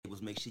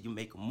videos. Make sure you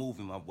make a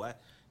movie, my boy.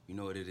 You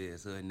know what it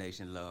is. Hood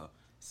Nation love.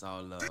 It's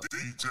all love.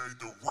 DJ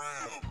The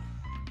Ram.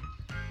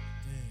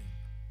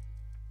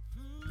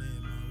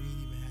 Damn, man, we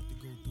didn't even have to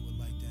go through it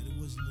like that. It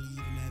wasn't really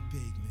even that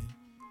big, man.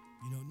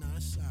 You know, nah,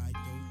 it's alright,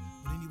 though.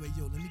 But anyway,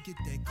 yo, let me get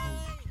that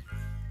coat.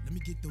 Let me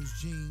get those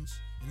jeans.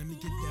 And let me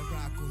get that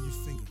rock on your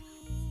finger.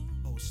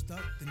 Oh,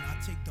 stuck? Then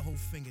I'll take the whole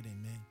finger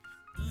then, man.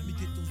 Let me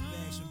get those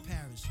bags from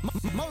Paris.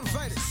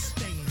 Motivators.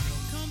 Staying, yo.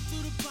 Come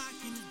through the block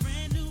in his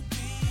brand new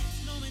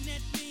pants, knowing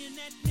that me and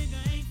that nigga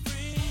ain't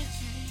friends.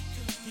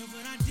 Yeah,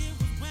 what I did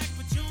was whack,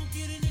 but you don't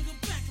get a nigga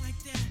back like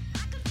that.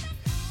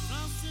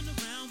 Bouncing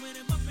around with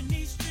him up in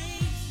these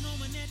streets,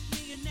 knowing that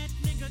me and that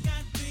nigga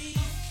got beef.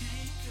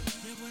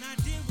 Yeah, what I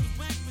did was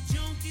whack, but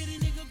you don't get a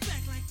nigga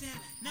back like that.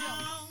 No.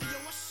 Yo,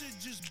 I should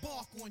just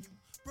bark on you,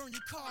 burn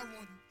your car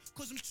on you.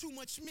 Cause I'm too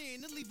much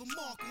man to leave a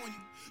mark on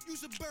you.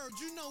 Use a bird,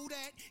 you know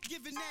that.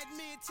 Giving that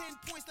man 10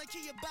 points like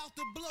he about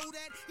to blow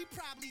that. He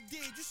probably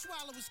did. You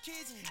swallow his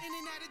kids. In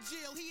and out of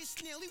jail, he a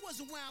snail. He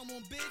wasn't wild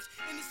on bitch.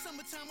 In the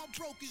summertime, I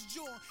broke his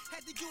jaw.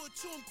 Had to do it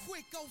to him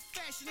quick, old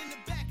fashioned in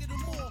the back of the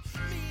mall.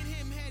 Me and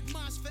him had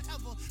minds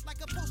forever. Like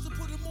I supposed to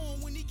put him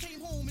on when he came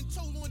home and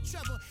told on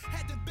Trevor.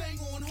 Had to bang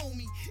on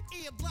homie.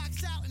 Ear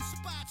blocks out and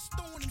spots.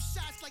 Throwing them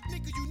shots like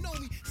nigga, you know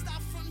me. Stop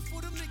fronting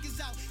for them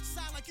niggas out.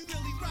 Side like you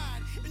really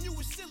ride. And you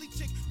a silly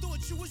chick, thought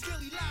you was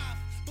really live.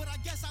 But I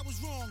guess I was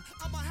wrong.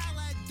 I'ma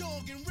holla at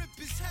dog and rip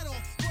his head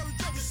off. Word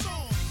of a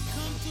song.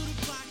 Come through the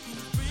block in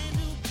his brand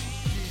new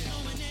pants,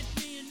 knowing that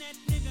me and that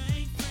nigga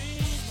ain't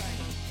friends.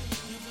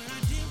 Yeah, what I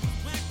did was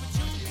whack, but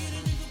you don't get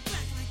a nigga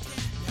back like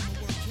that. I'ma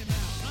work him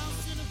out.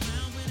 Bouncing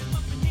around with him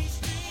up in these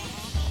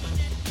streets, knowing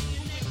that me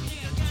and that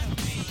nigga got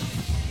beef.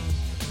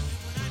 Yeah,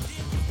 what I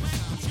did was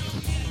whack, but you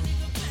don't get a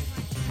nigga back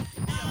like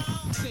that.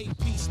 No. Say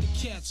peace to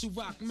cats who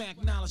rock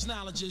Mac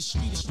knowledges,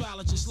 street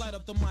astrologists, light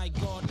up the mic,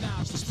 guard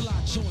knowledges, fly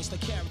joints like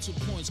character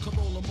points,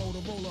 Corolla,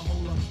 Motorola,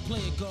 holder, play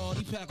it guard,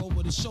 he pack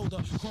over the shoulder,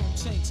 chrome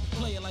tanks,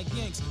 play it like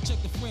Yanks,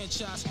 check the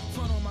franchise,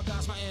 front on my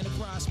guys, my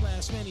enterprise,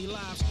 splash many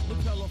lives,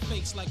 repel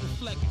fakes like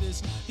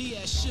reflectors, he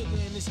has sugar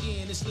in his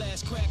ear in his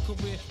last crack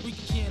career, we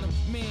can him,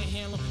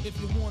 manhandle him, if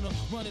you wanna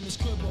run in his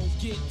cribbo,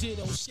 get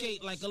ditto,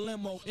 skate like a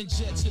limo, and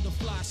jet to the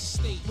fly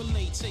state,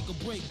 relate, take a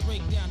break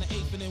down the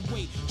eighth and then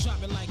wait,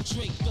 drop it like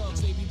Drake,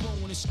 thugs, they be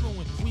blowing and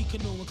screwing, we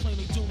canoeing, claim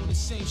they doing the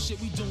same shit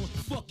we doing.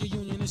 Fuck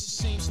your union, it's the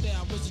same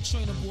style. Where's the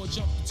trainer boy,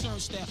 jump the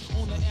turnstile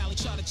on the alley,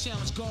 try to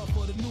challenge God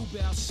for the new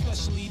bounce,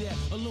 especially that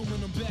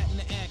aluminum bat in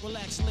the act.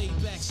 Relax, laid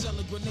back, sell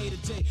a grenade a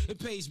day. It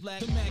pays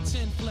black. The Mac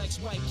 10 flex,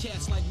 white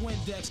cats like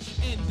Windex,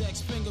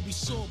 index, finger be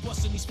sore,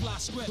 busting these fly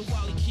spread. The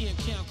Wally camp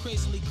count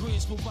crazily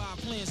grins, provide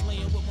plans,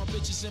 laying with my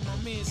bitches and my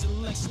mans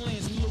and Lex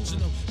lands, we losing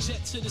them.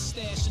 Jet to the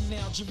stash and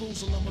now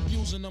Jerusalem,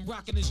 abusing them,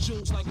 rocking his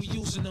jewels like we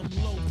using them.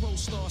 Low pro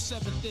star,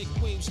 7 thick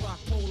waves, rock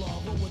polar,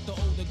 roll with the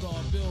older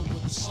guard, build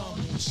with the sun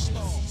and the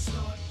star.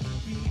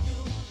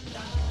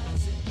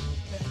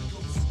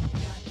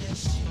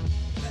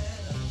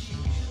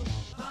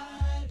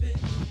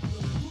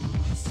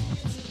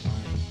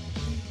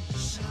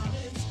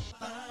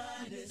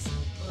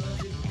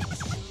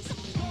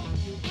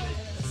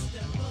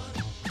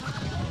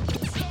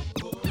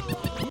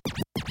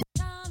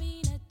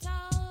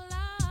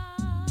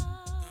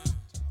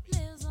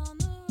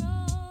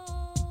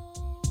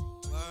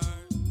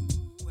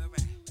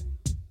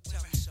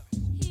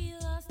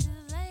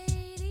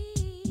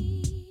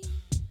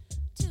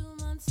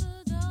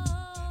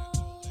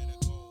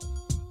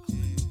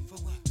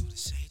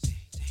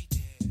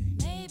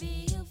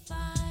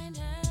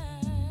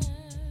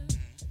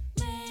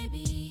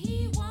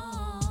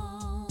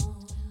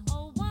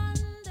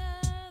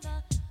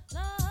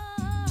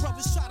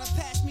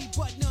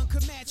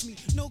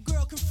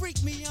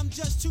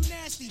 Just too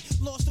nasty.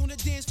 Lost on the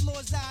dance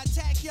floors, I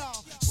attack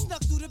y'all.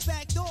 Snuck through the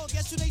back door,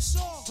 guess who they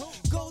saw?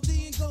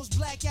 Goldie and Ghost,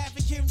 black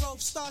African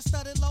rope,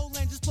 star-studded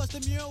lowlanders, plus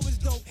the mural was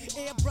dope.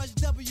 Airbrush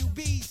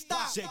WB,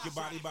 stop. Shake your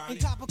body, body.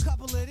 And cop a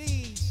couple of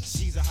these.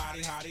 She's a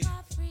hottie, hottie.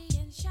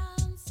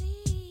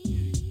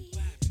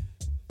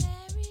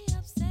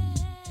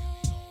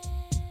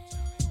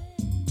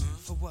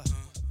 For what?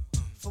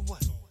 For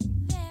what?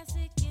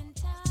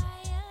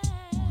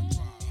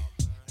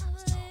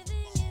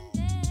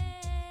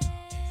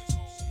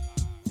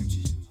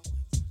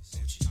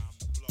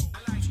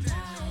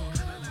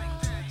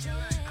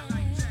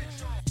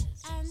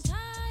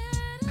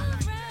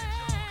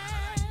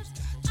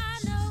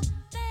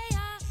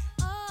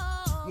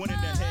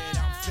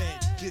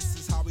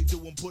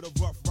 Put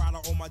a rough rider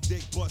on my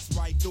dick, bust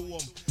right through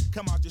him.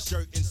 Come out your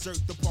shirt,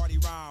 insert the party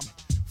rhyme.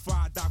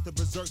 Fried Dr.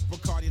 Berserk,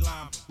 Bacardi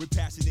Lime. With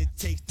passionate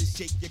taste to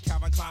shake your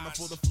Calvin Klein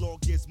before the floor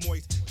gets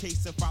moist.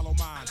 Case and follow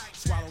mine.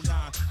 Swallow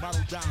 9,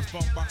 model dimes,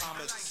 bump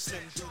Bahamas.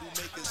 Slim doodle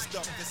makers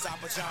stuffed inside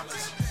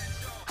pajamas.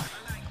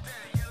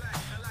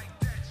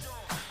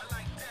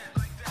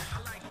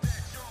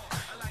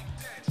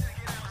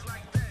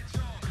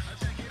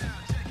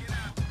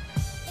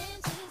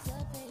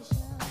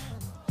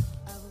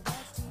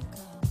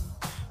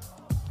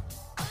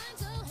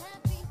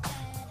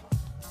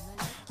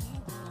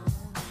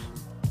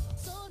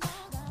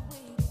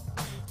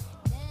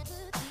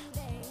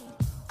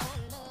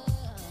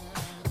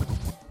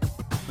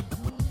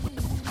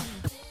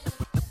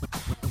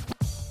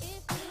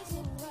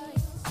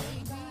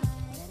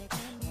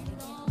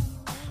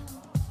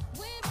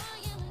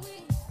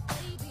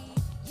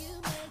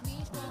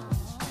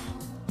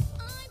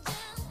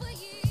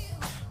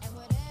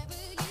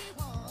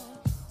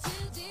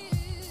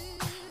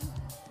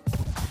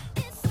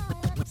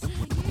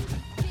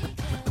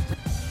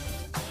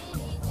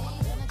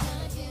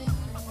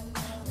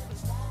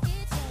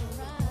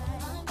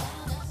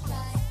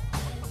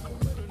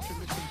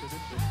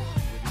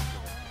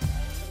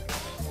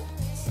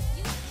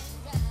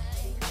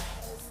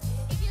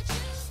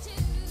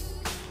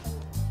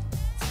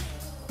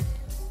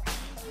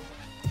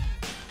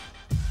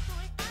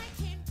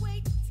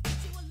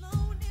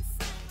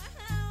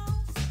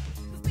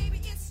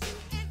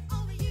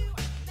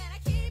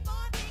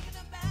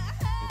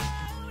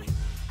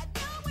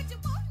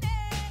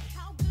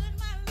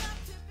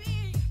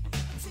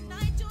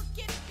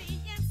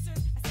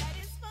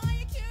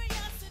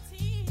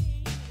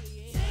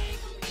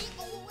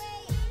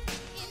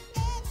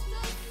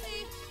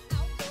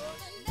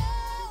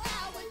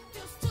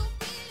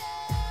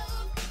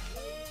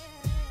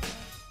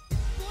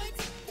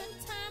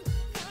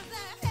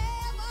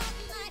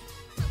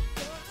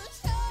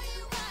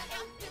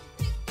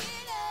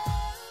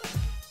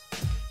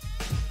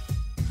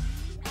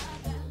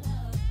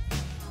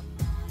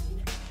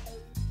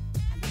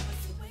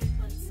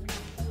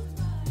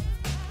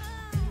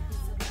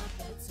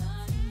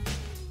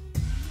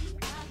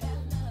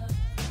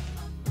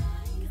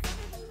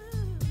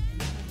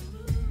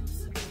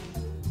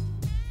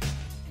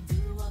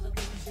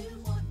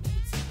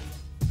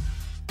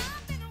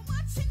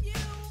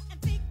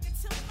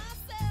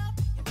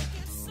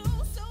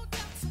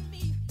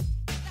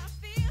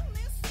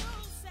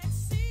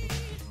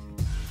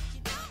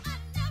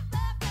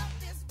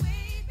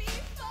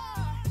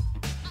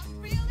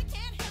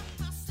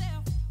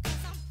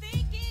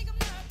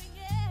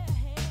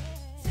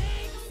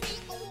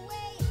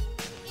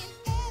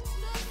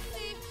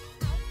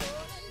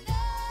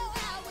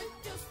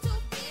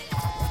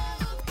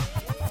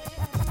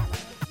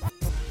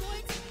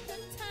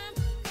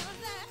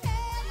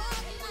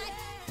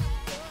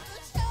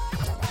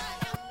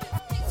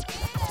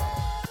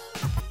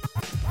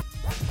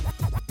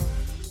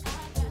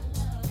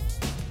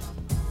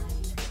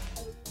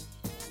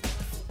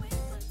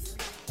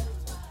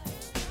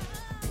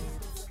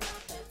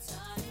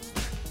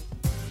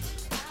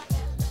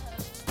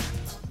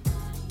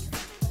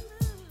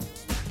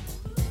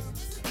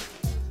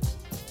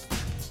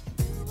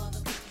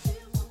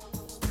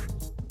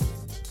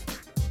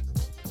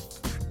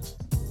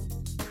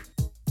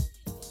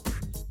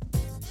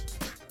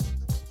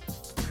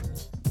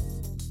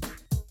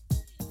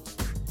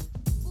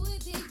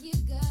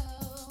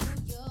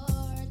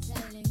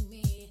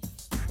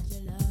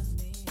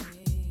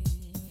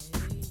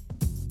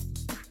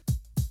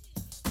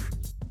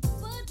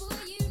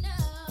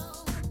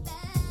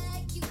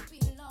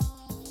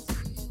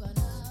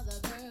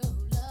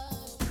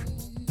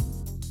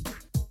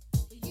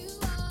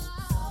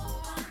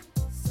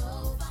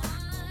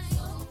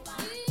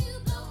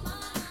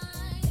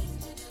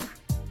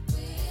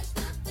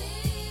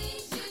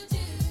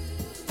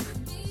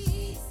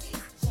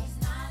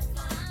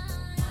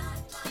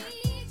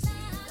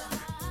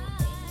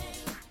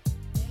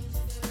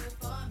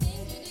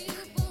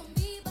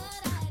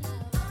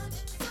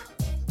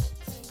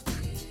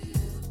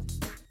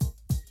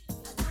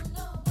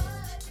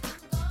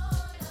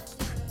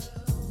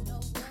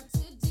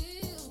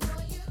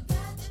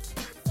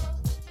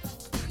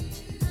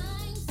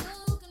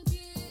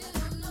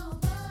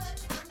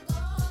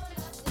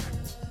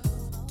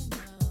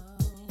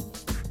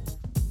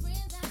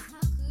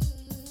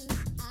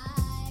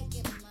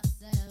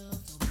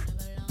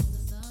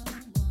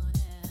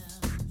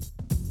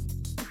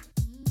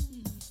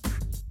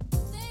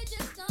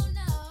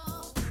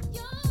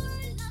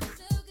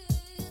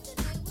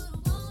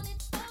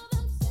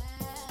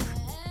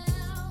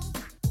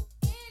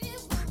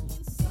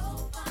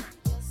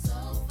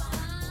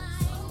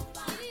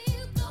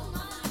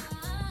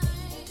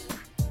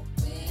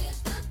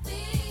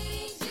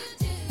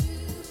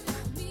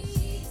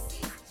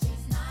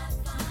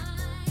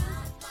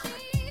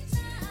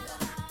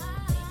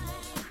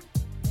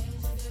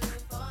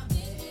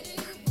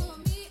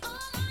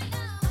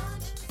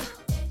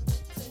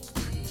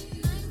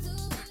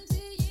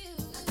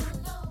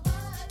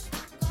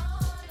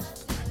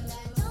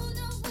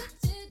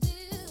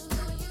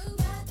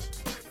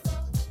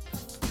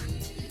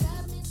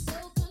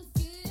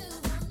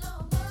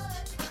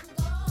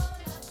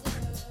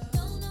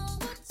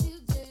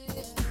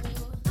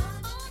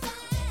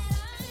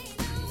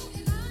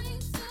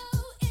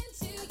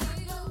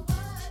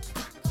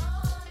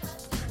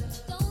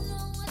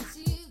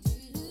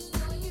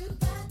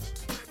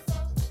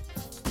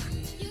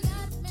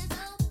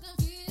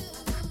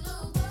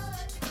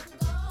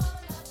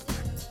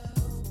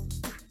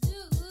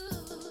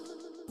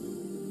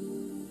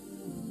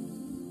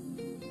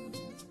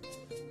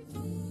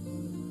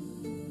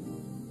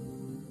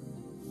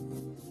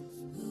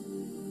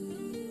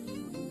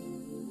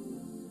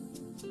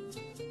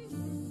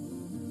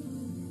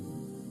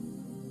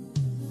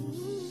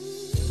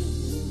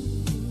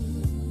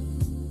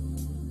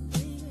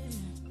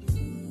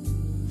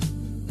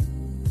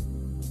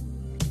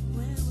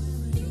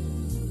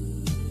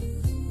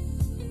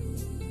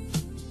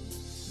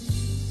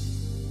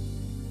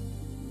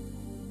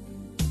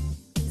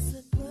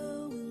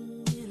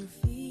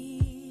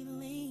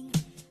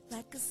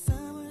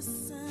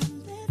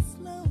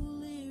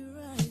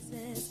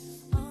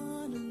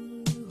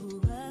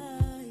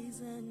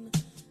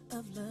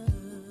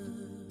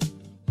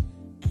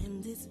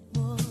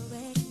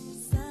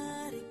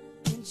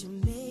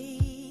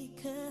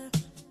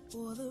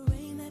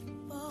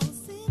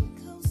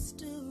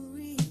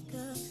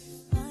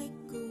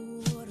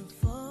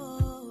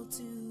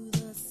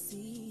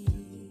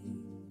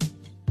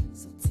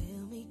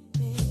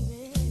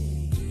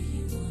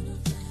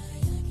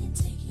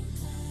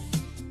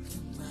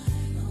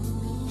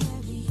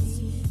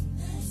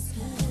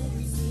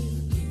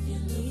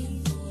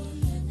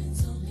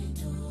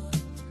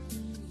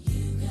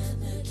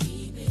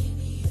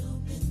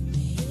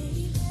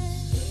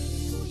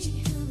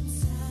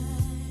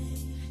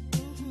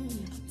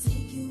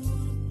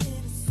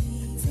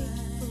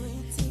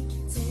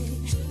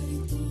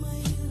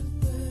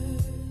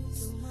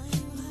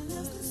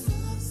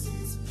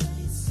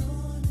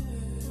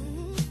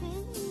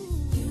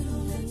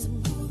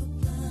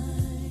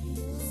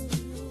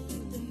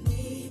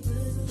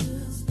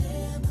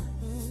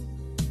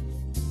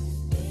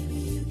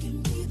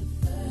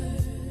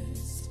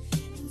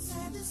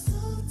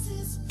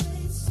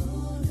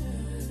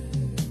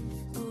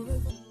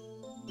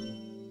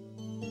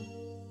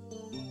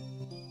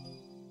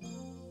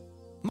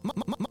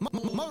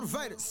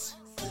 motivators.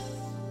 I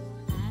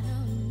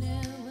don't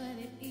know what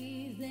it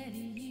is that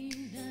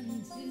you've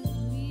done to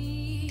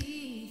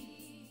me,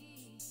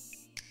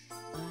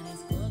 but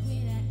it's caused me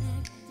to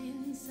act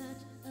in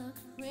such a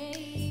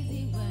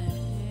crazy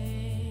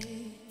way.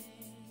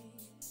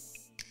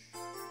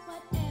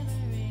 Whatever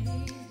it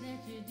is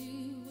that you do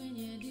when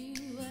you do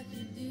what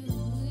you're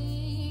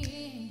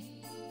doing,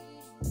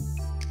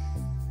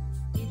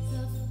 it's a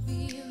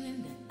feeling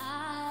that I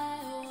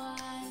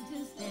want to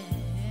stay.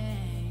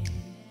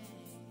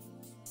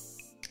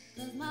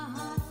 'Cause my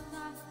heart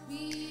starts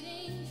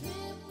beating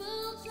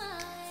triple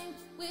time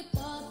with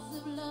thoughts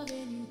of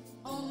loving you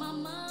on my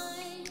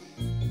mind.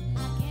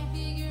 I can't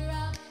figure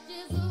out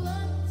just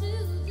what to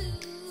do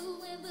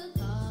when the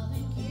cause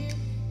and cure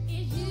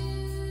is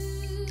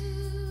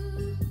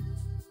you.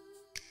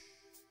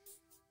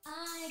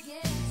 I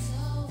get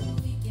so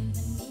weak in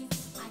the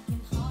knees, I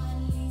can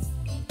hardly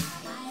speak.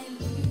 I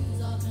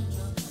lose all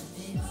control.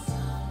 Then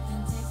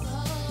something takes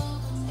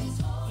over me.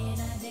 In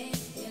a day,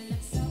 you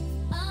look so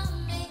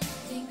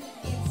amazing.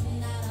 It's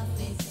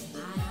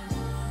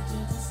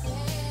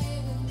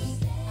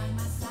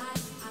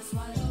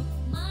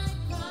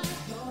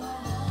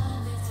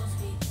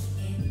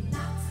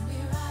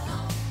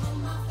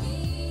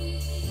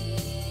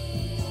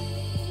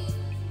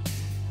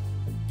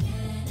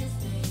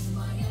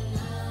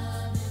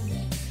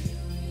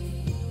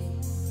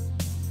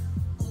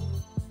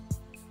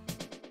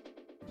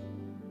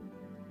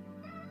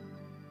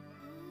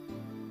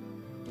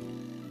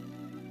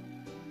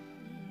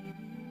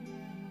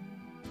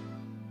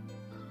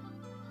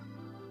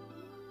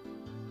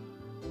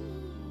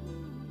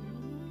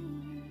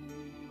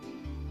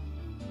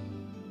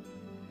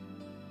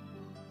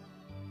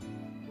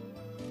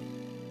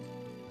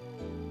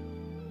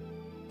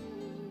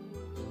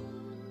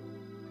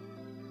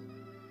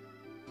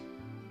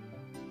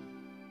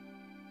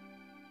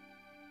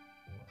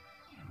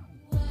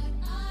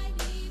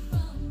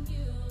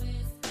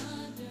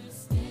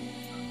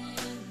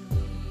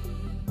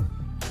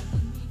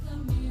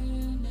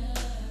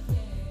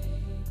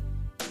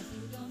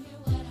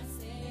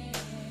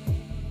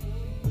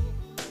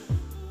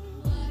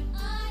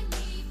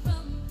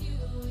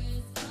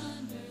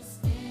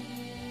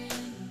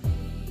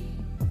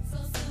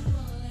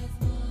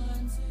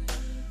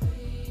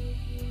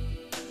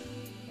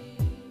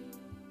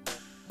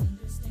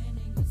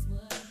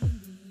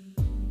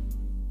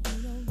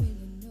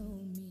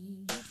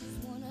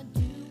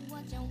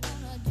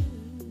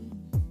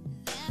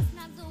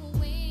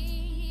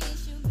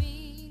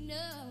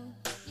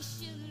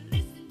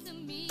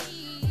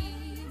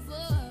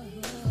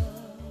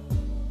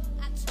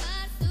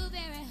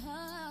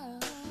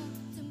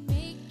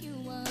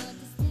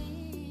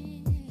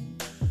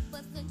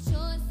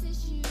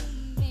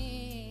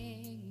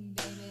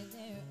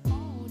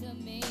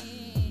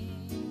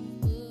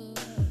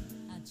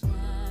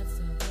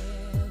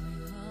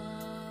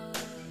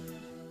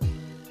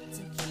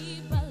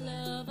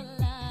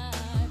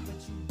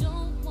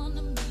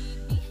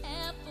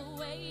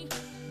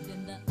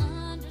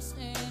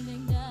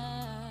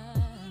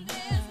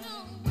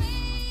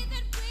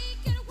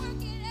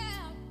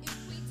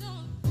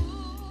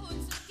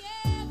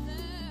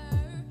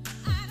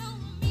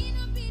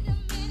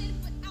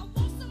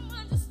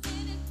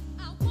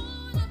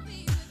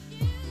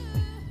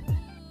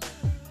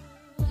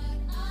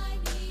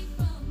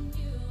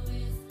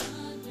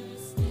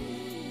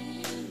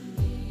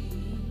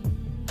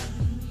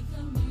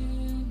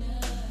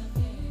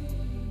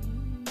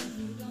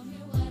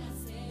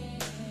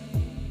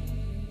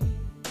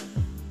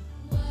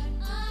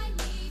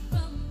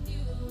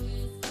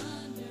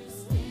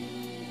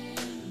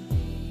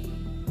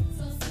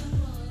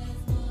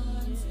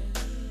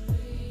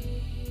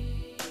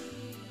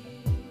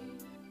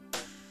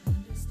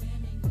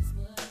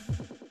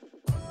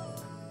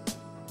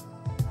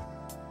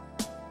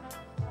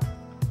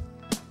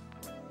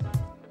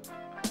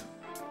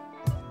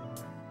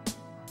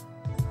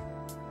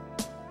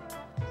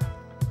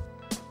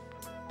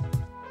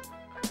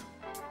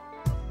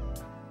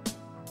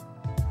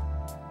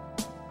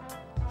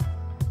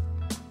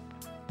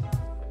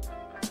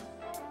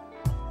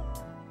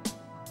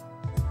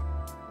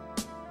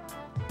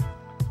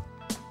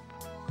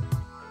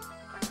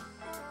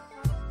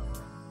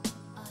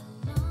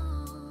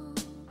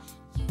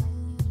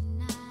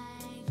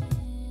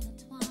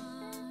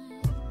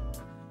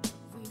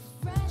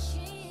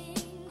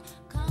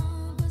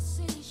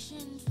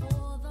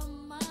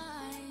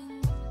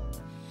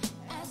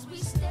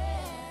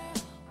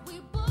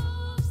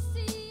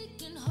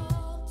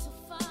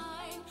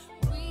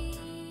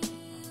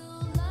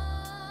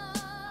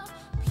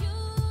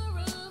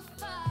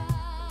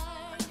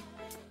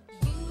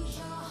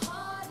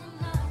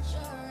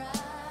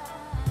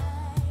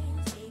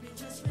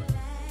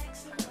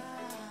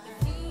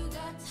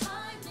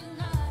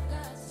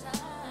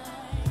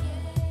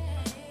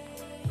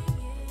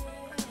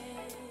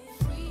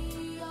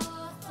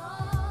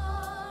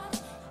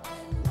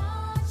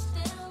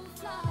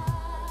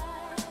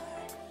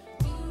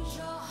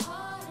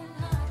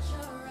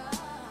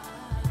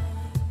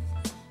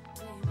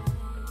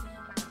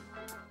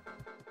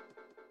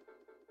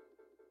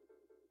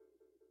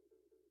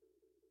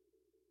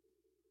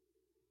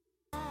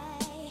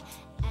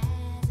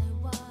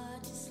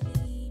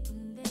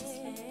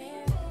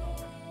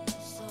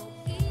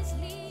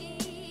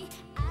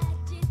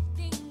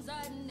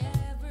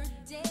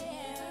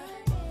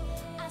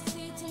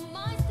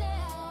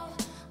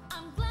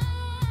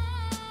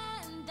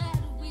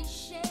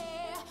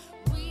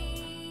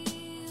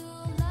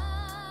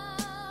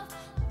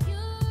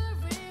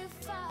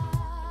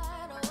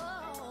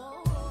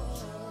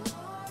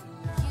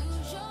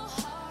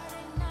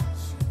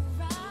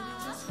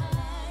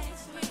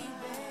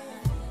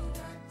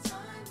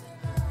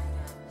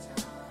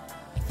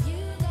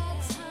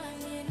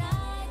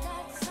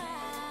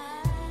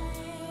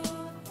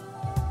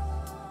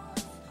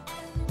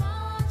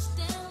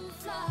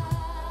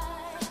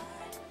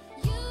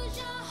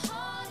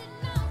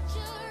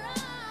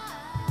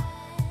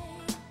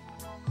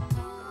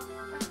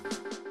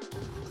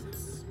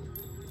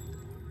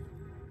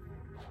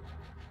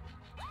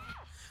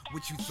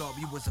What you thought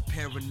we was a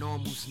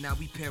paranormal, so now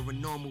we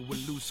paranormal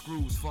with loose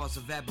screws. False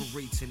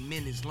evaporates in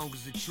minutes, long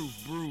as the truth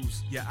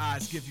brews. Your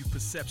eyes give you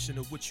perception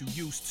of what you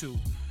used to.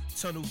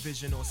 Tunnel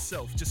vision or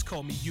self, just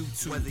call me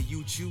YouTube. Whether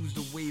you choose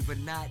the wave or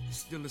not, it's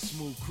still a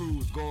smooth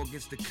cruise. Go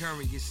against the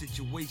current, your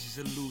situation's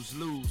a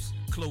lose-lose.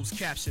 Closed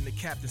caption, the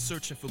captain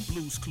searching for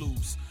blues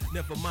clues.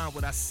 Never mind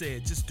what I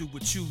said, just do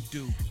what you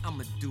do.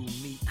 I'ma do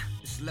me,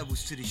 there's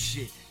levels to the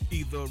shit.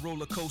 Either a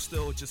roller coaster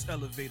or just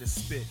elevator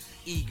spit.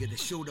 Eager to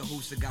show the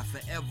host I got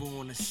forever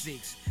on a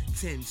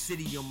 6'10",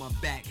 city on my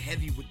back,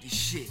 heavy with the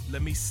shit.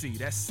 Let me see,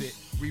 that's it.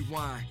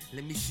 Rewind,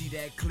 let me see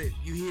that clip.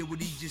 You hear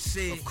what he just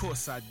said? Of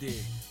course I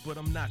did, but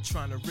I'm not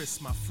trying to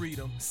risk my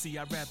freedom. See,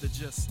 I'd rather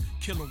just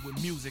kill him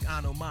with music,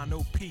 I know mine,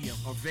 no PM.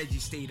 Or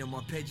vegetate him,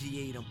 or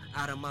arpeggiate him,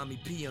 out of mommy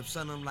PM.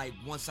 Son, I'm like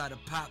one side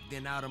of pop,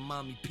 then out of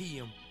mommy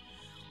PM.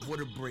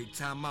 What a break,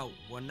 time out,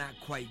 well not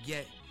quite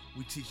yet.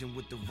 We teach him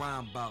what the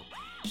rhyme about.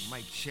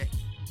 Mic check.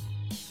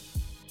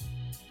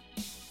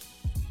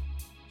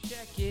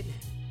 Check it,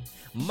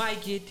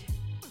 mic it,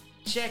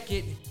 check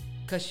it,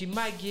 cause she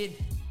might get.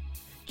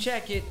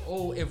 Check it,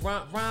 oh it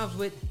rhymes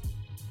with.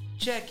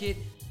 Check it,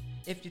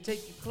 if you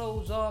take your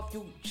clothes off,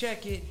 you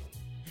check it.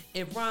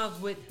 It rhymes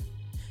with.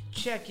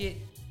 Check it,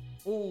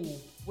 ooh,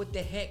 what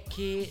the heck,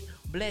 kid?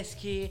 Bless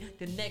kid,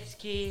 the next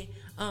kid.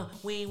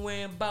 We ain't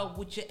worrying about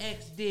what your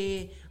ex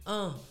did.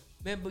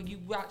 Remember you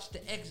watched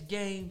the X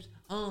Games.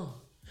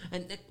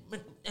 And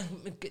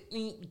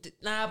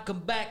now come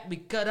back, we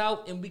cut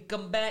out and we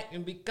come back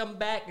and we come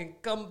back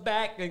and come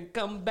back and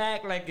come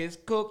back like it's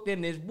cooked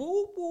and it's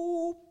whoop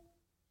whoop.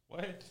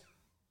 What?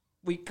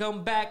 We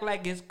come back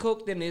like it's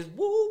cooked and it's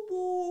whoop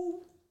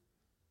whoop.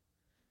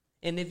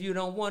 And if you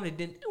don't want it,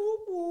 then whoop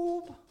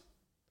whoop.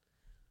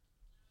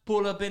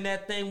 Pull up in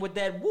that thing with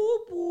that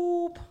whoop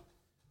whoop.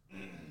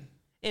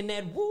 And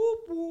that whoop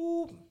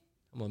whoop.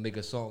 I'm gonna make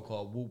a song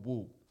called Whoop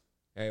Whoop.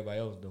 Everybody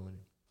else doing it.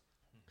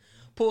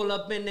 Pull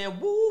up in that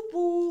whoop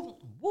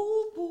whoop,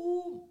 whoop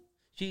whoop.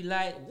 She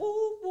like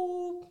whoop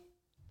whoop.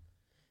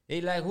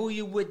 They like, who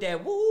you with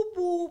that whoop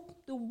whoop,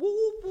 the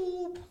whoop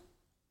whoop,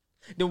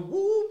 the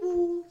whoop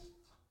whoop.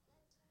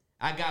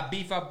 I got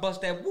beef, I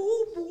bust that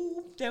whoop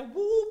whoop, that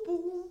whoop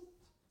whoop,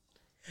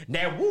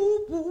 that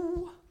whoop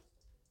whoop.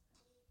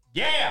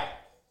 Yeah.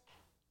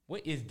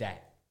 What is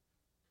that?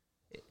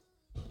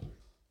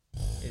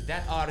 Is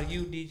that out of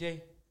you,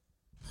 DJ?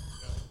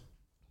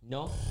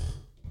 No?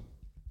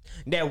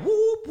 That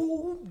whoop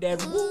whoop,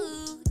 that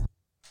whoop.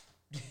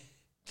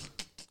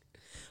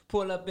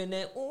 Pull up in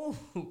that ooh.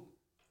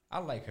 I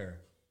like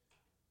her.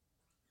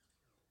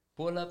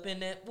 Pull up in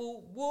that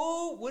whoop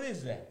whoop. What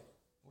is that?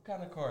 What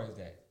kind of car is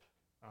that?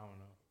 I don't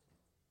know.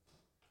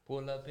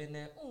 Pull up in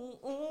that ooh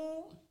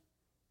ooh.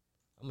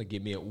 I'm gonna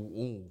give me a ooh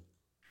ooh.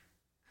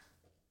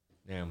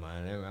 Never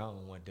mind, I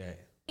don't want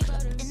that.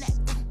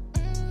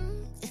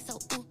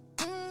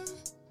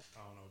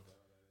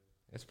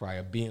 That's probably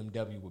a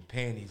BMW with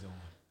panties on.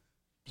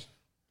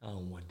 I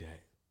don't want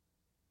that.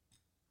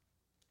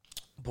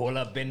 Pull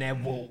up in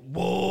that whoop,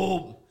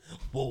 whoop,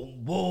 whoop,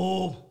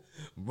 whoop.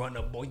 Run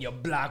up on your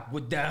block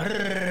with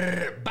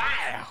the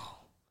bow.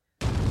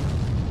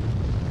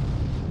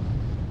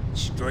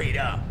 Straight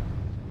up.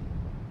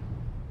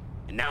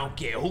 And I don't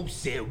care who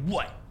said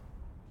what.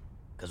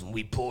 Cause when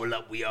we pull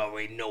up, we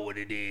already know what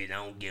it is. I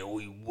don't care who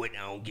you with,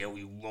 I don't care who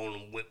you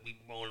rolling with. We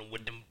rolling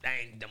with them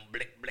things, them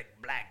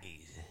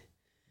blackies.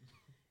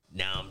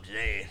 Now I'm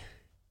saying.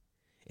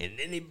 And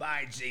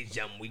anybody say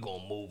something, we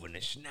gonna move in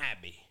a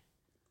snappy,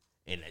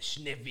 in a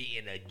sniffy,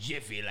 in a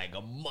jiffy like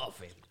a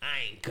muffin.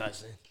 I ain't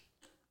cussing.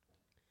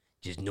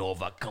 Just know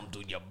if I come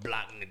through your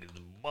block, niggas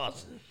is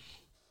bustin'.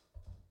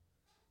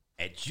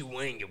 At you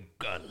and your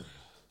cousin.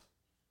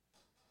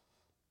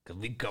 Cause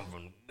we come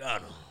from the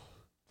gutter.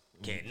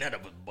 Can't none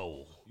of us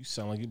bowl. You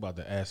sound like you about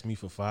to ask me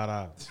for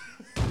 $5.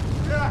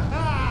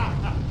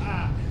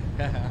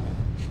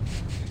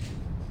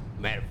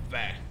 Matter of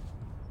fact.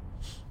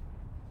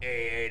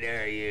 Hey,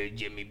 there he is,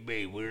 Jimmy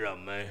B. What up,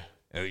 man?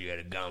 Heard you had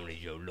a comedy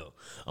show. Look,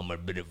 I'm gonna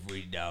bid a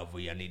freestyle for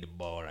you. I need the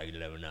ball like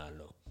 $11.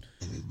 Look.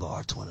 Let me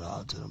borrow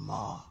 $20 to the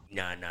mall.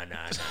 Nah. I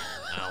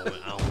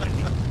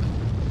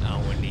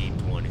don't need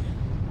 20.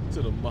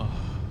 To the mall.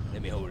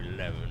 Let me hold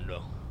 11,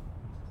 though.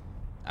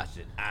 I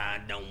said, I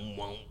don't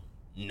want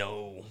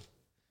no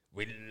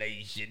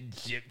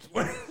relationships.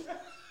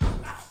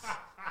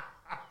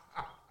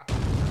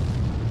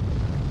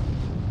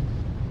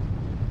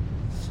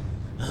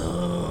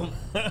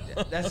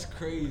 That's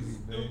crazy,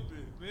 man.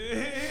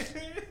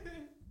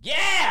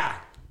 Yeah!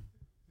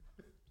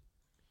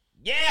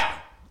 Yeah!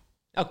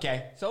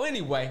 Okay, so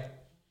anyway,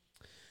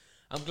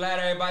 I'm glad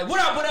everybody. What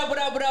up?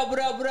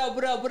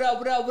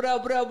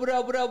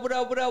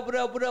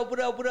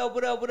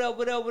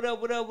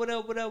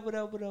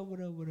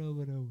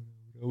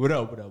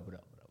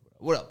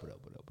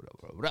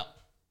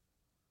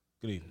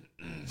 Good evening.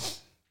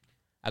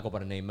 I go by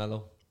the name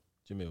Mello.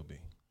 Jamil B.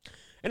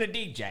 And a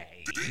DJ.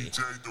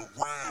 DJ The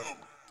Ram.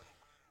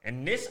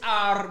 And this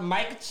are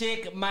Mike a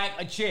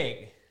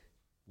Chick.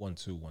 1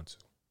 2 1 2.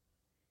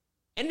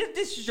 And if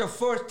this is your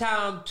first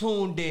time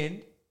tuned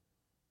in,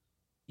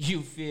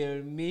 You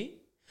feel me?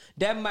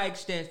 That mic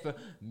stands for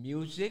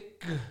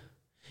music,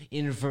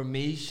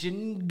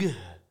 information,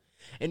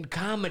 and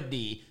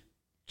comedy.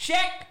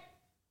 Check!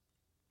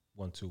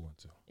 1 2 1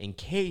 2. In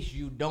case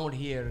you don't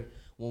hear it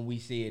when we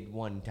say it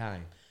one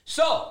time.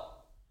 So,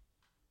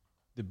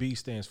 The B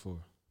stands for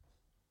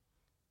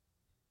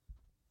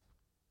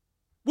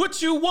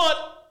what you want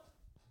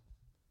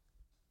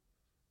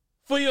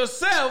for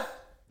yourself,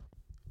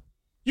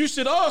 you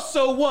should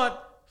also want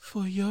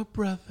for your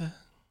brother.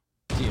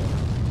 yeah.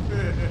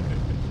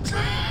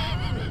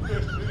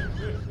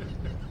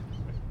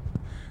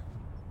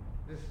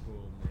 This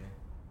fool, man.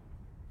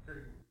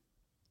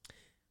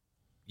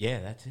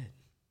 Yeah, that's it.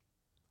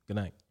 Good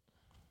night.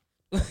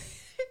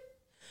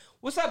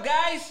 What's up,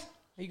 guys?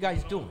 How you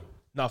guys doing?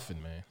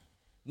 Nothing, man.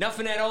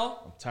 Nothing at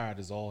all? I'm tired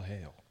as all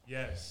hell.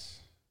 Yes.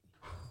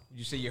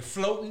 You say you're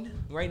floating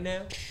right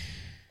now?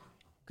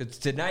 Because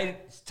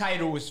tonight's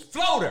title is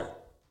Floater.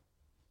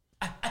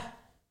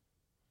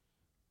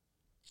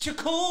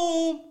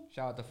 Chacoom.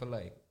 Shout out to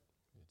Filet.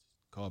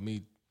 Call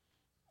me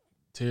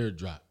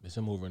Teardrop. Bitch,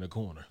 I'm over in the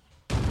corner.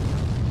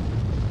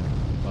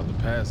 About to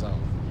pass out.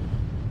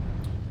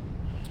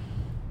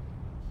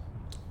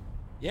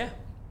 Yeah.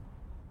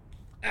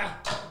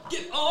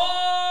 Get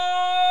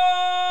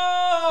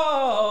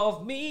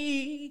off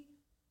me.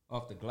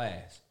 Off the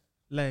glass.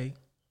 Lay.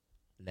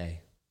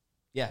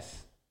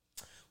 Yes.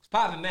 What's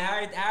poppin',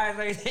 man? How's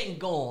everything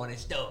going and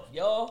stuff,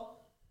 y'all?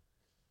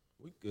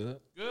 We good.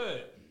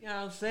 Good. You know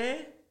what I'm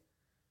saying?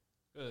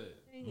 Good.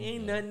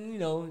 Ain't nothing,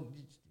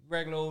 just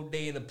regular old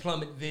day in the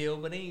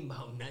Plummetville, but ain't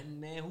about nothing,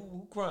 man.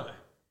 Who crying?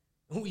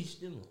 We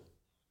still on.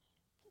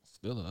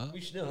 Still up.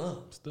 We still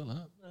up. Still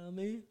up. You know what I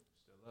mean?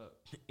 Still up.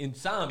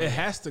 Insomnia. It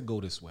has to go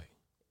this way.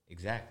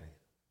 Exactly.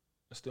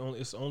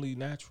 It's only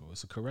natural.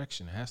 It's a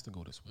correction. It has to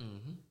go this way.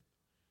 Mm-hmm.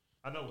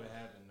 I know what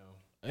happened though.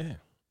 Yeah.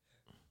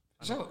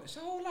 So it's a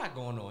whole lot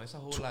going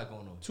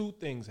on. Two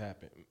things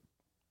happen.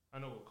 I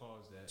know what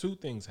caused that. Two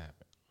things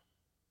happen.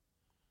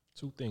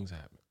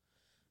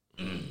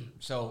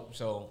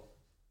 So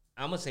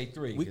I'm gonna say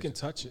three. We can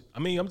touch it. I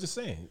mean, I'm just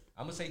saying.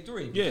 I'm gonna say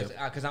three. Yeah.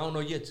 Because I don't know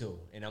your two,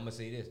 and I'm gonna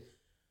say this.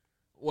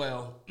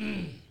 Well,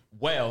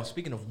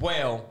 speaking of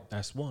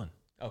That's one.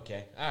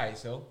 okay, all right.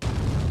 So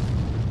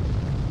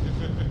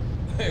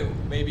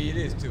maybe it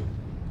is two.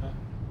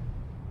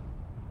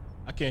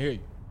 I can't hear you.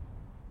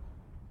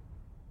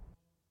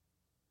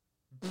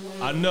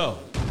 I know.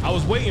 I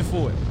was waiting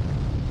for it.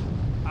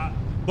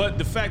 But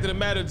the fact of the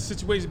matter, the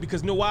situation,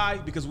 because you know why?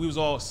 Because we was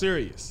all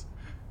serious.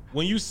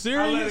 When you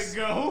serious, I let it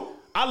go.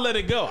 I let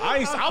it go. I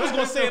was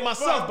gonna say it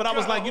myself, but I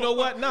was like, you know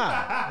what? Nah,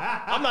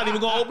 I'm not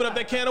even gonna open up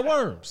that can of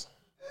worms.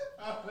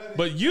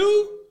 But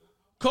you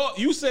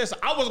said so.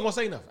 I wasn't gonna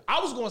say nothing. I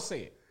was gonna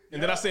say it,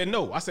 and then I said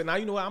no. I said, now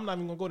you know what? I'm not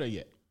even gonna go there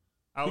yet.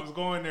 I was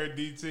going there,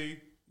 DT.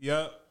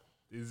 Yup.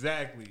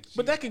 Exactly.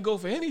 But that can go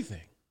for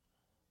anything.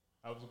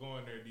 I was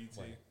going there, DT.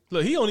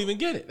 Look, he don't even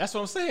get it. That's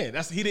what I'm saying.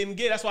 He didn't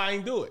get it. That's why I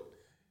ain't do it.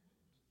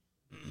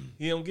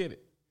 He don't get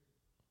it.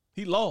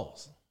 He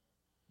lost.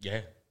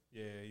 Yeah.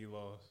 Yeah, you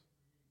lost.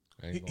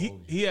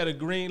 He had a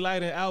green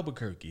light in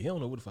Albuquerque. He don't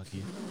know what the fuck he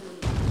is.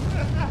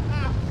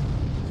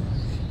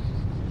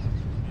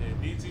 Yeah,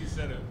 DT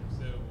said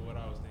what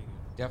I was thinking.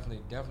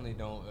 Definitely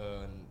don't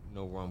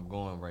know where I'm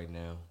going right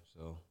now.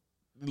 So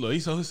Look,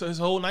 his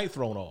whole night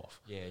thrown off.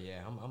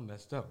 yeah, I'm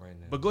messed up right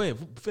now. But go ahead,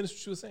 finish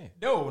what you were saying.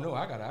 No,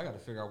 I gotta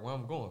figure out where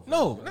I'm going.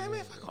 No, man,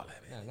 fuck all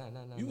that, man.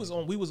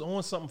 No. We was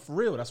on something for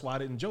real. That's why I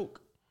didn't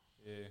joke.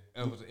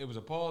 Yeah. It was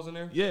a pause in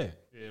there. Yeah.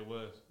 Yeah, it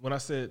was. When I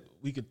said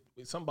we can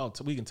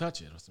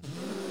touch it or something.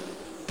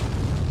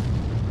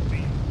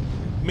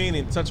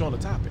 Meaning touch on the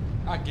topic.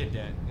 I get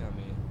that. You know what I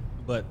mean?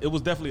 But it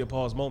was definitely a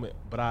pause moment.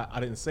 But I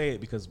didn't say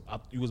it because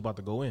you was about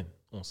to go in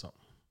on something.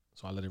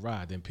 So I let it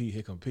ride. Then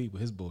here come Pete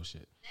with his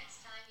bullshit.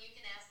 Next time you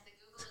can ask the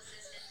Google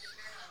Assistant to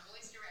turn on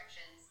voice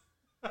directions.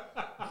 In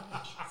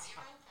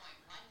 0.1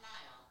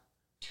 mile,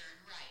 turn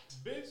right.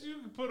 Bitch, you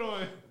can put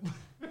on.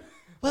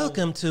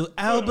 Welcome to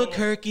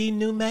Albuquerque,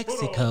 New Put on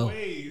Mexico.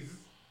 Waze.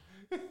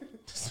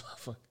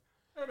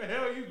 Where the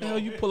hell you The hell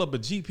going? you pull up a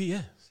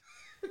GPS?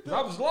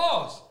 I was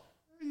lost.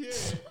 Yeah.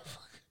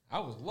 I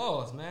was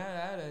lost,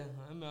 man.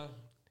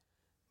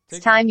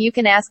 Next time you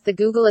can ask the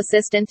Google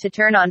Assistant to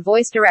turn on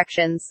voice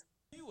directions.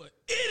 You an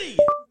idiot.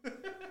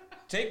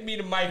 Take me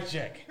to mic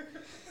check.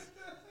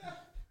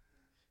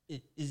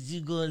 Is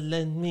you gonna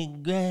let me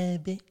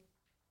grab it?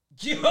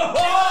 Yo!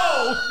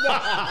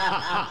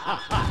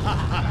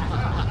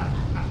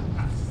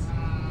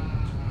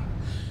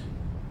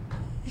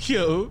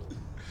 Yo.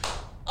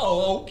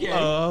 Oh, okay.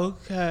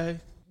 Okay.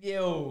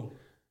 Yo.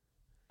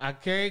 I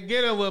can't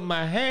get it with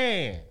my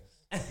hands.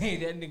 Hey,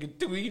 that nigga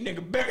too. You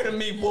nigga bigger than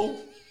me, boo.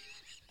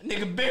 That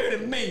nigga bigger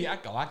than me. I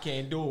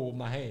can't do it with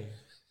my hands.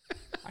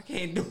 I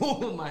can't do it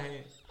with my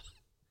hands.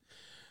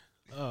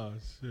 Oh,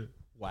 shit.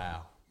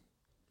 Wow.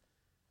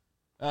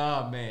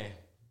 Oh, man.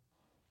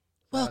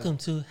 Welcome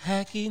to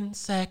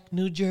Hackensack,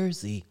 New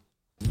Jersey.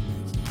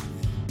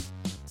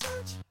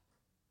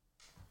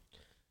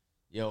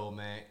 Yo,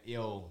 man.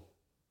 Yo.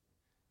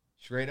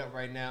 straight up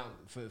right now,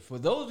 for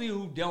those of you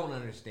who don't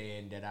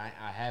understand that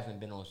I haven't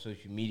been on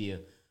social media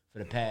for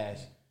the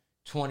past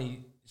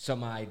 20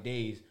 some odd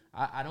days,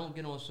 I don't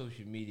get on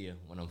social media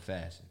when I'm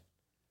fasting.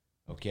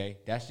 Okay?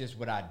 That's just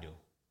what I do.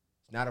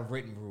 It's not a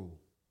written rule.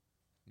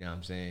 You know what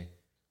I'm saying?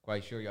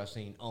 Quite sure y'all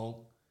seen Unc,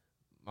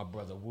 my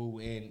brother Wu,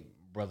 and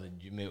brother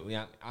Jamil.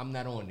 Yeah, I'm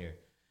not on there.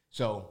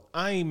 So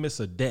I ain't miss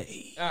a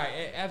day. all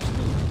right,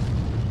 absolutely.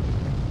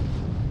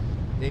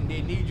 They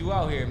need you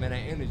out here, man, that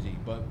energy.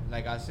 But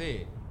like I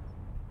said,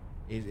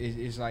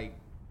 it's like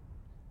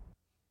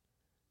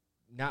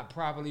not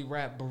properly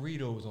wrapped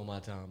burritos on my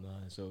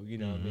timeline. So, you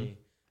know what I mean?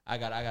 I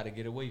got to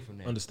get away from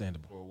that.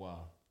 Understandable. For a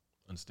while.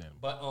 Understandable.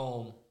 But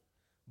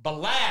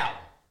Bilal,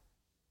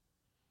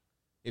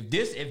 if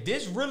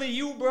this really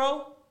you,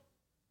 bro,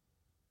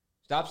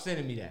 stop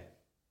sending me that.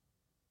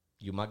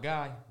 You my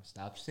guy.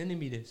 Stop sending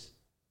me this.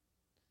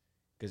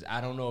 Because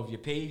I don't know if your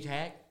page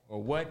hacked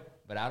or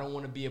what, but I don't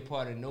want to be a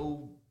part of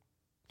no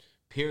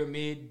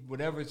pyramid,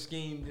 whatever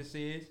scheme this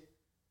is.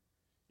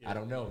 Yeah, I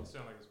don't know. It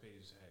sounds like his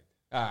page is hacked.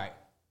 All right.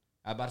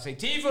 I about to say,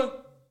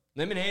 Tifa,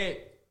 Lemonhead,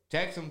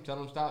 text him, tell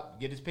him stop,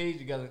 get his page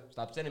together,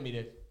 stop sending me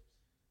this.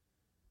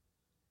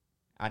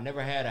 I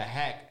never had a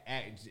hack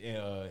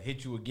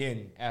hit you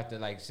again after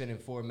like sending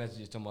 4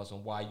 messages to us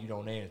on why you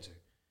don't answer.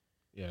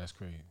 Yeah, that's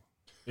crazy.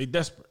 They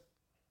desperate.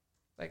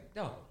 Like,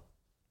 no.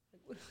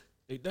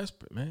 They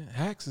desperate, man.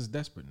 Hacks is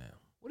desperate now.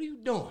 What are you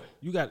doing?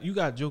 You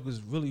got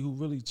jokers who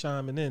really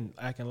chiming in,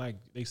 acting like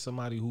they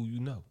somebody who you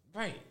know.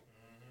 Right.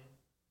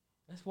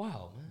 That's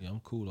wild, man. Yeah, I'm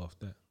cool off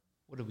that.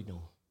 What are we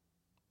doing?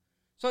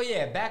 So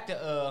yeah, back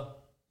to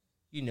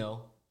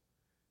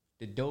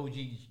the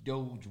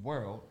Doge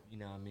world. You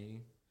know what I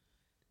mean?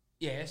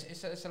 Yeah,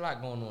 it's a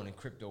lot going on in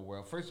crypto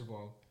world. First of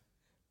all,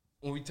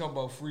 when we talk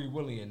about Free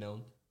Willy and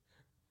them,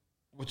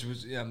 which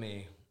was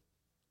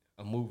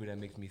a movie that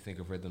makes me think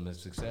of Rhythm of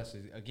Success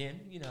again.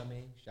 You know what I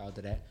mean? Shout out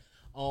to that.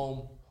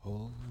 Hold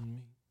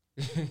me.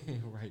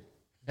 Right.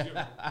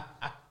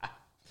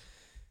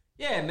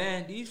 Yeah,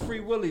 man, these Free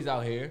Willies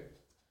out here.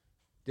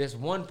 This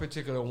one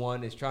particular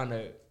one is trying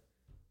to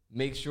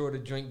make sure the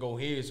drink go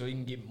here so he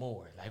can get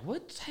more. Like,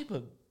 what type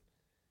of?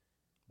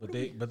 But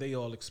they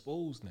all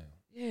exposed now.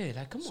 Yeah,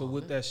 like come on. So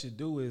what man. that should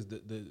do is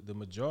the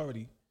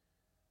majority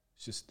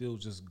should still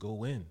just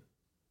go in.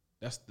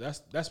 That's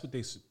what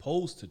they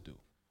supposed to do.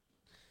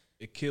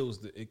 It kills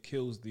the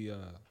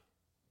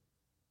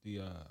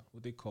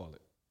what they call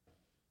it.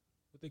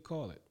 What they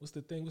call it? What's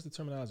the thing? What's the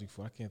terminology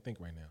for? I can't think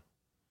right now.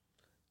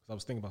 Cause I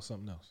was thinking about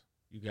something else.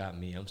 You got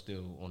me. I'm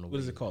still on the. What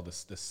is it called?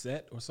 The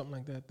set or something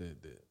like that?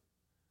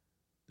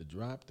 The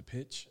drop, the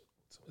pitch.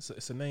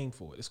 It's a name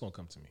for it. It's gonna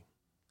come to me.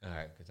 All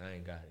right, because I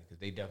ain't got it. Because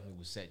they definitely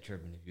was set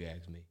tripping if you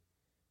ask me.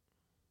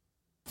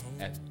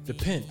 The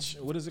pinch.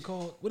 What is it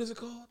called? What is it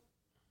called?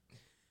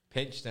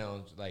 Pinch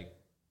sounds like,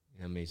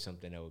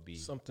 something that would be.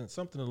 Something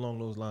along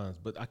those lines.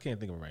 But I can't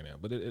think of it right now.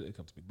 But it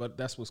comes to me. But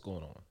that's what's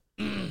going on.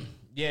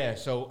 Yeah,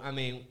 so,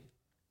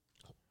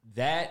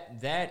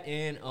 that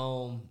and.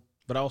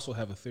 But I also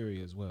have a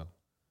theory as well.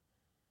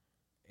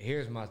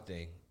 Here's my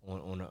thing. I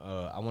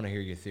want to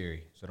hear your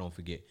theory, so don't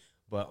forget.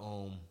 But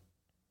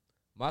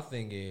my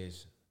thing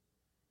is,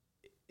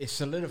 it's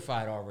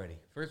solidified already.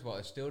 First of all,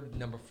 it's still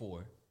number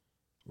 4.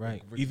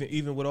 Right.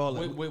 Even with all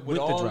with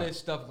all this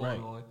stuff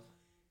going on,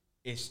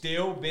 it's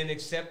still been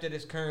accepted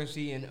as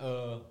currency in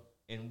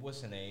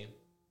what's the name?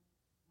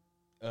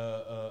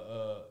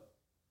 A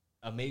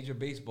major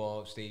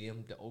baseball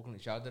stadium, the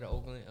Oakland. Shout out to the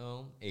Oakland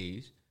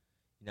A's.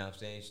 You know what I'm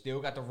saying?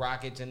 Still got the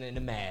Rockets and the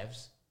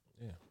Mavs.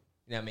 Yeah.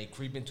 You know what I mean?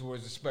 Creeping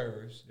towards the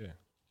Spurs. Yeah.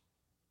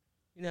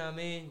 You know what I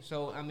mean?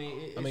 So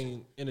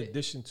in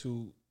addition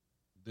to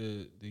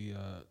the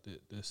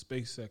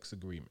SpaceX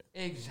agreement.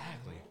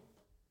 Exactly.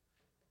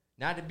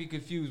 Not to be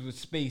confused with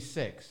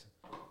SpaceX.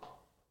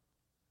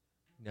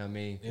 You know what I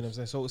mean? You know what I'm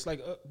saying? So it's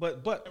like,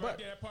 but Right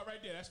there, that part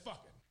right there, that's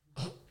fucking.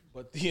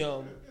 But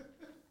the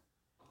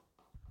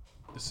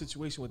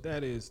situation with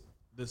that is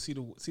the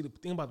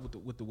thing about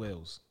with the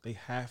whales, they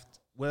have to,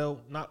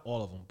 well, not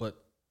all of them,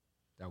 but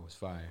that was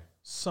fire.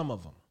 Some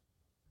of them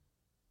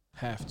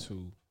have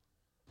to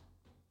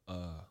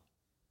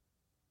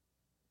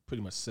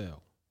pretty much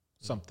sell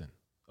something,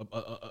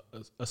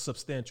 a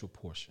substantial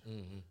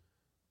portion,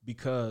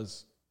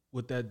 because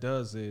what that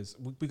does is,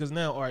 because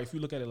now, all right, if you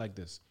look at it like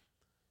this,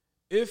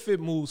 if it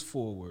moves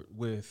forward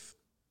with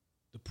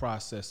the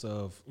process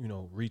of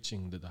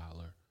reaching the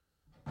dollar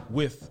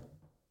with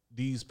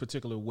these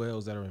particular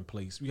whales that are in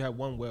place, we have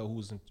one whale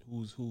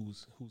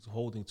who's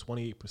holding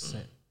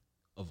 28%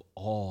 of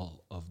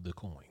all of the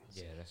coins.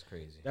 Yeah, that's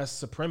crazy. That's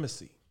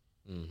supremacy.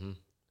 Mm-hmm.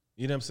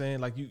 You know what I'm saying?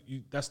 Like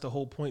you that's the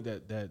whole point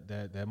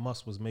that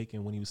Musk was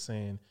making when he was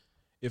saying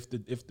if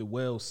the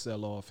whales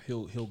sell off,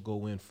 he'll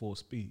go in full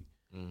speed.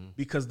 Mm-hmm.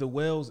 Because the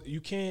whales, you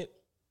can't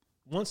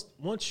once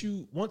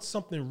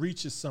something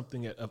reaches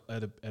something at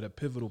a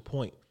pivotal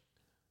point,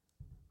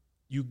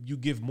 you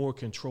give more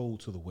control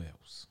to the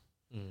whales.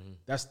 Mm-hmm.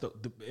 That's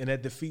and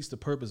that defeats the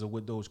purpose of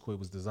what Dogecoin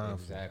was designed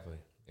for.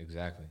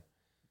 Exactly.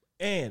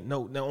 And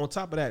now on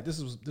top of that,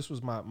 this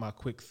was my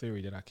quick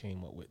theory that I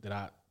came up with, that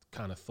I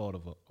kind of thought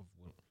of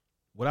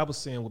what I was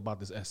saying about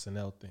this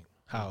SNL thing,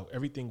 how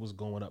everything was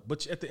going up.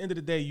 But at the end of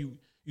the day, you're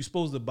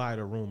supposed to buy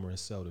the rumor and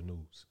sell the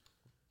news.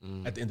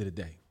 At the end of the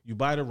day, you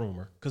buy the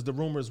rumor because the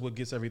rumor is what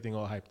gets everything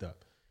all hyped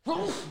up,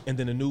 and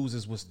then the news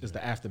is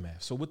the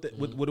aftermath. So what it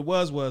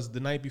was the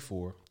night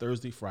before,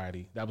 Thursday,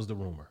 Friday, that was the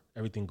rumor,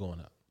 everything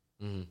going up.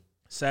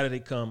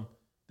 Saturday come,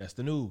 that's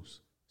the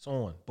news. It's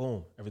on,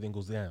 boom, everything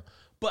goes down.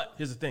 But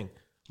here's the thing.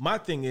 My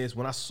thing is,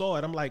 when I saw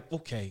it, I'm like,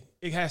 okay,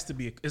 it has to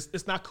be.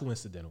 It's not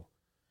coincidental.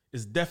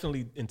 It's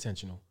definitely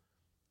intentional.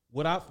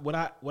 What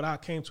I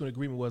came to an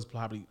agreement was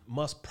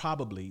Musk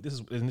probably.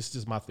 This is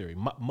just my theory.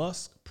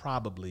 Musk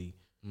probably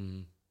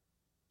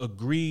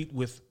agreed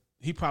with.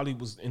 He probably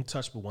was in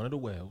touch with one of the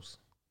whales,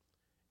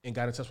 and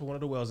got in touch with one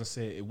of the whales and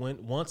said,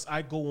 once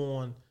I go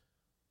on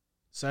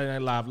Saturday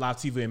Night Live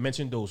TV and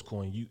mention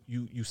Dogecoin,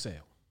 you sell.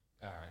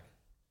 All right.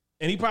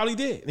 And he probably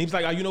did. And he was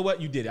like, oh, you know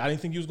what? You did it. I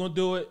didn't think you was going to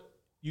do it.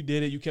 You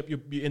did it. You kept your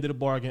end of the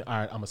bargain. All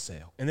right, I'm going to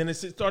sell. And then it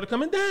started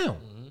coming down.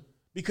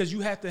 Because you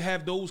have to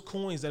have those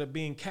coins that are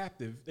being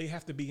captive. They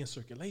have to be in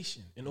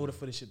circulation in order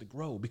for this shit to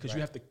grow. Because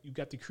you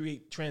got to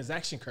create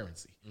transaction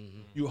currency.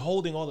 You're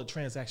holding all the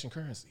transaction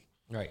currency.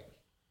 Right.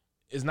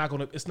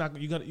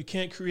 You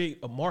can't create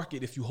a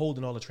market if you're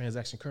holding all the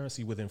transaction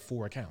currency within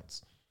 4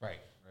 accounts. Right.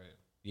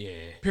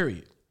 Yeah.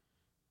 Period.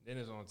 Then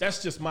it's on.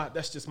 That's just my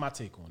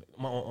take on it.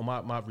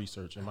 My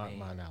research and my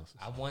analysis.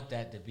 I want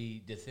that to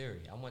be the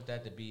theory. I want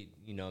that to be,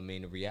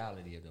 the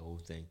reality of the whole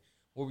thing.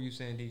 What were you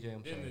saying,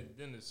 DJ?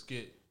 Then the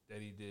skit that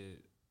he did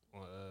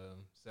on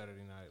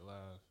Saturday Night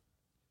Live.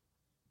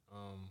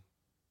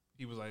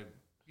 He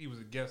was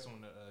a guest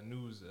on the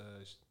news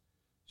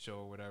show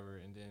or whatever,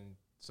 and then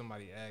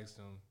somebody asked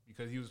him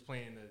because he was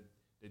playing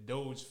the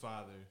Doge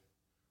father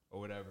or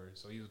whatever,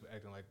 so he was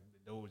acting like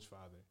the Doge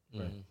father.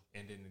 Right.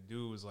 And then the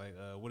dude was like,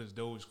 what is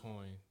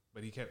Dogecoin?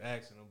 But he kept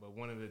asking him. But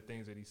one of the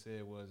things that he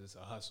said was, it's a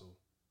hustle.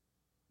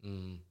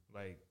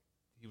 Like,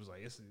 he was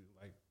like,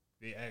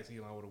 they asked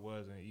Elon what it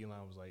was, and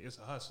Elon was like, it's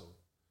a hustle.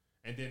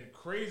 And then the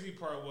crazy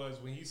part was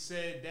when he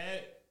said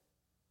that,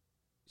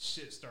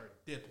 shit started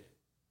dipping.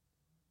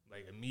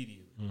 Like,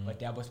 immediately. But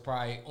that was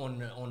probably on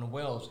the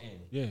Wells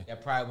end. Yeah.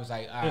 That probably was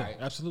like, all right.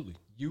 Absolutely.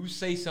 You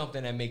say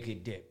something that make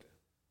it dip.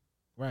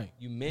 Right.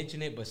 You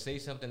mention it, but say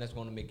something that's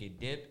going to make it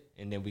dip,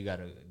 and then we got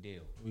a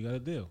deal.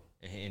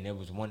 And there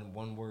was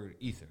one word,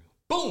 ether.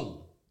 Boom.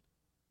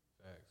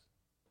 Facts.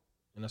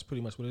 And that's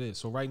pretty much what it is.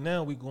 So right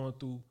now we going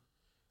through.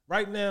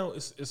 Right now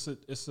it's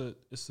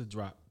a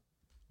drop.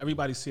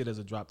 Everybody see it as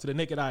a drop. To the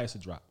naked eye, it's a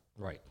drop.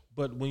 Right.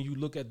 But when you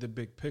look at the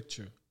big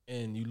picture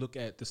and you look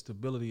at the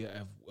stability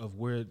of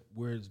where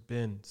it's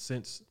been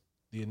since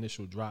the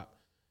initial drop,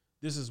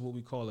 this is what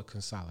we call a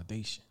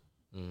consolidation.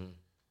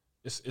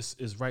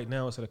 It's right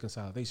now it's at a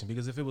consolidation,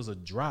 because if it was a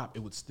drop, it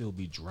would still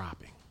be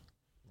dropping.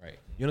 Right.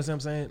 You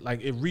understand what I'm saying?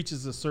 Like, it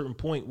reaches a certain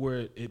point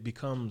where it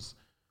becomes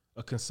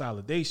a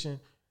consolidation,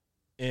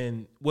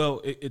 and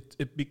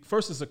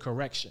first it's a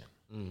correction,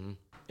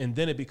 and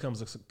then it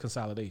becomes a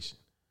consolidation.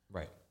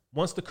 Right.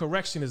 Once the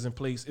correction is in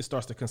place, it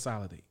starts to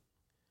consolidate.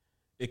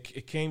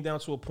 It came down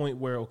to a point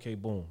where, okay,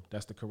 boom,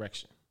 that's the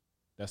correction.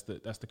 That's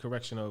the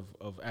correction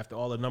of after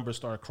all the numbers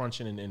started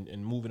crunching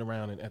and moving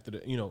around, and after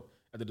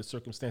the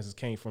circumstances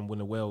came from when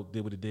the well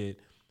did what it did,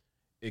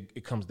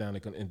 it comes down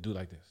and do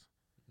like this.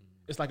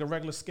 It's like a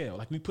regular scale.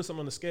 Like, we put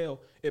something on the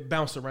scale, it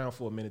bounced around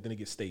for a minute, then it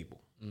gets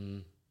stable,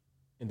 and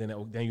then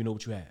you know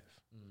what you have.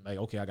 Like,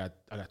 okay, I got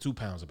 2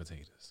 pounds of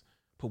potatoes.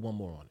 Put one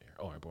more on there.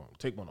 All right, bro,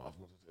 take one off.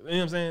 You know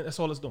what I'm saying? That's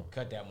all it's doing.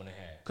 Cut that one in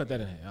half. Cut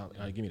that in half. All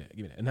right, give me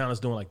that. And now it's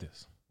doing like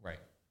this. Right.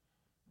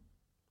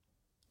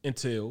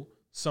 Until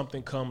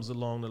something comes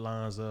along the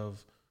lines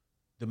of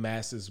the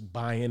masses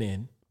buying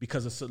in,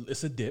 because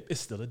it's a dip.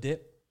 It's still a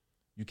dip.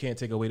 You can't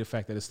take away the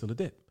fact that it's still a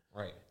dip.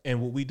 Right.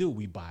 And what we do,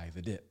 we buy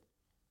the dip.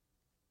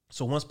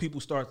 So once people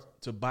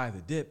start to buy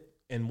the dip,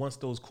 and once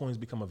those coins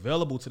become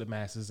available to the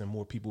masses and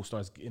more people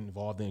start getting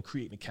involved in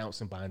creating accounts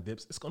and buying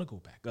dips, it's going to go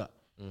back up.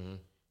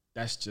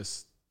 That's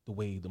just the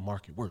way the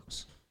market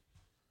works.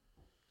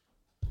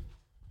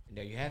 And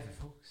there you have it,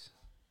 folks.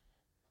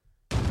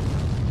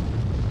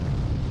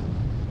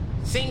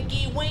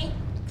 Sinky wink,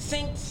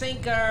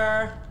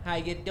 sinker. How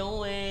you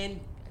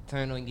doing?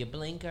 Turn on your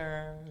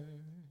blinker.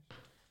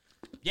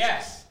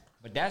 Yes,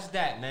 but that's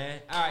that, man.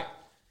 All right.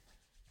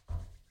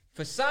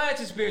 For science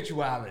and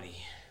spirituality,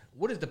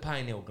 what is the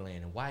pineal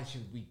gland and why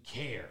should we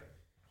care?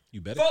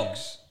 You better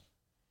folks, care.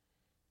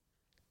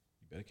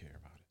 You better care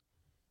about it.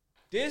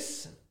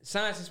 This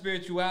science and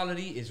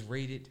spirituality is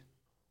rated.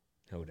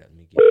 Hold up, let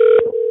me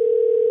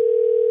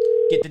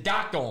get the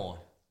doctor on.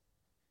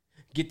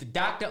 Get the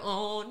doctor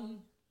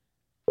on.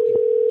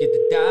 Get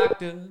the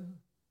doctor.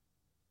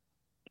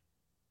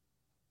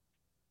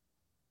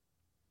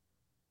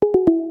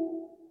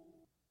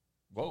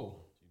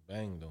 Whoa. She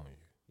banged on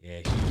you.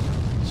 Yeah,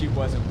 she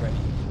wasn't ready.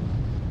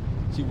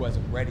 She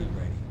wasn't ready.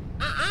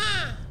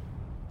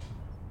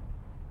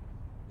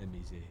 Let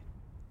me see.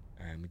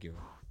 All right, let me give her.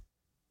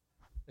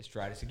 Let's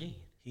try this again.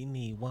 He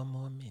need one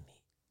more minute.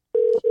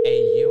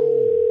 Hey,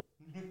 yo.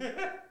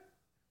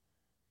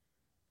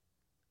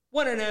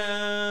 What an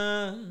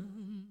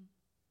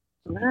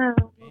Hello.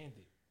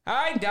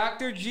 Hi,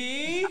 Dr.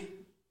 G.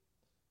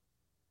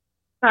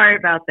 Sorry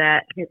about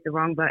that. Hit the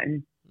wrong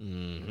button.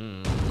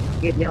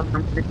 Give y'all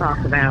something to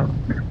talk about.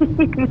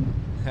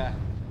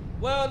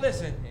 Well,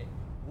 listen, it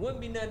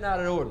wouldn't be nothing out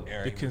of the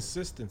ordinary. The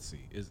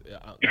consistency is.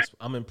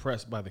 I'm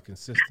impressed by the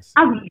consistency.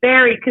 I'm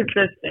very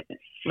consistent.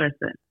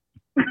 Listen.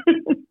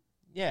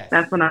 Yes.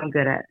 That's what I'm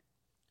good at.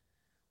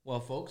 Well,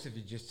 folks, if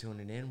you're just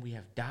tuning in, we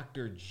have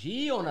Dr.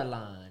 G on the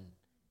line,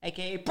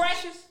 a.k.a.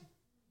 Precious.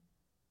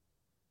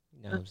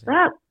 You know what I'm saying?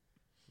 What's up?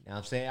 You know what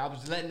I'm saying? I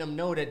was letting them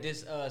know that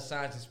this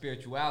Science and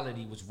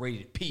Spirituality was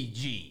rated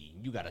PG.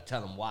 You got to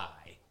tell them why.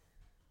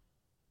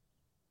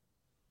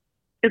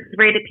 It's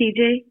rated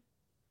PG?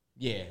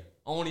 Yeah,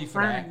 only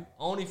for that.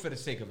 Only for the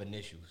sake of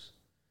initials.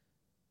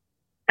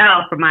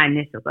 Oh, for my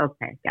initials.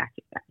 Okay,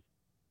 gotcha.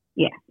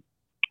 Yeah.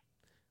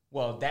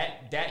 Well,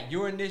 that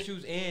your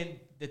initials and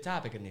the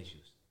topic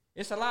initials.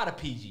 It's a lot of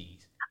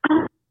PGs.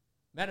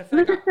 Matter of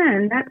fact,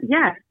 Listen,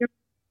 yes.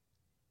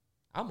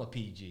 I'm a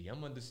PG.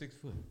 I'm under 6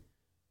 foot.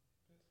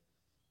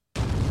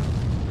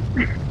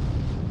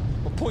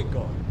 A point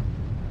guard.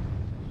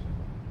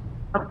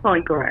 A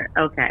point guard.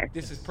 Okay.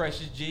 This is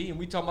Precious G, and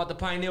we talking about the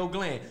pineal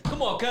gland.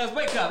 Come on, cuz,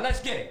 wake up. Let's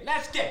get it.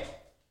 Let's get it.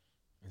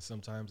 And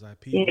sometimes I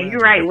pee. Yeah,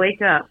 you're right.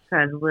 Wake up,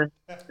 cuz listen.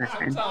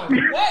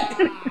 What?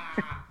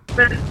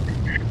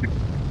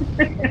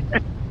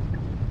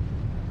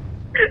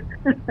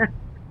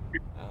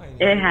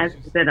 It has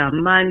been a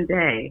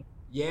Monday.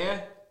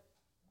 Yeah?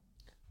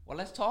 Well,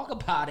 let's talk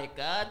about it,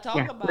 God.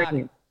 Talk about we're it.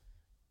 here.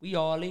 We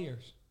all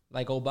ears,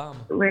 like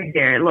Obama. We're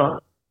here.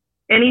 Look,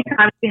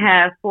 anytime you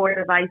have 4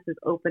 devices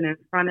open in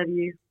front of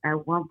you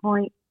at one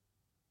point,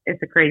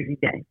 it's a crazy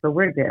day. But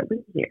we're good.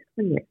 We're here.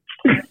 We're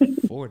here.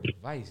 4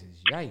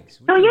 devices.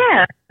 Yikes. Oh,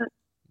 yeah.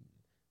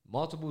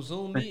 Multiple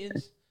Zoom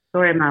meetings?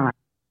 Story of my life.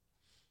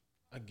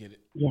 I get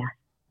it. Yeah.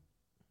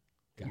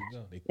 There you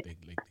go. They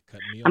cut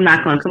me off. I'm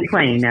not going to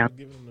complain now.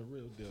 Give them the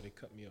real deal. They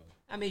cut me off.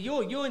 I mean,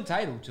 you're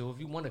entitled to. If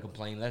you want to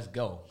complain, let's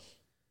go.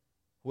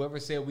 Whoever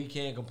said we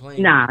can't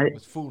complain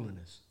was fooling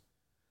us.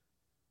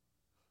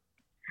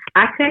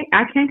 I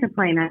can't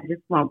complain. I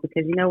just won't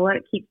because you know what?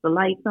 It keeps the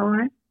lights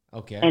on.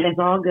 Okay. And it's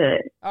all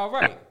good. All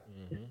right.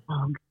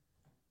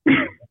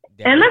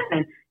 And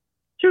listen,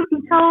 truth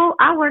be told,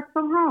 I work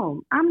from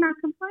home. I'm not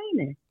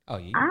complaining. Oh,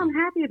 yeah. I'm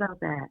happy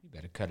about that. You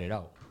better cut it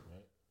out.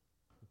 Right?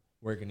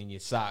 Working in your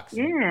socks.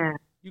 Yeah.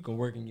 You can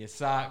work in your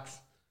socks.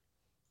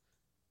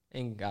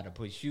 Ain't got to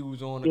put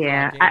shoes on.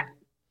 Yeah. I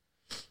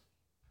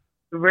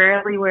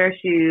rarely wear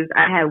shoes.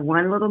 I had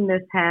one little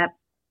mishap,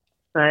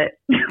 but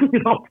we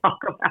don't talk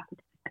about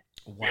that.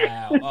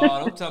 Wow. Oh,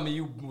 don't tell me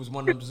you was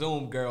one of them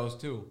Zoom girls,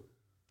 too.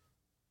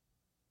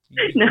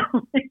 No.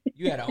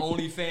 You had an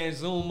OnlyFans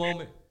Zoom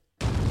moment?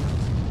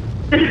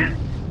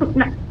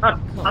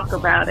 Talk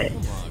about it.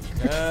 Come on,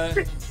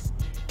 cuz.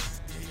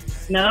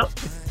 Nope.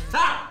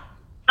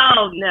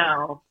 Oh,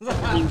 no.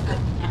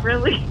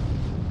 Really?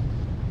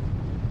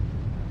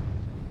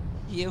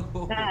 You.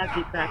 That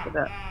you back it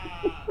up.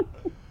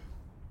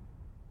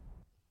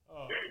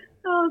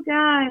 Oh,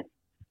 God.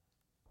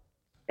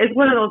 It's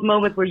one of those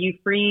moments where you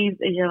freeze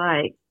and you're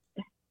like,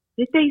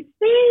 did they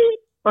see?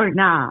 Or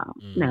nah?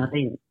 No,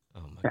 they didn't.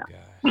 Oh, my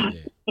God.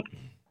 Yeah.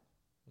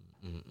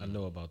 I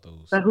know about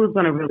those. So who's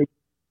going to really?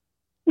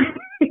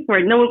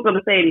 Right, no one's going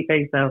to say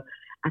anything, so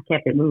I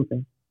kept it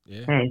moving.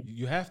 Yeah, hey.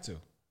 You have to.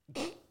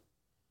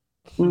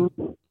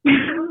 Mm-hmm.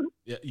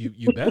 Yeah,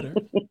 you better.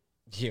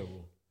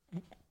 Yo,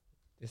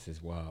 this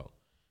is wild.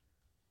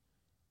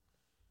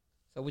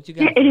 So what you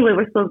got? Yeah, anyway,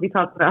 we're supposed to be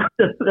talking about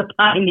the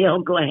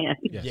pineal gland.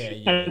 Yes. Yeah,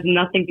 It has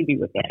nothing to do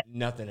with that.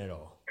 Nothing at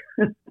all.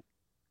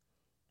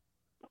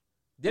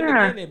 Then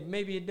again,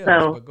 maybe it does,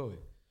 but go ahead.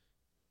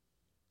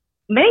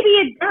 Maybe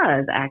it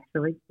does,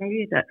 actually.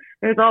 Maybe it does.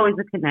 There's always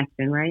a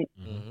connection, right?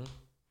 Mm-hmm.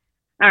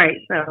 All right,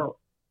 so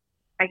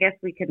I guess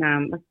we can,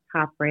 let's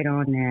hop right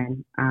on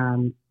then.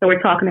 So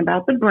we're talking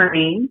about the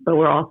brain, but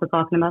we're also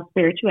talking about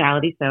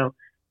spirituality. So,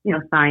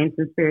 science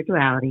and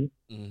spirituality.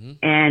 Mm-hmm.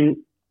 And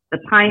the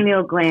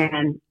pineal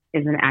gland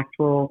is an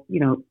actual,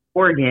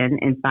 organ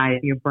inside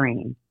of your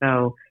brain.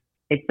 So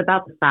it's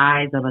about the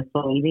size of a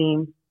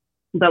soybean.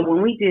 But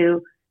when we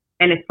do,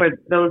 and it's for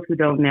those who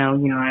don't know,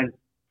 I've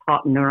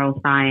taught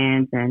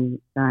neuroscience and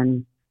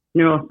done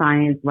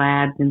neuroscience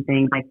labs and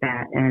things like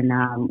that. And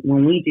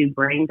when we do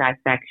brain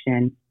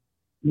dissection,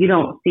 you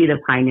don't see the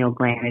pineal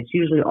gland. It's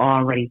usually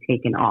already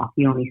taken off.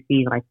 You only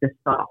see like the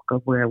stalk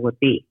of where it would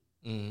be.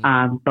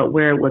 Mm-hmm. But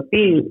where it would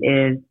be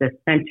is the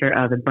center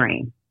of the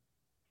brain.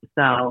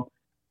 So,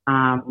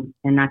 and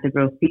not to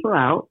gross people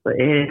out, but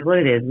it is what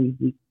it is.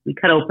 We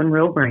cut open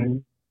real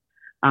brains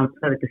so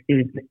that the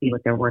students can see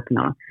what they're working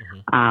on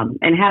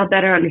and have a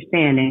better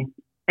understanding.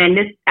 And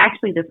this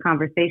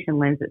conversation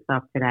lends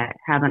itself to that,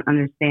 have an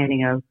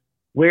understanding of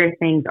where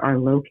things are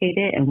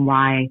located and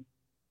why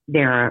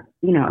they're,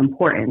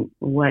 important,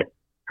 what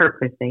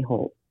purpose they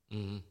hold.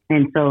 Mm-hmm.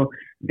 And so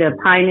the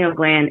pineal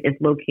gland is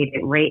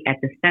located right at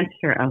the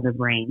center of the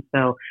brain.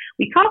 So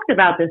we talked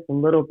about this a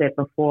little bit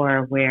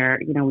before where,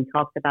 we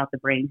talked about the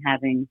brain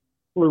having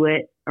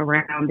fluid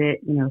around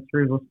it,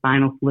 cerebral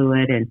spinal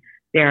fluid, and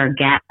there are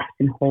gaps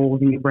and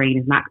holes in your brain.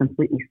 It's not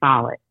completely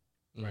solid.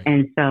 Right.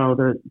 And so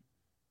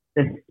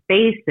the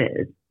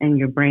spaces in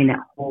your brain that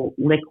hold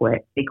liquid,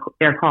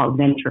 they're called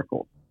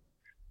ventricles.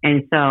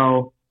 And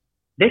so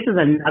this is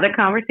another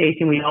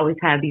conversation. We always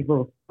have these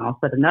little smalls,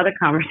 but another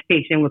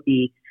conversation would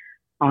be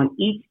on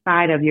each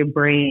side of your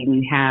brain,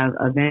 you have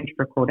a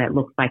ventricle that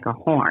looks like a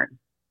horn,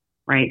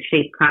 right?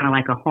 Shaped kind of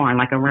like a horn,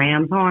 like a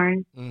ram's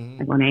horn,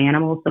 like on an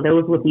animal. So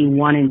those would be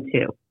 1 and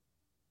 2.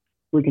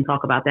 We can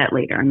talk about that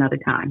later, another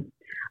time.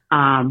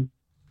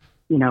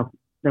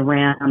 The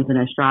rams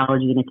and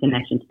astrology and the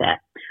connection to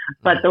that.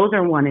 But those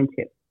are 1 and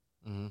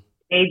 2.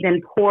 They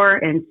then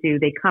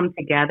they come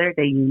together,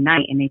 they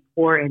unite, and they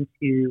pour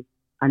into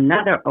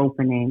another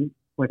opening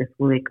where the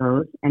fluid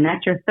goes, and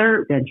that's your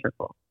third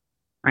ventricle,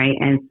 right?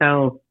 And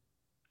so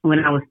when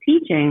I was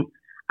teaching,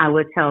 I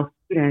would tell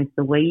students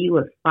the way you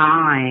would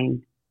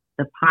find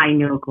the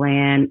pineal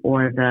gland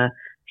or the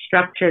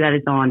structure that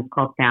it's on is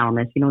called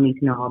thalamus. You don't need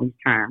to know all these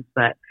terms,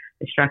 but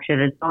the structure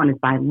that it's on is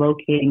by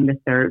locating the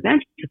third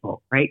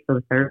ventricle, right? So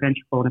the third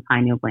ventricle and the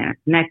pineal gland are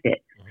connected.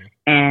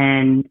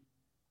 And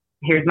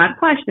here's my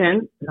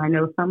question, because I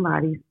know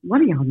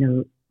one of y'all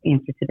know the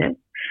answer to this.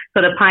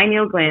 So the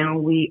pineal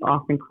gland we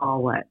often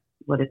call what?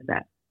 What is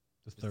that?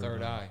 The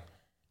third eye.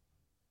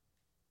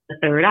 The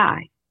third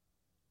eye,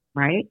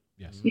 right?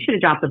 Yes. You should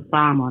have dropped a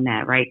bomb on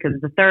that, right? Because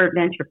it's the third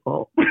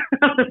ventricle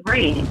of the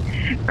brain,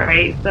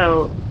 right?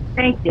 So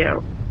thank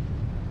you.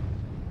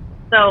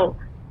 So,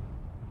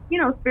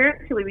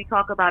 spiritually, we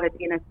talk about it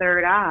being a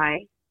third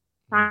eye.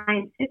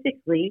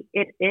 Scientifically,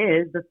 it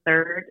is the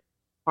third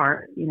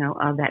part,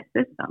 of that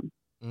system.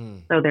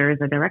 So there is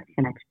a direct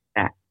connection to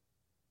that.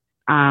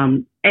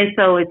 And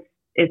so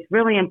it's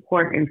really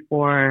important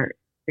for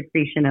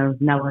secretion of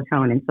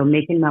melatonin. So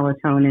making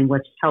melatonin,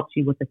 which helps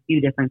you with a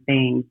few different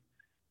things.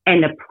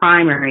 And the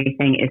primary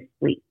thing is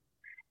sleep.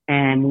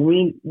 And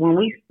when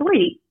we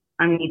sleep,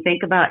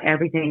 think about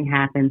everything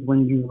happens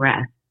when you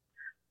rest.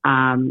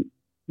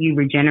 You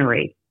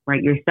regenerate,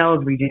 right? Your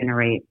cells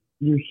regenerate,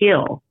 you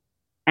heal.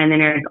 And then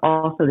there's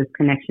also this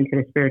connection to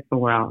the spiritual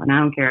world. And I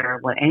don't care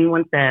what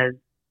anyone says,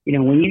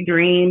 when you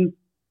dream,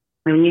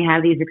 when you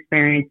have these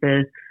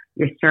experiences,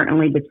 you're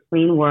certainly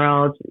between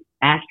worlds,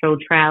 astral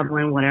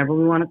traveling, whatever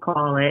we want to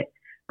call it,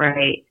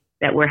 right?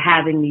 That we're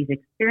having these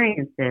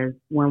experiences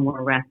when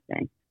we're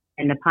resting.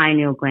 And the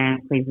pineal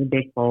gland plays a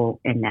big role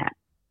in that.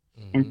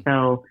 And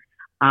so,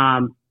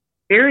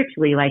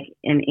 spiritually, like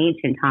in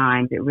ancient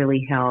times, it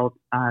really held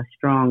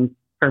strong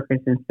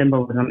purpose and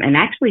symbolism. And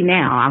actually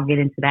now, I'll get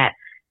into that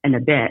in a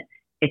bit.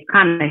 It's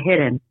kind of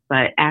hidden,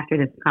 but after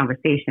this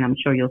conversation, I'm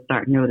sure you'll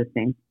start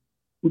noticing.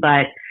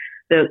 But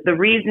the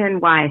reason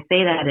why I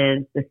say that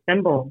is the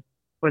symbol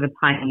for the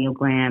pineal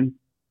gland,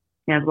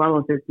 as well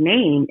as its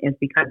name, is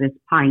because it's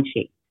pine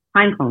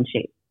cone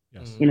shaped.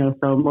 Yes.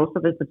 So most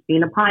of us have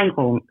seen a pine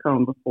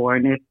cone before,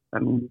 and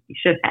you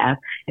should have.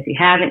 If you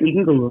haven't, you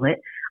can Google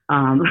it.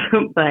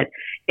 But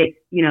it's,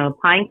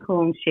 pine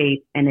cone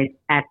shape, and it's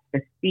at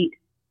the seat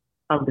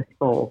of the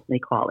soul, they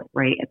call it,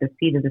 right? At the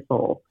seat of the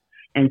soul.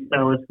 And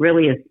so it's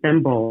really a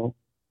symbol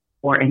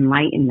for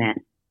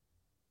enlightenment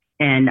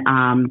and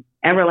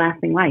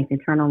everlasting life,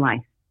 eternal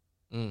life.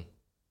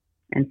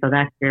 And so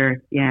that's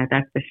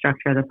that's the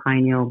structure of the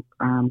pineal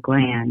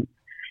gland.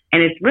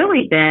 And it's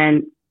really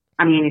been,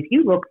 if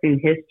you look through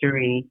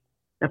history,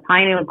 the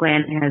pineal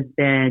gland has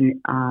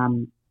been,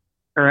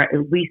 or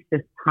at least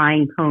this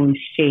pine cone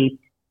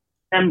shaped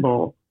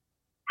symbol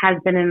has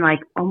been in like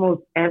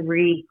almost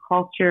every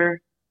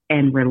culture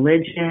and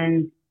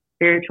religion,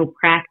 spiritual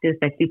practice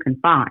that you can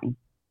find.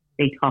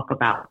 They talk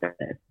about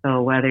this.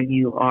 So whether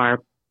you are,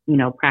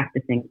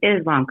 practicing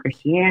Islam,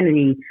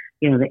 Christianity,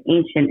 the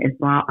ancient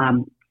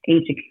Islam,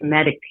 ancient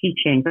Kemetic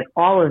teachings, but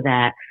all of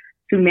that,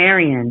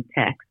 Sumerian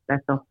texts,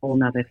 that's a whole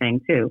nother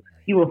thing too.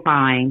 You will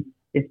find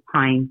this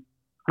pine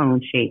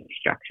cone shaped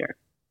structure.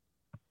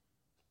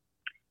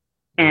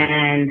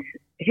 And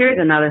here's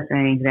another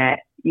thing that,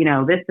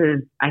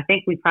 I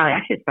think I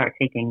should start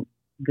taking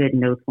good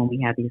notes when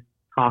we have these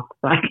talks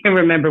so I can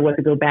remember what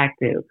to go back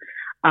to.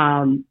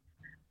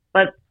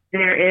 But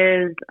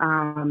there is,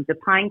 the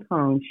pine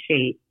cone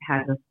shape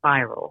has a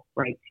spiral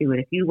right to it.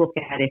 If you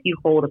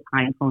hold a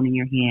pine cone in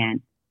your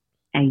hand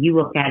and you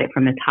look at it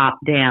from the top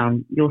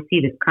down, you'll see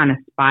this kind of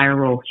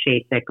spiral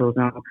shape that goes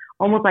on,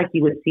 almost like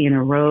you would see in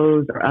a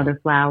rose or other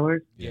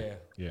flowers. Yeah.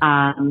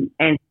 And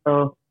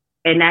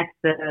that's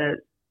the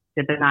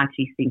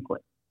Fibonacci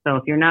sequence. So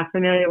if you're not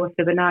familiar with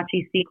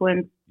Fibonacci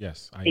sequence,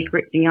 yes,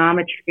 sacred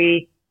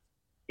geometry,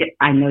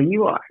 I know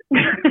you are.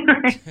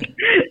 Right?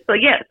 So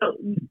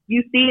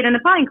you see it in the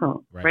pine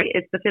cone, right?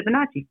 It's the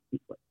Fibonacci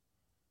sequence.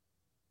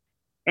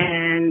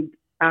 And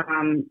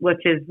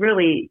which is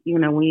really,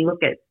 when you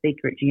look at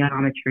sacred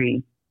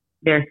geometry,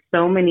 there's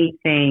so many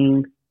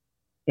things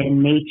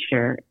in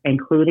nature,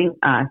 including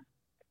us,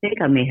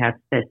 think I may have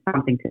said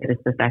something to this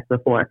effect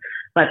before,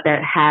 but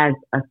that has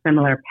a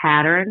similar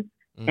pattern.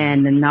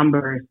 And the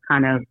numbers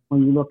kind of,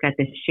 when you look at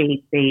the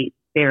shape,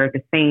 they're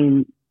the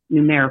same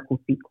numerical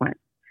sequence.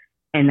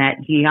 And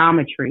that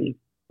geometry,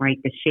 right,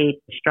 the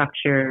shape, the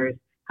structures,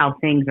 how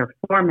things are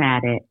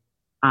formatted,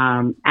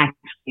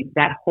 actually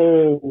that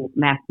whole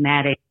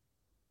mathematic,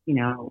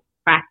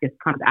 practice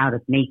comes out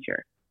of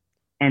nature.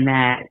 And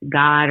that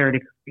God or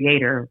the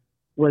creator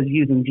was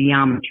using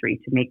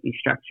geometry to make these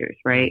structures,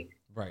 right?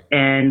 Right.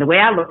 And the way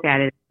I look at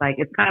it,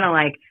 it's kind of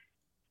like,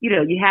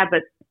 you have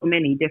so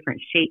many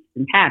different shapes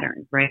and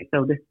patterns, right?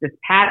 So this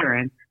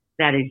pattern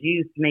that is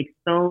used to make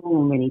so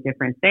many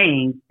different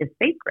things is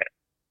sacred.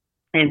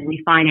 And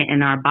we find it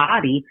in our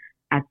body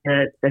at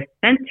the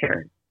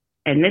center.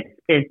 And this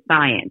is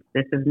science.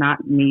 This is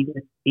not me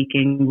just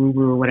speaking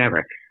woo-woo or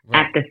whatever.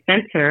 Right. At the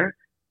center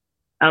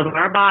of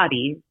our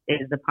bodies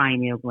is the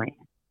pineal gland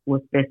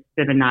with this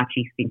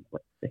Fibonacci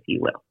sequence, if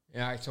you will.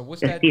 All right, so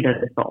what's the that? Seat of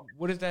the soul.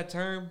 What is that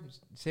term?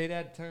 Say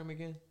that term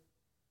again.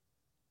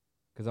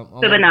 Because I'm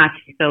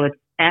Fibonacci. So it's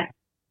F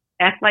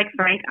like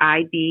Frank,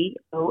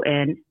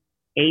 IDONACCI.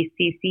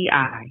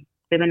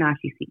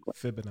 Fibonacci sequence.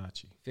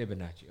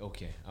 Fibonacci.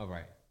 Okay. All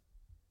right.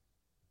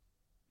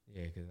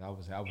 Yeah, because I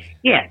was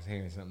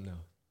hearing something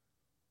else.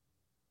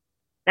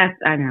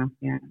 I know.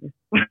 Yeah.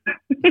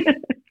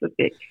 It's a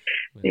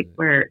big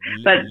word.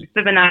 But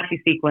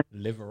Fibonacci sequence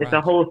is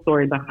a whole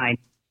story behind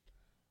it.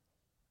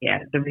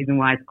 Yeah, the reason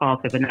why it's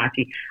called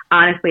Fibonacci.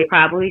 Honestly, it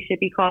probably should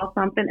be called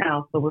something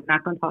else, but we're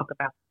not going to talk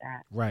about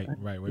that. Right.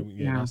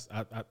 Yeah,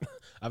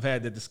 I've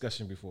had that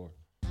discussion before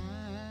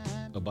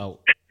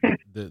about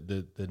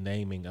the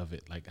naming of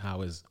it, like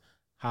how is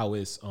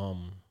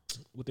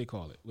what they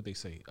call it, what they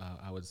say,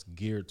 how it's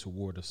geared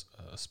toward a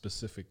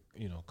specific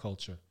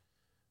culture,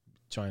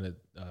 trying to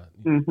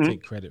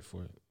take credit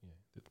for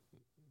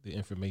the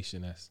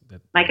information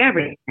that like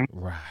everything.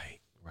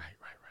 Right.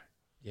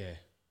 Yeah.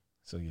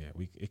 So yeah,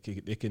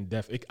 it can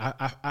definitely.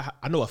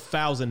 I know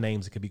 1,000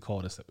 names it could be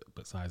called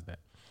besides that.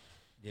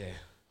 Yeah.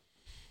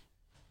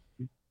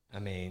 I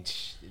mean,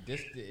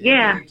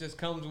 it just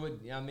comes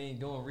with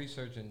doing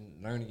research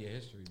and learning your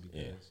history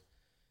because,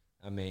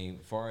 as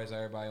far as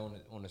everybody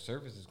on the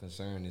surface is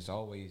concerned, it's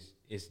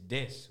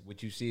this.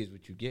 What you see is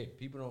what you get.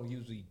 People don't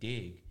usually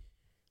dig.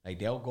 Like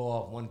they'll go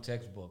off one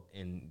textbook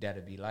and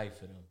that'll be life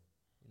for them.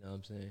 You know what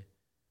I'm saying?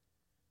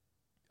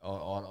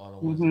 All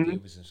the ones that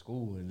gave us in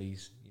school, at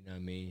least. You know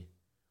what I mean?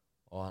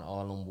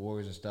 All them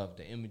wars and stuff.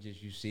 The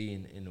images you see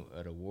in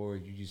the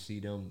wars, you just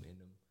see them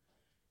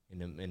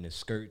in the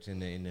skirts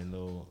and the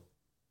little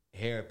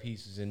hair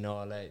pieces and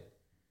all that,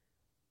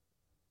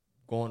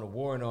 going to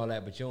war and all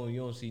that. But you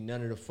don't see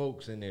none of the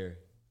folks in there.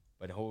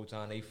 But the whole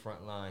time they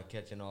front line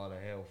catching all the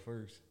hell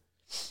first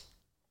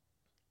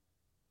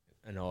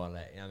and all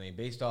that.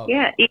 Based off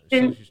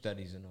social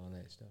studies and all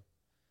that stuff.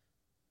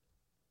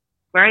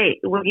 Right.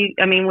 When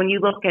you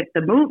look at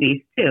the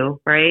movies too,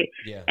 right?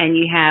 Yeah. And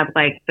you have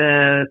like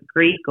the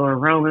Greek or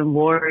Roman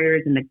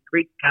warriors and the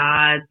Greek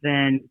gods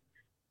and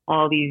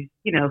all these,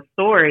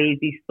 stories.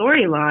 These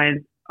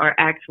storylines are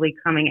actually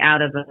coming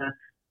out of a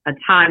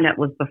time that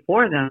was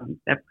before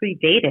them, that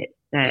predated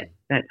that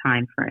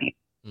time frame.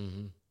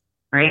 Mm-hmm.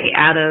 Right?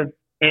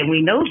 And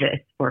we know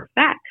this for a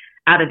fact,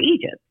 out of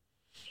Egypt.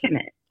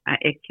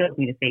 It kills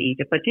me to say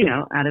Egypt, but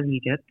out of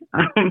Egypt.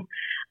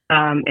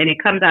 And it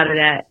comes out of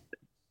that.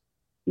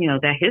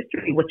 That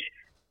history, which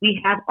we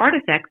have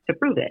artifacts to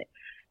prove it.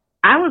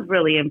 I was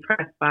really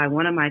impressed by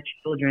one of my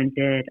children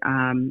did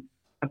a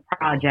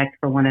project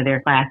for one of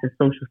their classes,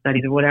 social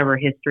studies or whatever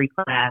history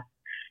class,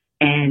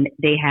 and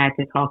they had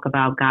to talk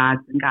about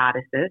gods and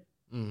goddesses,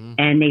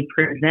 and they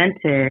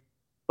presented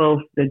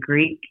both the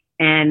Greek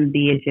and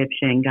the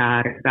Egyptian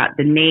god or god,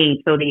 the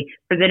name. So they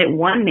presented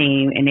one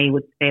name and they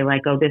would say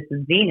like, oh, this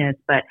is Venus,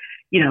 but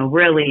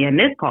really in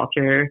this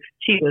culture,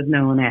 she was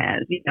known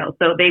as,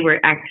 so they were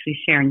actually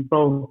sharing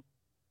both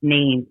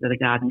names of the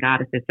gods and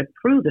goddesses to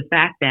prove the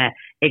fact that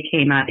it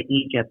came out of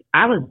Egypt.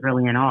 I was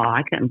really in awe.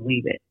 I couldn't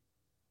believe it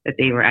that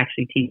they were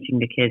actually teaching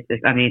the kids this.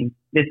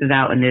 This is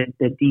out in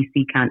the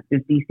DC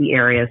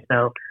area.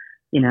 So,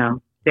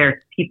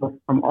 there's people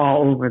from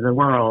all over the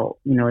world,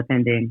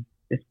 attending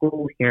the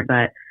schools here,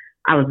 but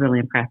I was really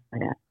impressed by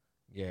that.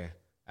 Yeah.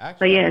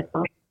 It's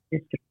all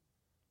history.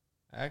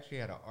 I actually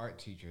had an art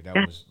teacher that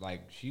was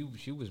like she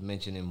was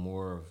mentioning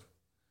more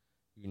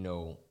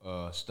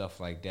of stuff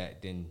like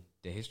that than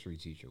the history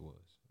teacher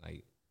was.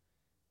 Like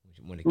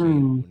when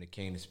it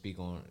came to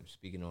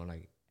speaking on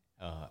like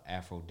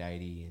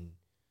Aphrodite and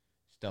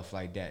stuff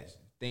like that,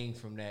 things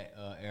from that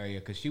area,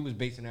 because she was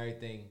basing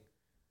everything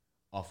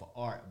off of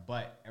art.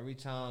 But every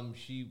time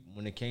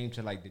when it came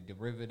to like the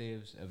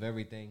derivatives of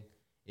everything,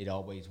 it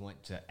always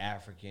went to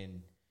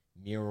African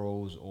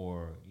murals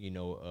or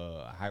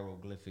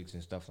hieroglyphics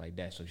and stuff like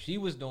that. So she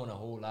was doing a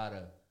whole lot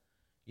of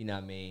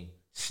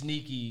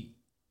sneaky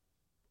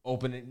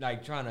opening,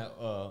 like trying to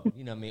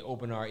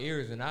open our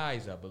ears and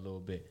eyes up a little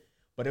bit.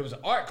 But it was an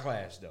art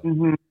class though,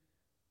 and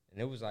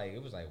it was like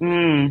wait a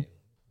minute.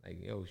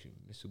 Like, yo,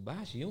 Miss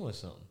Subashi doing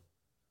something.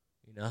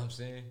 You know what I'm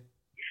saying?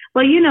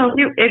 Well, you know,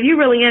 if you're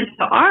really into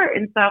art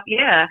and stuff,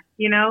 yeah,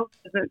 you know,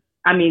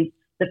 I mean,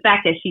 the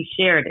fact that she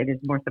shared it is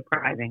more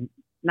surprising,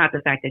 not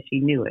the fact that she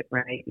knew it,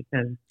 right?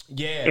 Because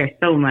there's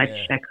so much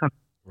that comes.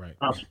 Right.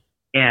 Up.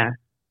 Yeah.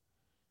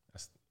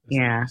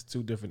 It's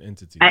two different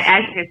entities.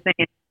 As you're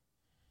saying,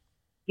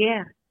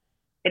 yeah,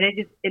 and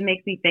it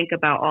makes me think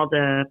about all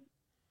the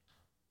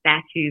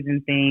statues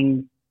and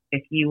things.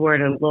 If you were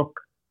to look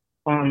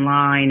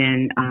online,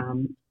 and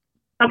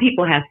some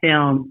people have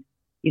filmed,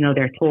 you know,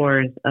 their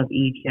tours of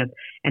Egypt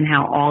and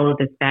how all of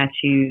the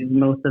statues,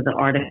 most of the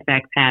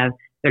artifacts have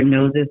their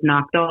noses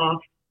knocked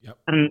off. Yep.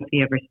 I don't know if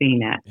you ever seen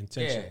that.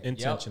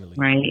 Intentionally.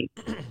 Right.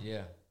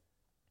 Yeah.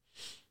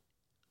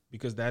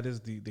 Because that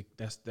is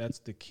that's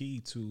the key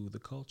to the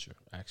culture.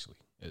 Actually,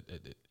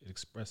 it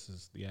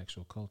expresses the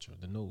actual culture.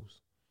 The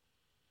nose.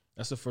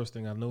 That's the first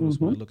thing I notice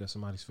when I look at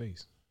somebody's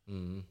face.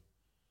 Mm-hmm.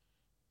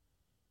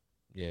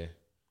 Yeah.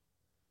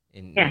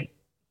 And yeah.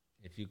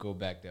 If you go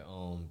back to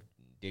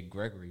Dick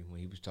Gregory,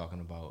 when he was talking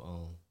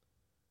about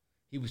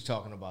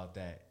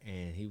that,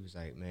 and he was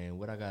like, man,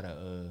 what I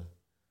gotta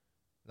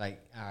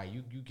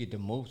you get the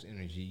most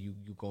energy, you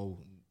go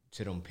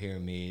to them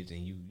pyramids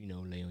and you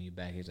know lay on your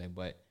back. He's like,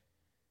 but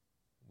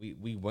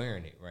we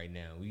wearing it right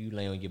now. You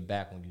lay on your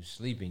back when you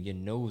sleeping, your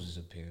nose is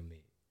a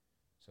pyramid.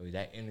 So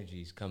that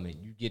energy is coming.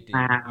 You get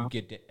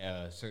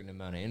the certain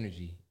amount of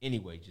energy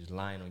anyway, just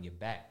lying on your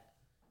back.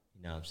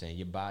 You know what I'm saying?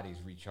 Your body's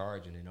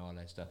recharging and all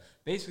that stuff.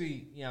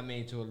 Basically, you know what I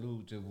mean, to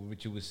allude to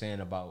what you were saying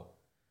about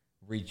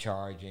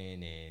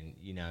recharging and,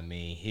 you know what I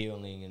mean,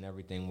 healing and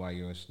everything while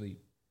you're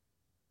asleep.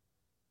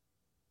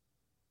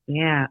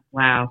 Yeah,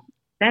 wow.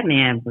 That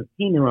man,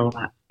 he knew a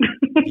lot.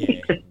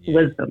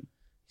 Wisdom.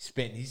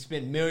 He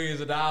spent millions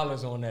of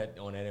dollars on that.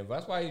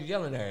 That's why he's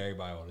yelling at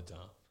everybody all the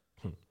time.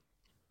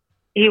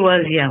 He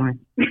was yelling.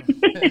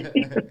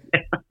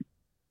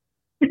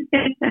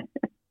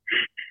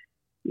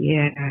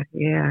 Yeah.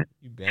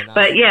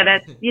 But yeah,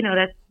 that's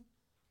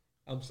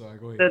I'm sorry,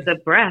 go ahead. The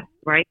breath,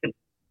 right?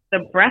 The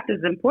breath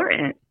is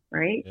important,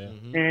 right? Yeah.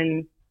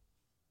 And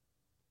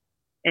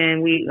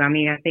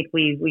I think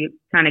we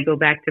kind of go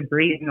back to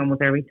breathing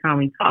almost every time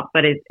we talk,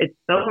 but it's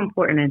so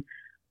important. And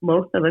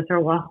most of us are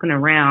walking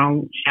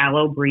around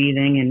shallow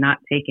breathing and not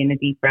taking a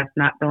deep breath,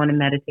 not doing a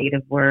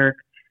meditative work,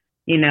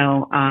 and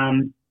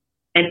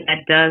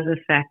that does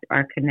affect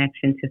our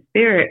connection to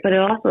spirit, but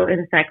it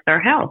affects our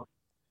health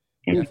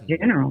in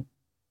general.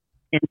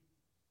 And,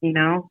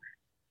 and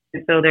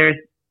so there's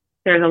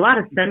a lot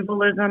of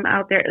symbolism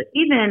out there.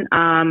 Even,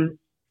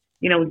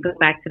 we go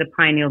back to the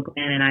pineal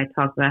gland, and I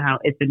talked about how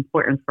it's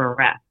important for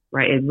rest,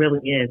 right? It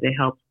really is. It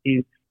helps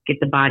to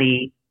get the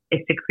body,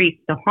 it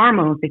secretes the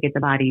hormones to get the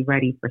body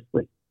ready for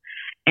sleep.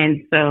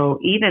 And so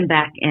even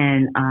back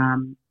in,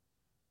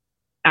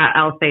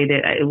 I'll say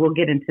that we'll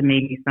get into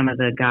maybe some of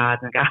the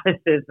gods and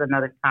goddesses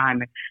another time.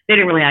 They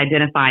didn't really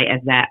identify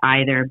as that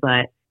either,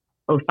 but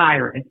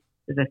Osiris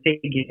is a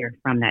figure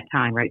from that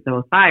time, right?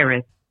 So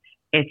Osiris,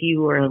 if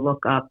you were to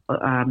look up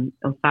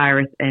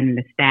Osiris and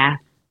the staff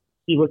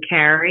he would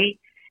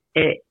carry,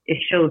 it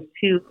shows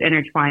two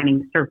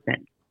intertwining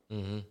serpents,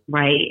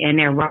 right? And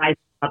they're rising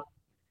up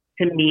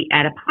to meet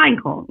at a pine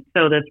cone.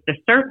 So the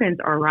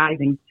serpents are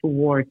rising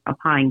towards a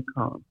pine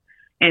cone.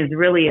 And it's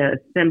really a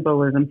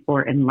symbolism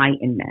for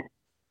enlightenment,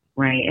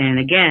 right? And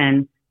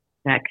again,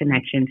 that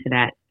connection to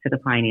the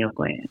pineal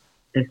gland,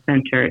 the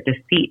center, the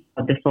seat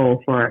of the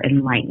soul for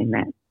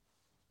enlightenment.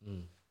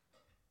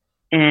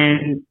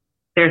 And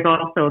there's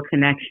also a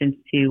connection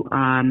to,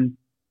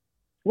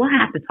 we'll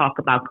have to talk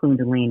about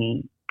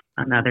Kundalini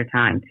another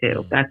time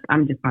too.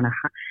 I'm just going to,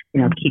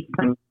 keep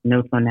some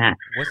notes on that.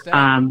 What's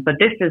that? But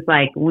this is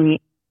like when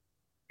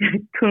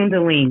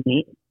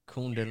Kundalini.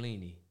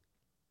 Kundalini.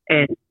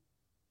 And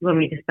you want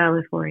me to spell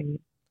it for you?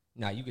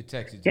 Nah, you can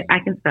text it. Yeah, I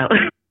can spell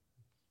it.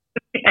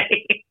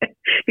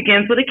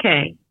 Begins with a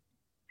K.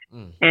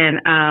 And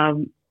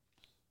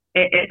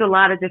it's a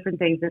lot of different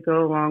things that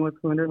go along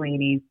with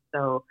Kundalini.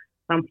 So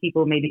some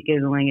people may be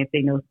giggling if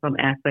they know some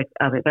aspects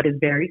of it, but it's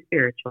very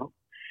spiritual.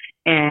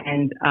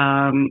 And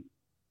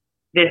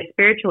the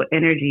spiritual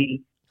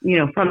energy,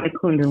 from the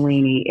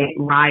Kundalini, it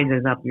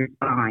rises up your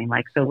spine.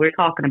 Like, so we're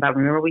talking about,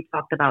 remember we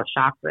talked about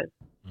chakras?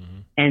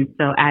 And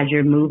so as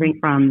you're moving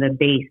from the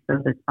base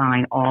of the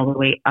spine all the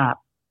way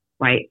up,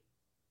 right,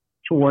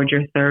 towards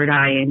your third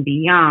eye and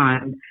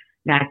beyond,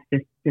 that's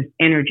this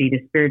energy,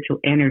 the spiritual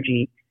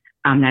energy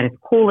that is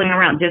pulling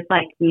around, just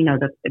like,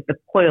 the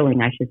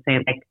coiling, I should say,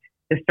 like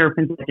the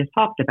serpents I just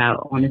talked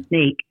about on the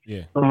snake,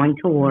 going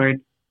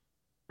towards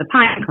the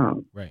pine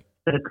cone. Right.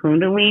 So the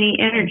Kundalini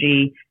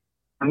energy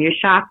from your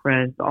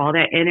chakras, all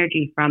that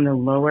energy from the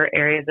lower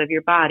areas of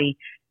your body,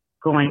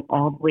 going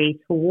all the way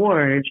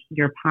towards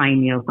your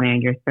pineal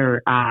gland, your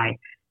third eye.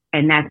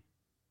 And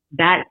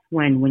that's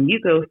when you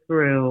go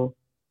through,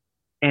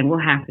 and we'll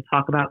have to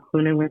talk about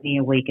Kundalini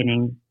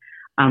awakenings.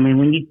 And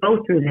when you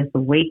go through this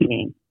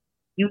awakening,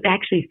 you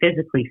actually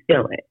physically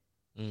feel it,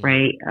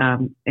 right?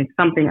 It's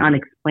something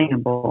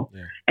unexplainable.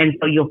 Yeah. And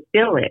so you'll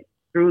feel it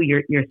through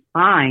your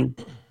spine.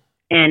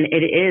 And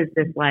it is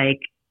this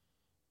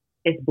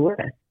it's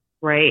bliss.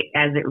 right,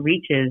 as it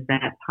reaches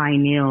that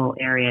pineal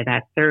area,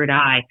 that third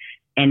eye,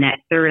 and that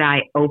third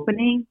eye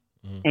opening,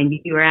 and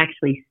you are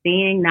actually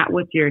seeing not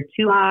with your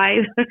two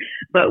eyes,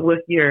 but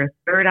with your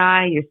third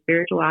eye, your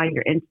spiritual eye,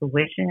 your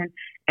intuition,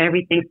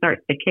 everything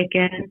starts to kick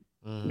in.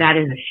 That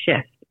is a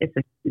shift. It's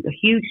a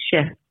huge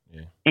shift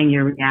in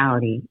your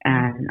reality,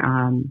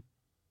 and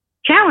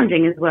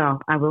challenging as well.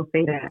 I will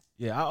say that.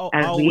 Yeah,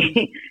 I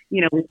always,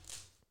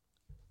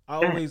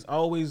 I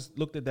always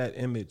looked at that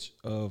image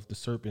of the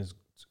serpents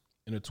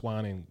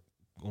intertwining,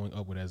 going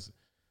upward as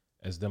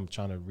them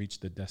trying to reach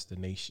the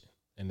destination,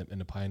 and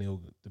the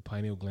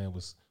pineal gland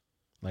was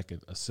like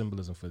a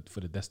symbolism for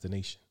the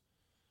destination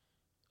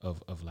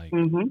of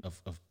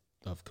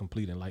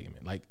complete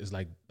enlightenment. Like it's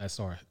like that's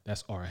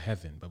our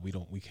heaven, but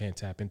we can't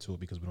tap into it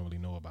because we don't really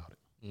know about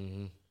it.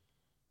 Mm-hmm.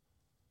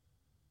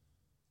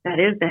 That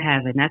is the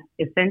heaven. That's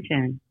the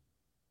ascension.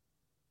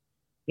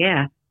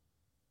 Yeah.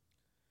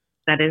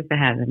 That is the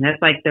heaven. That's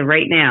like the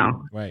right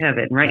now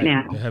heaven, right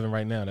now. The heaven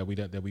right now that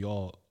we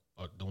all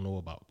don't know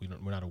about.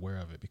 We're not aware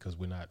of it because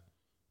we're not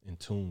in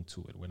tune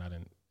to it. We're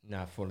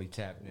not fully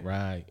tapped in.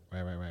 Right.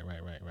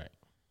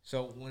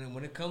 So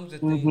when it comes to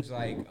things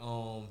like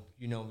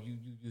you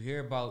hear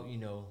about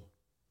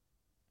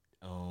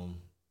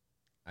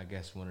I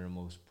guess one of the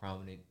most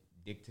prominent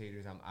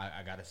dictators.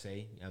 I gotta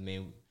say, I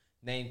mean,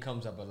 name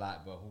comes up a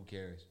lot, but who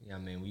cares? You know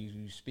what I mean,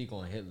 we speak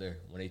on Hitler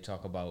when they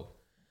talk about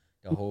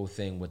the whole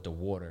thing with the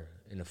water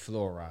and the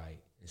fluoride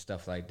and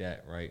stuff like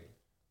that, right?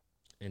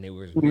 And they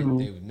was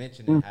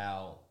mentioning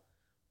how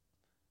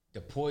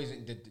the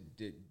poison,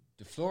 the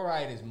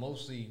fluoride is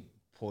mostly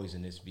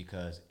poisonous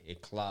because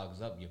it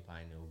clogs up your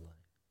pineal gland.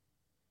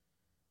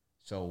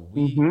 So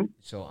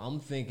so I'm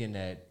thinking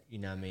that, you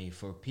know what I mean,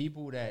 for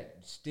people that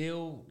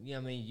still, you know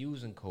what I mean,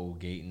 using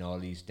Colgate and all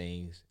these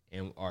things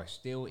and are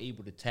still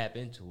able to tap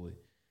into it,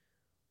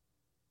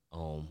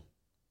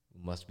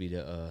 must be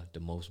the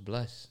most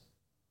blessed,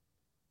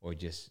 or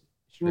just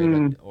straight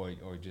up,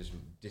 or just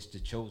the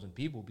chosen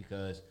people,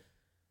 because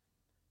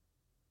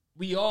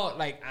we all,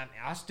 like,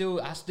 I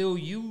still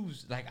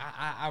use, like,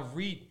 I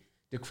read.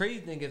 The crazy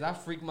thing is I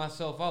freak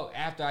myself out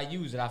after I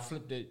use it. I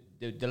flip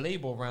the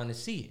label around to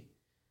see it.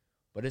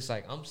 But it's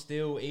like I'm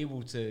still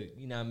able to,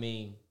 you know what I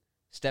mean,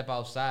 step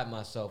outside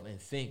myself and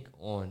think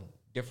on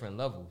different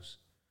levels.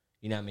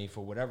 You know what I mean?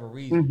 For whatever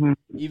reason,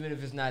 even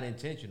if it's not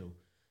intentional.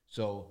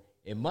 So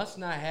it must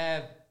not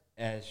have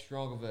as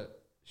strong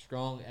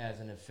as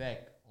an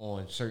effect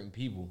on certain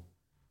people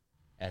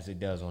as it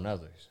does on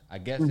others. I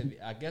guess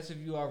if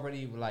you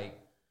already like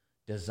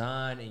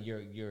design and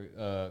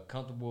you're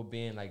comfortable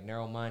being like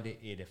narrow-minded,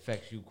 it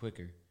affects you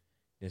quicker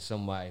than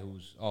somebody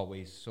who's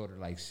always sort of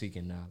like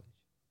seeking knowledge.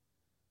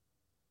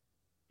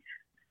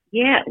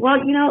 Yeah, well,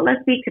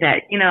 let's speak to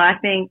that. I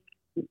think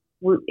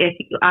if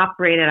you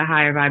operate at a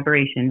higher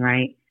vibration,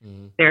 right,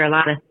 there are a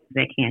lot of things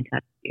that can't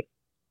touch you.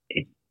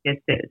 It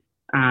just is.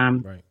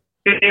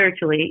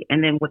 Spiritually,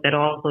 and then what that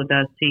also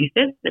does to you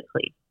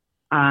physically.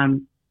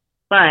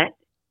 But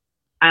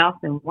I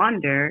often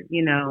wonder,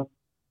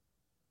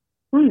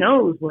 who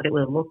knows what it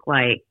would look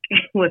like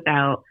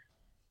without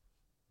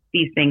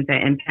these things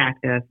that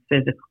impact us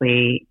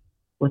physically,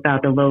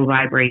 without the low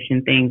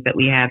vibration things that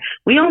we have.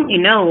 We only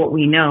know what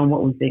we know and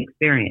what we've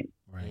experienced.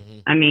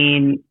 Right. I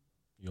mean,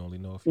 you only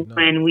know if you know.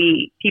 When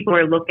people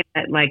are looking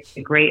at like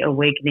the Great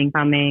Awakening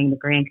coming, the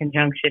Grand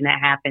Conjunction that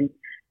happened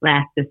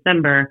last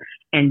December,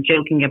 and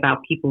joking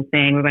about people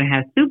saying we're going to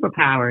have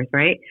superpowers,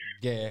 right?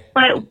 Yeah.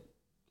 But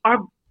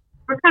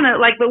we're kind of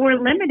like, but we're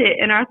limited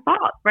in our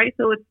thoughts, right?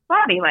 So it's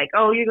funny, like,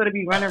 oh, you're going to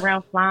be running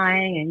around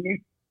flying, and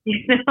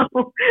you're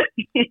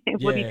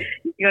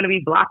going to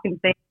be blocking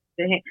things.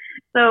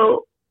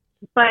 So,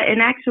 but in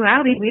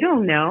actuality, we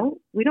don't know.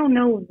 We don't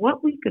know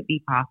what we could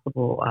be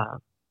possible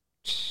of.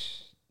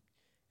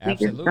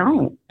 Absolutely. We just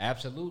don't.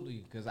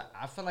 Absolutely. Because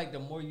I feel like the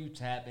more you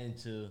tap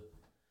into,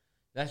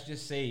 let's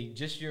just say,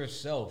 just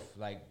yourself,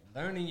 like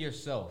learning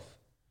yourself,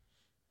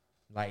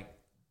 like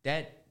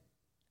that,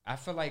 I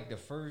feel like the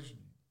first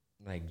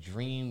like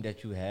dream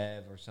that you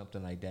have or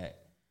something like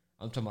that,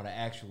 I'm talking about an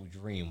actual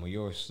dream where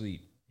you're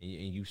asleep and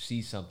you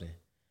see something.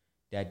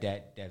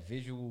 That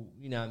visual,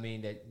 you know what I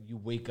mean, that you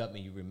wake up and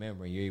you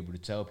remember and you're able to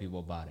tell people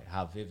about it,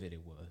 how vivid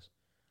it was.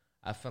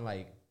 I feel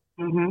like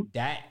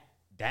that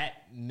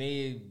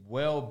may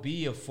well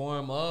be a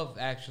form of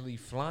actually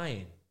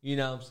flying. You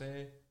know what I'm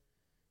saying?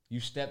 You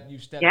step,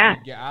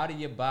 you're out of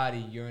your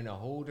body, you're in a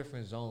whole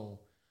different zone.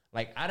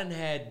 Like, I done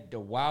had the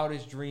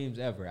wildest dreams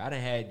ever. I done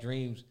had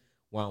dreams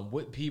where I'm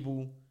with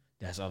people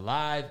that's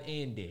alive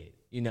and dead.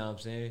 You know what I'm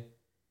saying?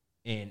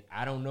 And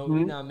I don't know,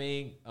 you know what I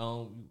mean?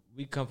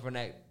 We come from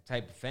that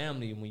type of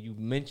family, and when you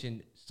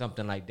mention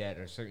something like that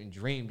or a certain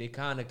dream, they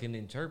kind of can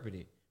interpret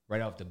it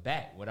right off the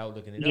bat without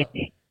looking it up.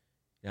 You know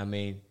what I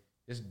mean?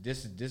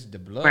 This is the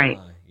bloodline. Right.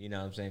 You know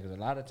what I'm saying? Because a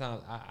lot of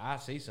times I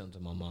say something to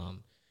my mom,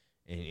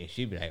 and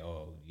she'd be like,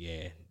 "Oh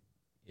yeah,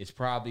 it's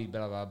probably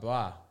blah blah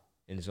blah,"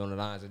 and it's on the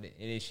lines of it.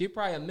 And she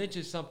probably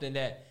mentioned something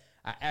that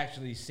I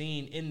actually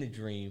seen in the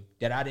dream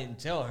that I didn't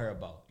tell her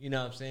about. You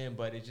know what I'm saying?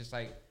 But it's just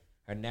like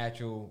her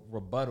natural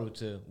rebuttal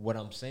to what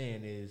I'm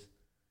saying is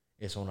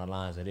it's on the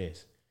lines of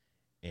this.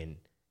 And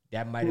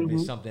that might have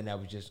been something that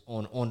was just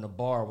on the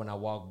bar when I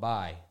walked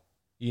by.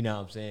 You know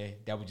what I'm saying?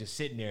 That was just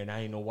sitting there and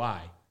I didn't know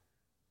why.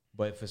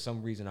 But for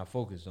some reason I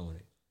focused on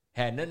it.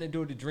 Had nothing to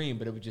do with the dream,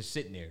 but it was just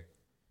sitting there.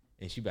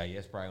 And she be like, yeah,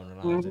 it's probably on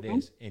the lines of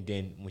this. And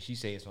then when she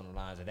say it's on the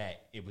lines of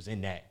that, it was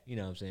in that. You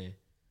know what I'm saying?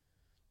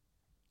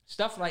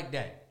 Stuff like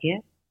that. Yeah.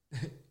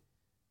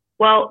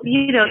 Well,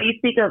 you know, you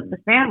speak of the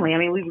family. I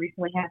mean, we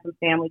recently had some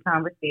family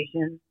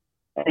conversations.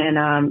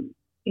 And,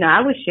 you know,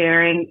 I was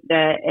sharing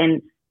that.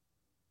 And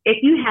if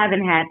you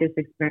haven't had this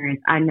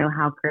experience, I know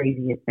how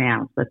crazy it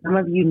sounds. But some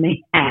of you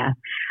may have.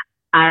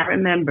 I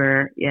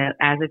remember,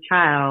 as a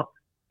child,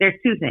 there's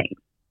two things.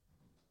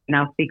 And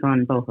I'll speak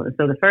on both of them.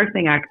 So the first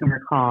thing I can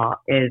recall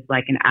is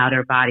like an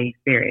outer body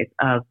experience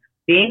of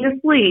being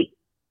asleep,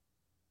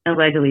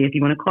 allegedly, if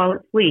you want to call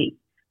it sleep,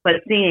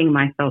 but seeing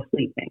myself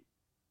sleeping,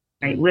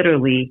 right?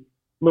 Literally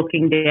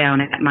looking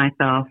down at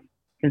myself,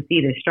 can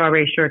see the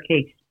strawberry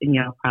shortcake, and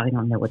y'all probably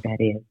don't know what that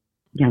is,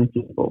 young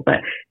people,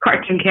 but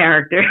cartoon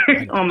character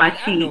on my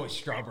sheet. I know it's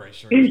strawberry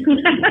shortcake.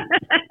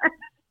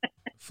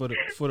 For the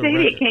Maybe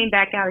record, it came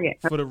back out yet.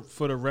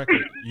 For the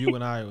record, you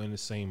and I are in the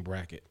same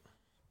bracket.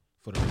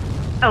 For the record.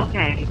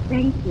 Okay,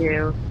 thank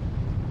you.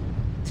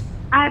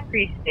 I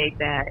appreciate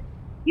that.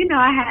 You know,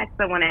 I had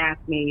someone ask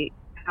me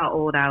how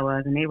old I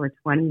was, and they were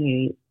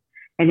 28,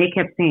 and they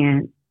kept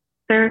saying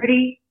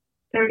 30,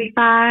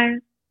 35,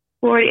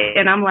 40,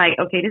 and I'm like,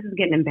 okay, this is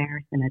getting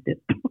embarrassing at this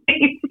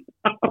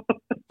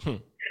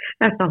point.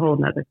 That's a whole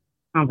nother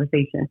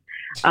conversation.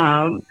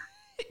 Yeah,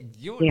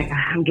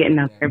 I'm getting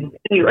up there.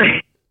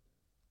 Anyway,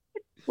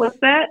 what's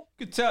that?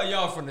 You could tell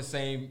y'all from the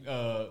same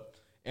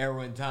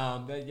era and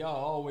time that y'all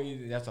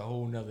always, that's a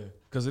whole nother.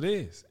 Because it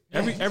is.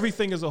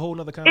 Everything is a whole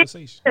nother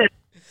conversation.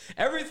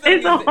 Everything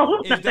is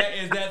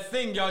that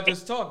thing y'all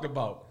just talked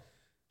about.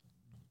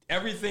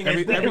 Everything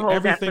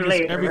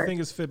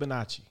is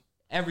Fibonacci.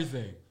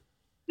 Everything.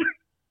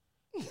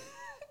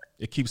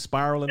 It keeps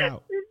spiraling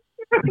out.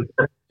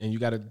 And you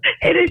gotta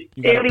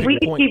we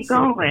can keep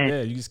going.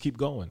 Yeah, you just keep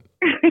going.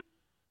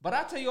 But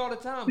I tell you all the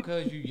time,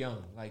 because you're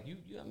young. Like you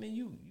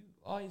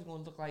always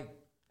gonna look like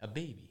a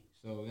baby.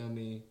 So I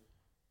mean,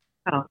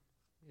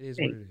 it is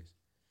what it is.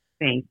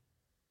 Thanks.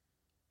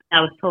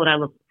 I was told I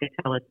looked like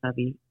a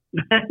Teletubby.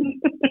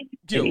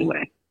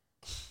 Anyway.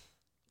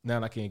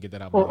 Now I can't get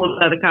that out. Whole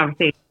other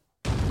conversation.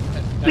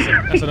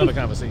 That's another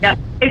conversation. Yeah,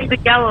 it's the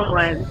yellow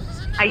one.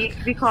 I used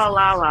to be called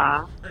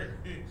Lala.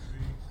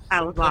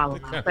 I was Lala.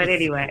 But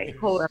anyway,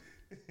 hold up.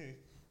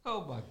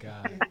 Oh my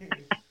God.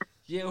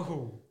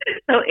 Yo.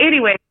 So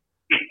anyway,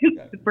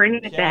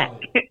 bringing it back.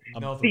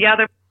 The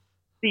other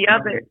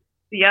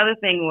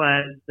thing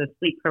was the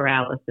sleep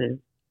paralysis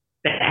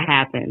that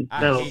happened.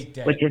 So, I hate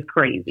that. Which is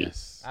crazy.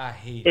 Yes. I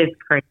hate it's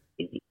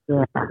crazy.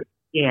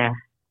 Yeah.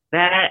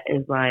 That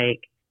is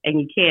like,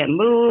 and you can't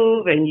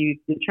move, and you're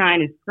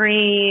trying to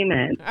scream,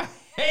 and I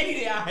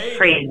hate it.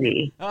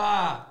 Crazy.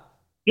 I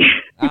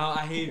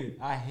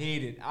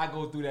hate it. I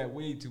go through that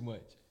way too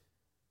much.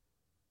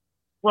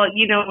 Well,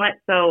 you know what?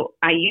 So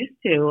I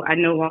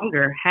no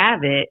longer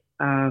have it.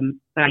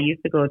 But I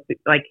used to go through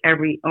like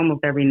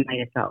almost every night,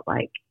 it felt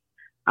like.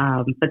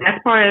 But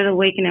that's part of the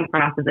awakening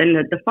process. And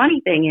the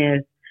funny thing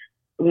is,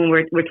 when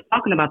we're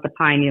talking about the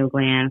pineal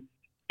gland,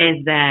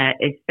 is that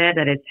it said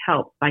that it's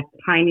helped. Like the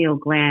pineal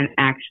gland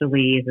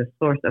actually is a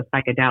source of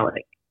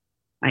psychedelic.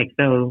 Like,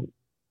 so,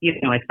 you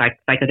know, like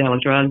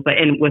psychedelic drugs, but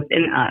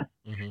within us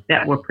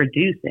that we're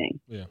producing,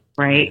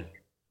 right? Yeah.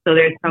 So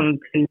there's some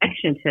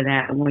connection to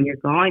that when you're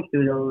going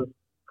through those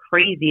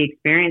crazy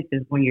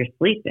experiences when you're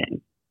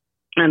sleeping.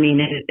 I mean,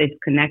 it's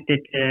connected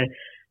to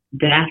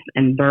death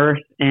and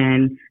birth,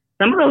 and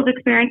some of those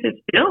experiences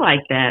feel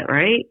like that,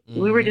 right?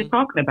 We were just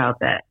talking about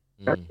that.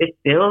 It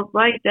feels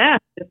like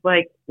death. It's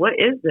like, what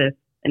is this?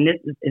 And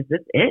is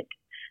this it?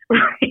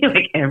 Right?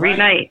 Like every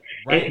night,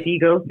 if you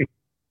go through,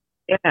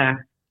 yeah.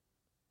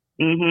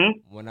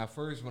 When I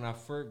first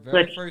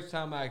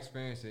time I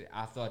experienced it,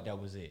 I thought that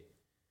was it.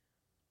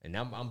 And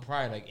I'm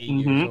probably like 8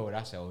 years old.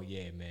 I said, oh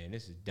yeah, man,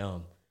 this is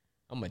dumb.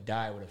 I'm going to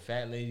die with a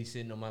fat lady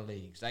sitting on my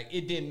legs. Like,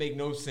 it didn't make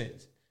no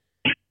sense.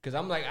 Because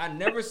I'm like, I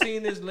never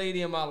seen this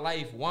lady in my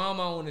life. Why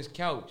am I on this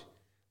couch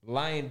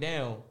lying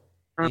down?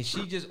 And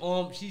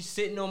she's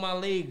sitting on my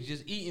legs,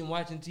 just eating,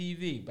 watching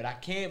TV. But I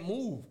can't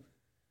move.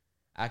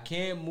 I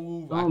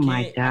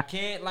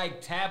can't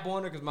like tap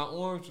on her because my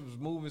arms was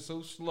moving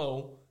so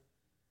slow.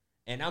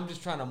 And I'm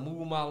just trying to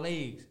move my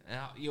legs. And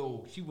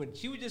she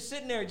was just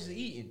sitting there just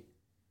eating.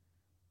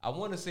 I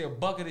want to say a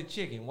bucket of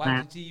chicken,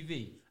 watching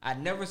TV.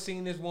 I'd never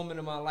seen this woman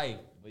in my life,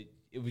 but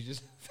it was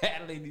just a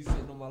fat lady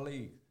sitting on my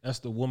legs. That's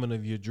the woman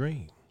of your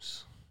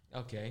dreams.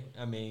 Okay,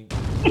 I mean,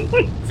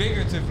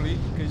 figuratively,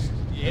 because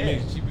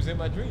she was in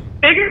my dream.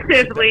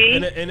 Figuratively,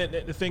 and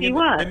the thing is,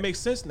 it makes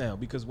sense now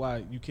because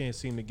why you can't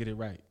seem to get it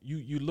right.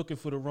 You're looking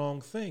for the wrong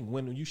thing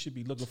when you should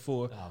be looking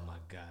for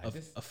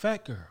a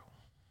fat girl.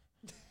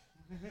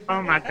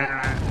 Oh my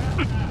God.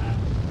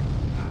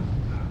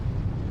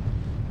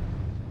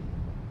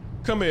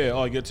 Come here,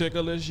 oh, you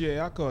ticklish?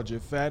 Yeah, I called you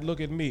fat. Look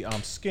at me,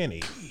 I'm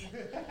skinny.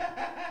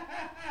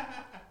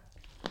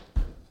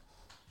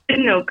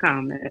 No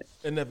comment.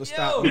 It never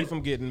stopped me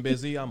from getting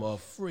busy. I'm a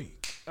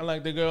freak. I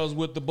like the girls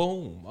with the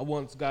boom. I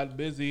once got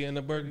busy in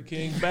the Burger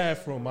King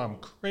bathroom. I'm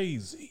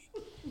crazy.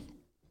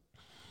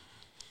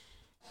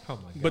 Oh my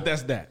God. But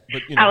that's that.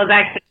 But you know, I was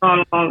actually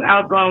going along.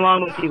 I was going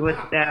along with you with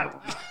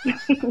that.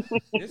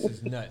 This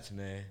is nuts,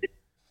 man.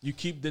 you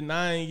keep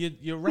denying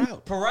your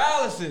route.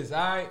 Paralysis,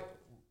 all right?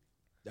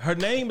 Her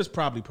name is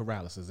probably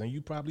Paralysis, and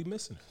you probably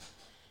missing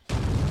it.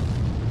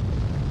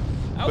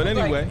 I But was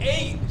anyway. like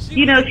 8.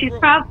 You know, she's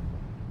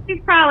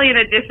probably in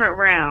a different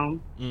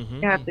realm. Mm-hmm.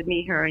 You have to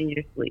meet her in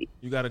your sleep.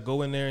 You got to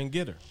go in there and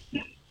get her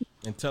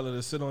and tell her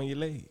to sit on your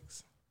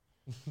legs.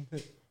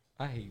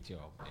 I hate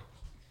y'all, man.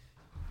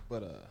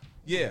 But,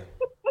 yeah.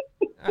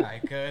 All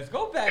right, cuz.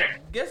 Go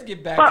back. Let's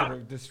get back to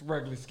this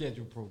regular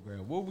schedule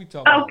program. What we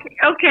talking about?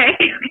 Okay.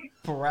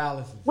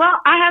 Paralysis. Well,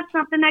 I have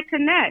something that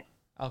connects.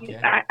 Okay.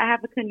 I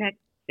have a connection.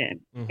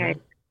 Mm-hmm. Okay.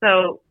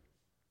 So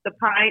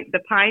the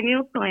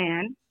pineal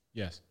gland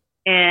Yes.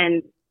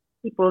 and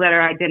people that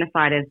are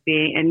identified as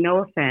being, and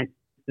no offense,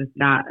 this is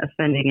not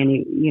offending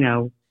any,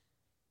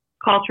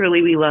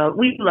 culturally we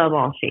love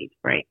all shapes,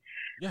 right?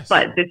 Yes.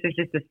 But this is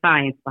just the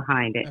science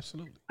behind it.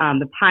 Absolutely.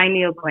 The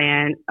pineal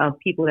gland of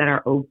people that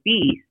are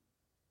obese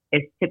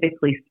is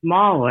typically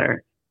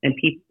smaller than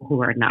people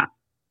who are not,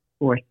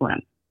 who are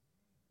slim.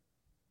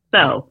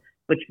 So,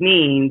 which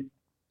means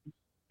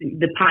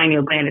the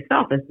pineal gland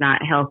itself is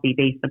not healthy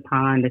based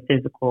upon the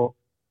physical,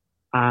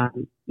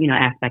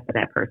 aspect of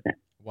that person.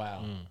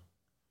 Wow.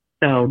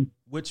 So,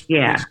 Which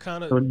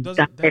kind So of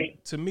doesn't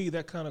that, to me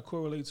that kind of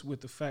correlates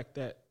with the fact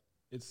that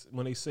it's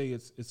when they say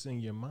it's in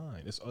your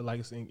mind. It's like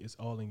it's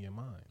all in your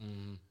mind.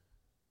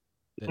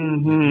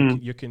 Mm-hmm.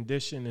 That your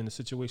condition and the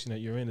situation that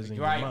you're in is in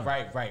your mind.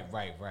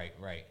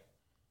 Right.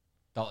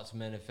 Thoughts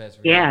manifest.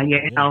 Yeah,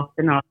 your health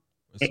and all.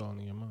 It's all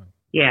in your mind.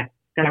 Yeah,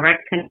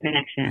 direct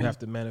connection. You have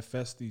to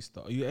manifest these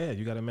thoughts. Yeah,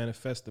 you got to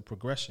manifest the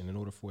progression in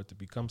order for it to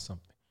become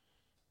something.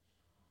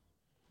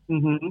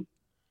 Mm-hmm.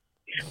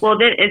 Well,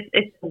 then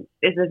it's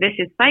a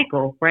vicious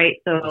cycle, right?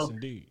 So Yes,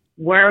 indeed.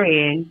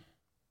 worrying,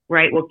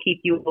 right, will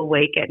keep you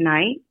awake at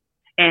night.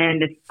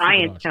 And the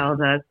science tells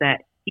us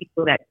that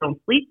people that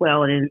don't sleep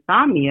well and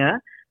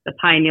insomnia, the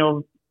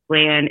pineal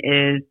gland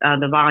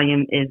the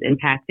volume is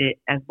impacted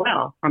as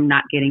well from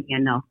not getting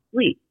enough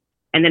sleep.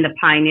 And then the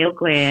pineal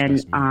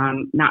gland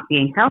not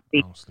being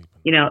healthy,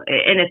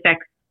 it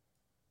affects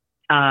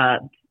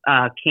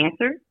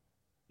cancer.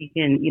 You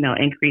can,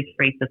 increase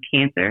rates of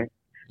cancer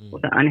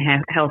with an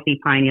unhealthy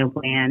pineal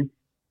gland,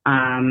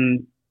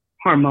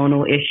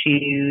 hormonal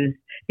issues,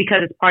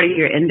 because it's part of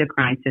your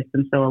endocrine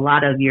system. So a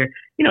lot of your,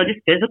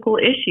 just physical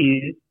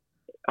issues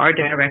are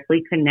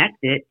directly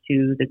connected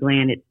to the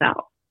gland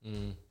itself.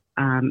 And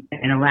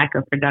a lack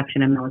of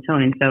production of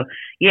melatonin. So,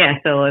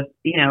 so if,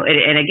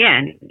 and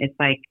again, it's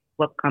like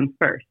what comes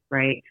first,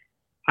 right?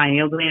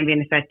 Pineal gland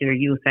being affected or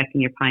you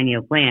affecting your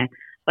pineal gland.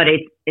 But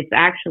it's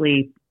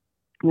actually,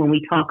 when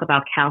we talk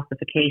about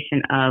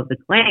calcification of the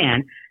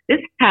gland, this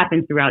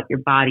happens throughout your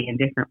body in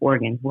different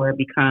organs where it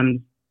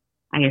becomes,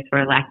 I guess,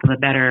 for lack of a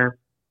better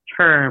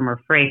term or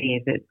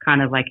phrase, it's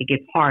kind of like it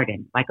gets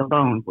hardened, like a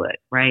bone would,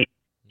 right?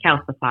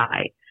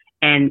 Calcified.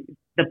 And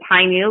the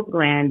pineal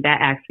gland, that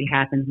actually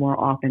happens more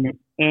often than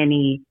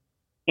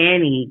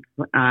any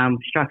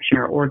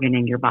structure or organ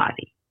in your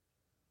body.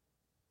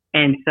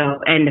 And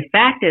the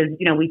fact is,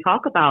 we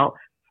talk about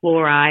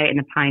fluoride and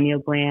the pineal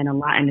gland a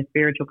lot in the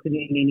spiritual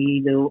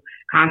community, the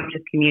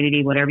conscious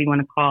community, whatever you want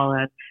to call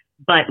us.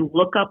 But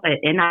look up an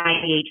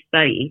NIH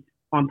study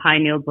on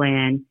pineal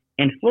gland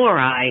and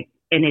fluoride,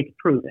 and it's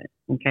proven.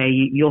 Okay,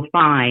 you'll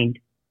find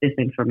this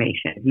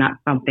information, not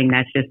something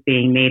that's just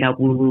being made up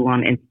woo-woo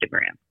on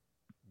Instagram.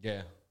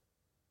 Yeah.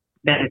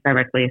 That is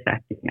directly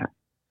affecting us.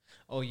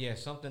 Oh yeah,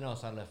 something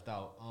else I left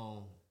out.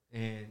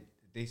 And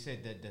they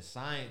said that the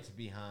science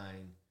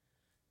behind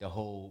the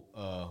whole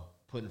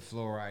putting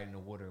fluoride in the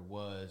water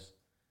was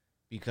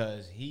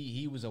because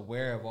he was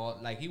aware of all,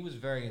 like he was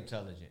very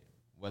intelligent,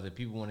 whether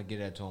people want to get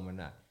that to him or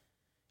not.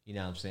 You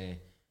know what I'm saying?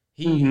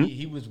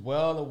 He was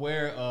well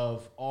aware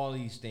of all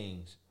these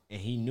things,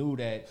 and he knew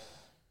that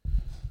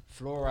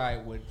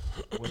fluoride would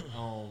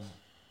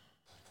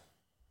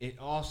it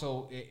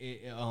also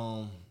it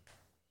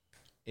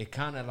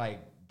kind of like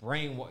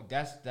brainwash.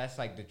 That's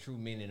like the true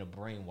meaning of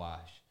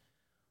brainwash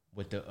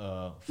with the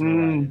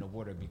fluoride in the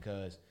water,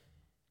 because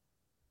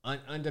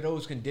under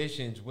those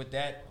conditions, with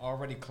that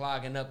already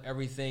clogging up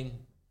everything,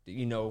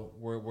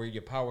 where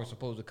your power is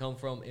supposed to come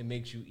from, it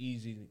makes you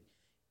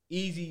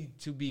easy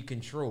to be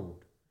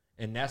controlled,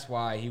 and that's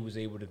why he was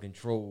able to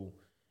control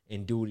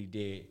and do what he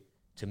did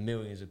to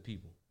millions of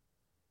people,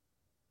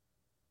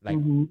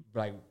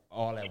 like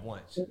all at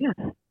once. Yeah.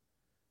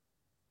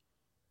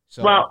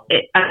 So, well,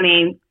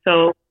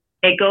 so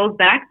it goes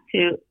back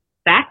to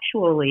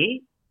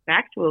factually,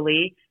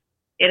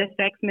 it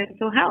affects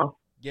mental health.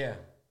 Yeah.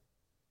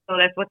 So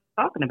that's what it's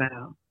talking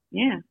about.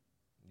 Yeah.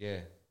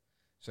 Yeah.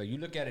 So you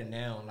look at it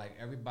now, like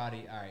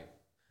everybody, all right,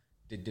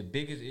 the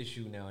biggest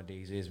issue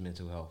nowadays is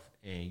mental health.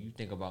 And you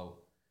think about,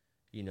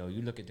 you know,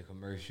 you look at the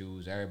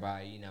commercials,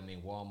 everybody, you know what I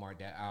mean, Walmart,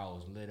 that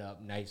aisle's lit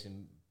up nice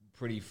and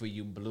pretty for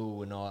you,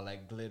 blue and all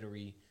that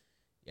glittery.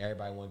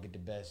 Everybody want to get the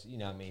best, you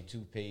know what I mean,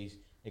 toothpaste.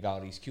 They got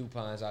all these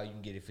coupons out. You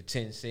can get it for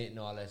 10 cents and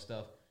all that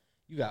stuff.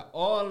 You got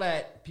all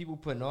that, people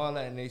putting all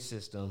that in their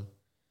system,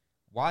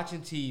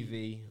 watching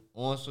TV,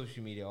 on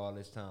social media all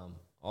this time,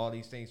 all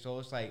these things. So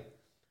it's like,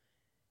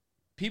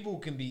 people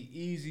can be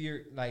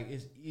easier, like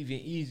it's even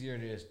easier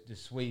to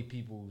sway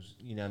people's,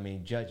 you know what I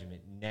mean,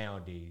 judgment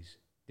nowadays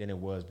than it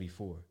was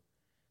before.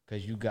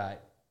 Because you got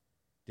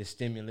the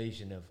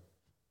stimulation of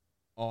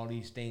all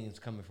these things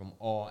coming from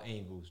all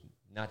angles,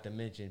 not to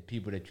mention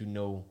people that you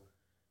know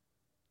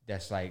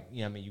that's like, you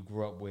know what I mean, you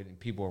grew up with and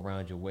people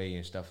around your way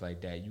and stuff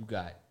like that. You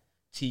got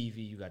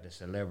TV, you got the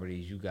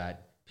celebrities, you got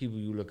people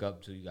you look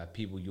up to, you got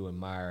people you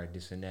admire,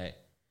 this and that,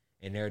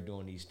 and they're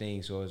doing these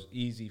things. So it's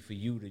easy for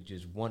you to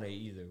just want to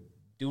either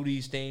do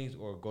these things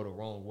or go the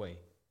wrong way.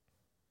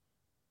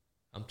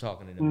 I'm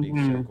talking in a big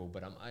circle,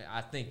 but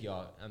I think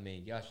y'all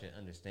should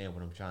understand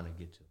what I'm trying to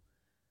get to.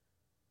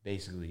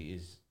 Basically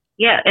is.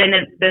 Yeah. And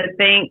the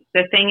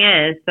thing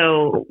is,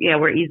 so yeah,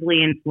 we're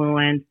easily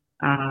influenced.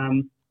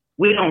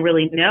 We don't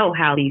really know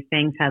how these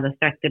things have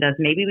affected us.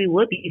 Maybe we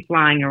would be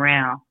flying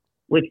around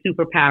with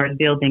superpowers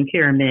building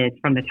pyramids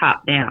from the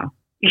top down.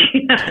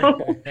 You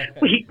know,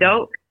 we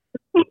don't.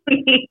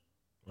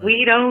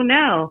 We don't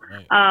know,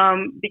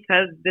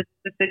 because this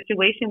is the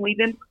situation we've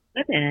been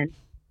put in.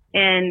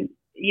 And,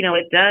 you know,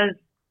 it does,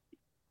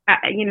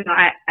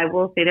 I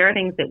will say there are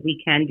things that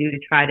we can do to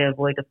try to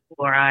avoid the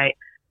fluoride,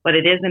 but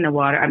it is in the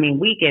water. I mean,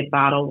 we get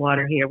bottled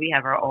water here. We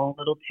have our own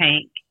little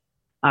tank.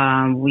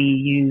 We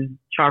use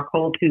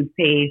charcoal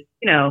toothpaste.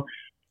 You know,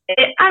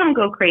 I don't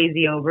go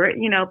crazy over it,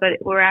 you know, but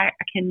where I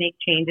can make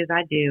changes,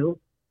 I do.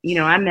 You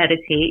know, I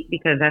meditate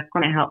because that's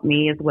going to help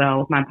me as well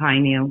with my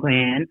pineal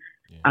gland.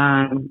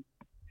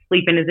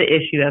 Sleeping is an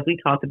issue, as we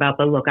talked about,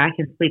 but look, I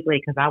can sleep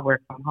late because I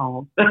work from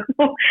home.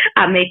 So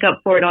I make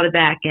up for it on the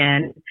back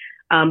end.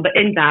 But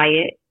in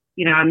diet,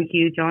 you know, I'm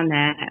huge on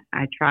that.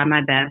 I try my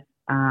best.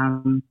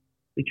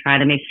 We try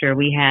to make sure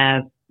we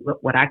have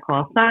what I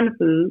call sun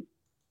food.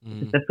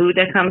 It's the food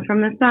that comes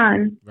from the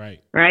sun.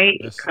 Right.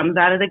 It comes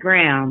out of the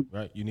ground.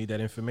 Right. You need that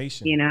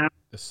information. You know,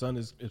 the sun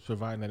is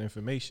providing that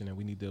information, and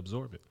we need to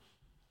absorb it.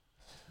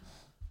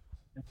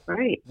 That's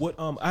right. What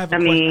I have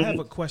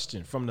a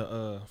question from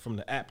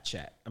the app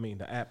chat. I mean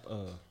the app,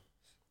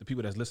 the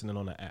people that's listening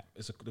on the app.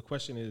 The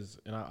question is,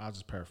 and I'll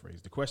just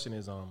paraphrase. The question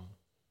is,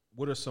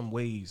 what are some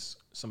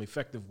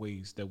effective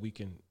ways that we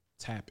can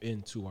tap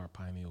into our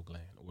pineal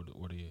gland or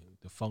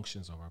the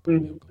functions of our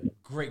pineal gland?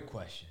 Great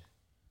question.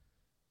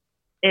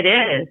 It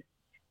is.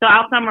 So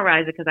I'll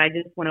summarize it because I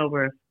just went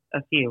over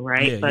a few,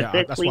 right? But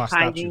good sleep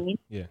hygiene.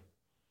 Yeah.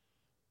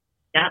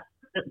 Yep.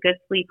 Good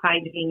sleep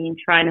hygiene,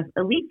 trying to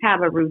at least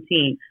have a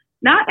routine.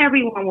 Not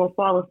everyone will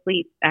fall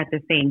asleep at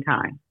the same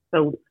time.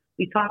 So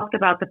we talked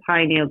about the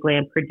pineal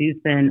gland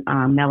producing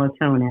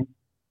melatonin,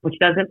 which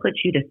doesn't put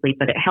you to sleep,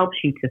 but it helps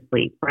you to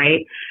sleep,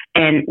 right?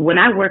 And when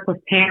I work with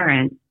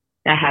parents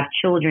that have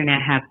children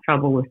that have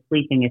trouble with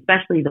sleeping,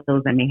 especially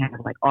those that may have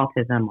like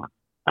autism or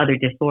other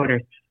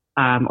disorders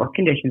or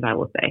conditions, I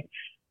will say,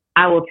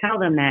 I will tell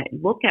them that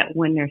look at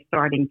when they're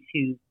starting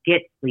to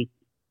get sleepy.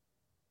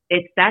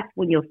 That's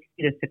when you'll see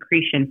the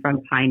secretion from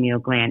pineal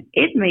gland.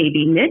 It may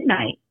be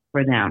midnight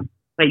for them,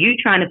 but you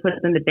trying to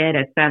put them to bed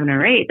at 7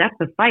 or 8, that's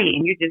a fight,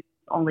 and you're just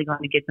only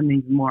going to get them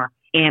even more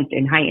amped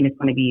and heightened. It's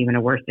going to be even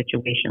a worse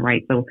situation,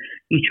 right? So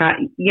you try,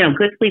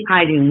 good sleep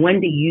hygiene.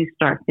 When do you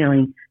start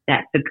feeling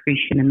that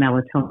secretion of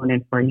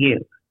melatonin for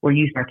you, where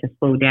you start to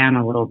slow down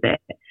a little bit?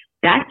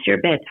 That's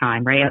your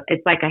bedtime, right?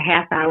 It's like a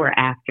half hour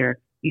after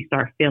you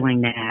start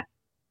feeling that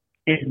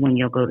is when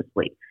you'll go to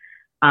sleep.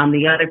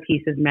 The other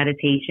piece is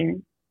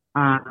meditation.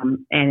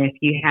 And if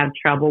you have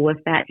trouble with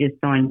that, just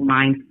doing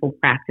mindful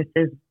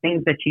practices,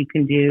 things that you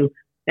can do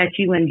that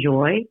you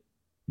enjoy,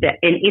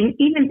 and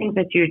even things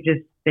that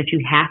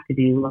you have to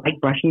do, like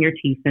brushing your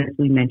teeth, since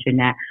we mentioned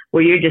that,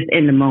 where you're just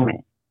in the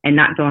moment and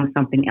not doing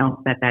something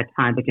else at that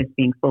time, but just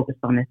being focused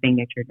on the thing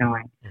that you're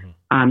doing.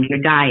 Your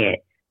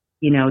diet,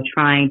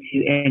 trying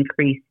to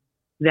increase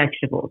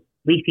vegetables,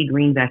 leafy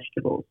green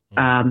vegetables.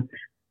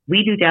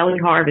 We do Deli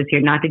Harvest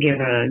here, not to give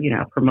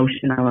a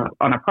promotion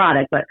on a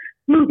product, but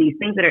smoothies,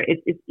 things that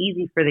it's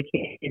easy for the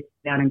kids to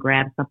sit down and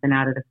grab something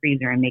out of the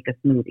freezer and make a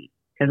smoothie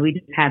because we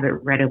just have it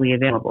readily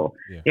available.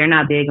 Yeah. They're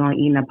not big on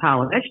eating a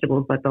pile of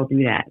vegetables, but they'll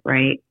do that,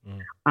 right?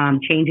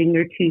 Changing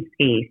your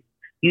toothpaste,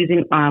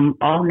 using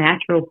all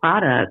natural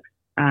products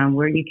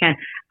where you can.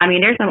 I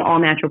mean, there's some all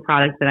natural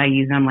products that I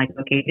use and I'm like,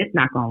 okay, it's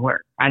not going to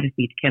work. I just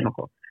need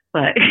chemicals.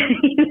 But,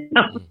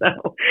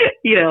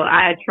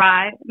 I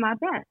try my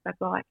best. That's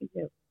all I can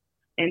do.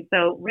 And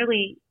so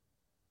really,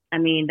 I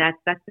mean, that's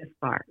the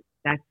start.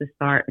 That's the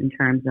start in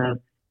terms of,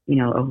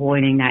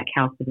 avoiding that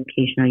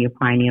calcification of your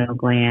pineal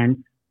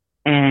gland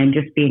and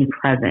just being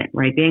present,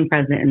 right? Being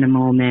present in the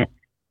moment,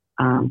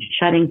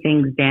 shutting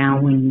things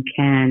down when you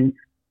can,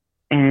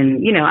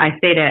 And, you know, I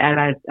say that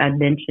as I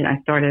mentioned,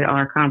 I started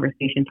our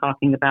conversation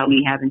talking about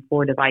me having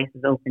 4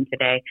 devices open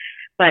today.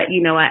 But,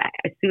 you know,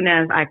 as soon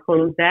as I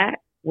closed that,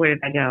 where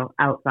did I go?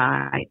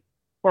 Outside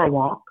for a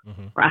walk,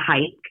 for a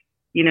hike,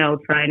 you know,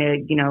 trying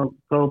to, you know,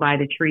 go by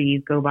the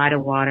trees, go by the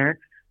water.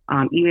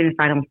 Even if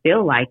I don't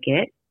feel like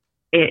it,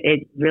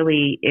 it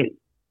really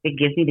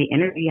gives me the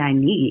energy I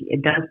need.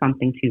 It does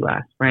something to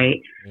us,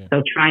 right? Yeah.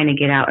 So trying to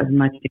get out as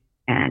much as you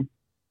can.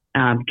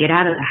 Get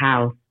out of the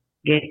house,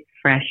 get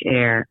fresh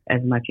air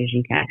as much as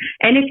you can.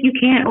 And if you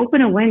can't,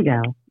 open a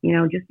window, you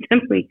know, just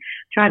simply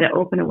try to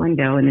open a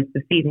window, and it's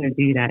the season to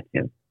do that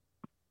too.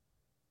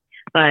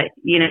 But,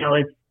 you know,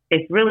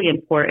 it's really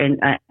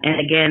important. And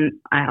again,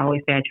 I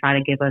always say I try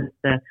to give us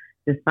the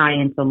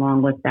science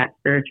along with that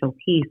spiritual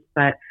piece,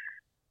 but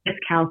this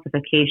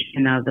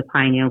calcification of the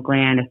pineal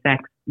gland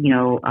affects, you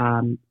know,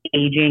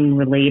 aging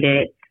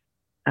related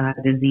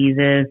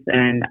diseases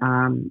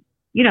and,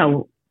 you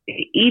know,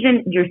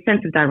 even your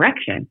sense of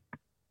direction.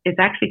 It's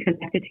actually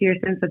connected to your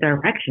sense of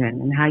direction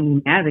and how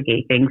you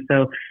navigate things.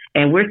 So,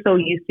 and we're so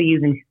used to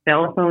using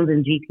cell phones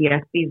and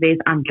GPS these days,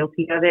 I'm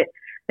guilty of it,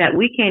 that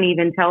we can't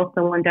even tell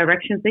someone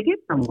directions to get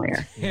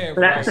somewhere. Yeah, so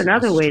that's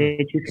another way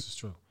that you can. This is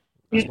true.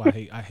 That's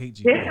why I hate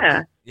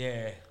GPS.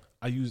 Yeah.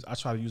 Yeah. I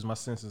try to use my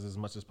senses as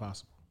much as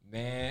possible.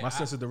 Man, my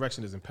sense of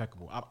direction is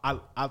impeccable.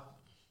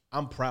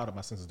 I'm proud of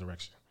my sense of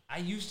direction. I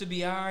used to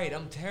be all right.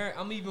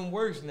 I'm even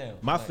worse now.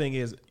 My thing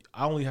is,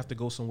 I only have to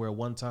go somewhere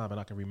one time, and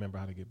I can remember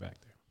how to get back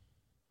there.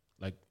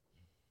 Like,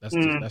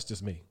 that's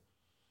just me.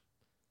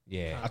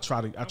 Yeah, I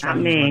try to use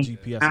my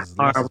GPS as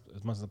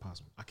much as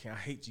possible. I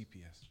hate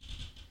GPS.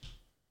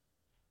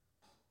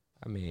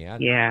 I mean,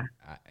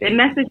 it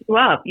messes you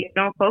up. You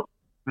don't focus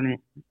on it.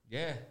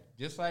 Yeah,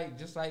 just like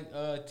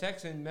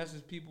texting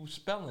messes people's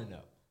spelling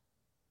up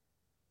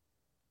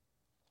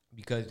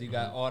because you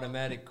got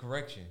automatic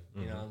correction.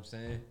 You know what I'm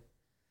saying?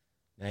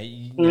 Now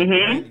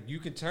you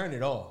can turn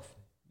it off.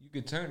 You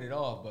can turn it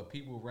off, but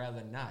people would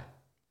rather not.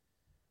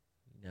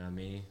 You know what I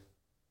mean?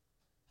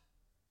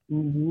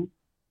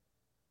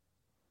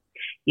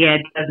 Yeah,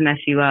 it does mess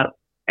you up.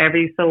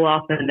 Every so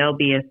often there'll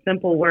be a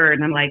simple word,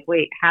 and I'm like,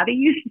 wait, how do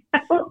you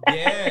spell that?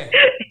 Yeah,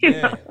 you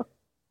know?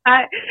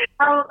 I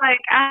was like,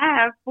 I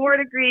have 4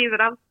 degrees,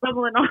 and I'm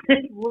stumbling on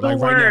this little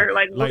word.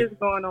 Like, what is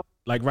going on?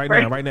 Like right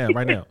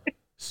now.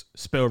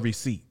 Spell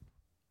receipt.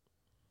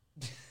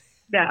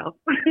 No.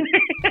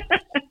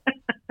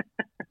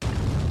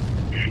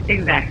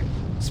 Exactly.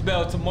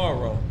 Spell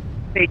tomorrow.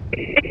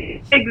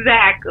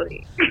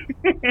 Exactly.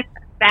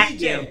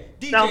 Vacuum.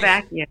 Spell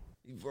vacuum.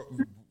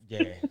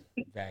 Yeah,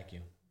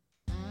 vacuum.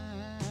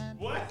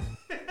 What?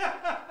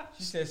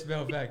 She said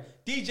spell vacuum.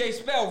 DJ,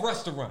 spell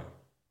restaurant.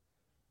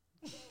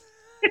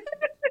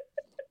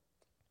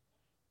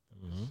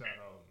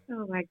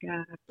 Oh my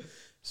God.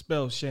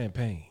 Spell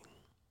champagne.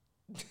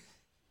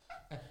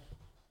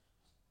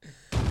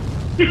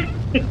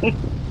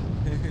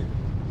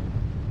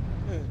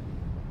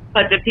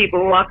 Bunch of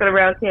people walking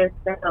around can't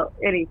spell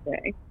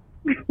anything.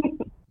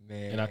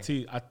 Man. And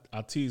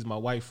I tease my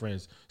white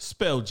friends,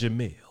 spell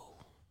Jamil.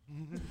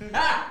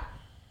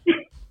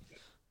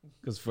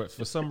 Because for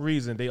some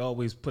reason they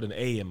always put an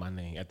A in my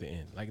name at the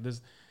end. Like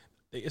this,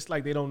 it's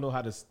like they don't know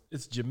how to.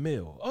 It's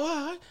Jamil.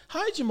 Oh,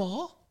 hi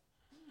Jamal.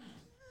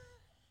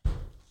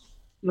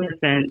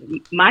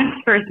 Listen, my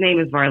first name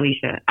is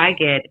Varlisha. I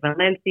get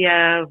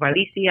Valencia,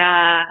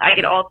 Varlicia. I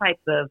get all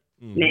types of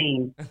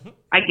names.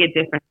 I get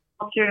different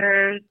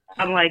cultures.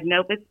 I'm like,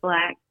 nope, it's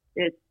black.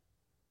 It's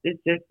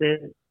just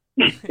this.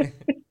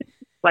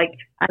 Like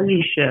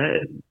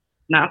Alicia,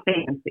 not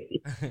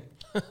fancy.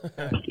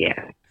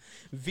 Yeah.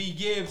 V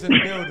Gibbs in the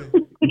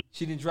building.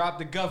 She didn't drop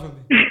the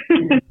government.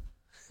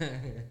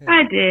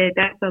 I did.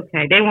 That's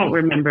okay. They won't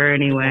remember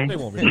anyway. They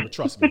won't remember.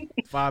 Trust me.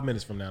 5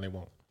 minutes from now, they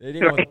won't.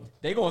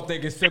 They gonna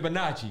think it's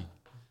Fibonacci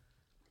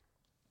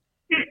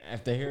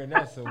after hearing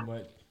that so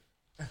much.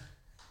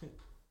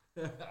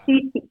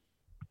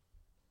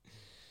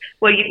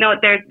 Well, you know,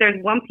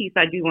 there's one piece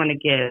I do want to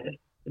give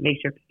to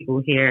make sure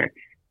people hear,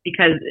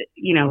 because,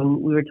 you know,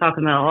 we were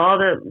talking about all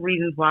the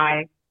reasons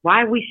why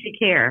we should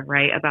care,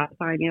 right, about the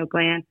pineal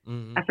gland.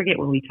 Mm-hmm. I forget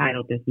what we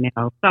titled this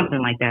now, something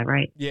like that,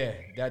 right? Yeah,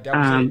 that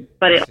was it.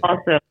 But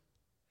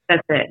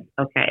that's it.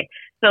 Okay.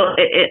 So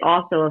it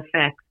also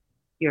affects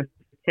your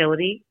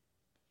fertility,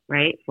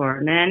 right,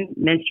 for men,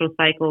 menstrual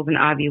cycles, and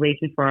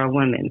ovulation for our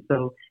women.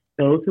 So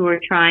those who are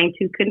trying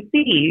to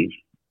conceive,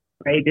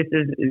 right, this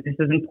is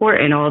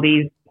important. All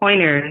these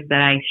pointers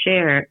that I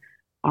share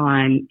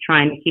on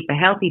trying to keep a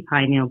healthy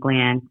pineal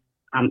gland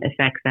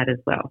affects that as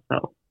well.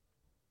 So,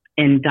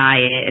 and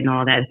diet and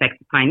all that affects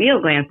the pineal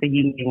gland, so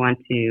you may want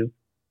to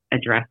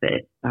address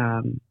it.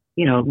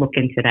 You know, look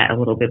into that a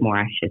little bit more,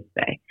 I should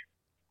say.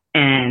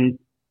 And,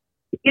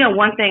 you know,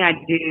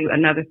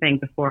 another thing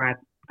before I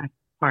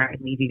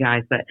leave you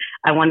guys, but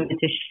I wanted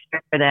to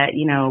share that,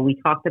 you know, we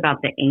talked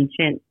about the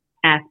ancient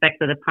aspects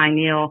of the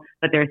pineal,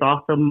 but there's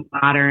also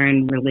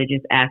modern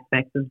religious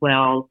aspects as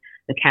well.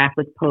 The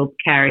Catholic Pope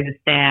carries a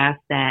staff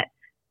that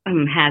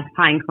has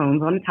pine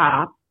cones on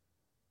top.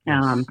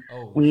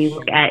 When you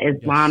look at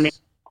Islamic,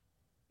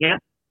 Yep.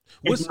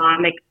 What's-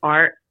 Islamic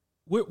art.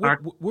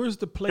 Where's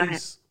the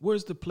place?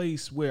 Where's the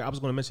place where I was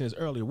going to mention this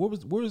earlier?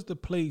 Where's the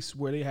place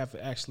where they have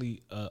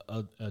actually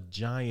a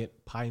giant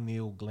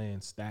pineal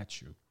gland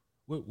statue?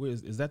 Where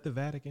is that? The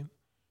Vatican?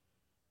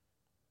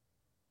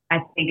 I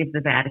think it's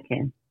the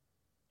Vatican.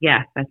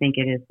 Yes, I think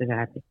it is the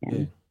Vatican.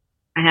 Yeah.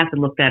 I have to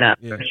look that up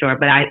for sure,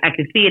 but I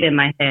can see it in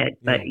my head.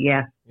 But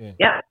yeah. Yeah.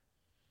 Yep.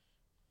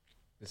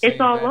 It's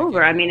all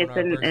over. I mean, it's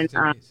in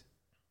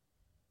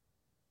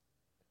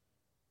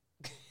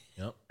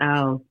Yep.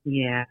 Oh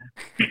yeah.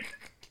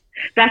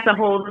 That's a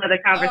whole other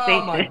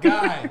conversation. Oh my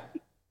God.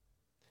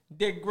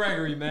 Dick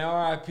Gregory, man.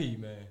 R.I.P.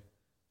 man.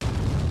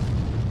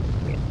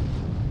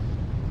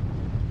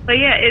 But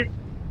yeah, it's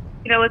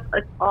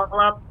it's all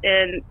up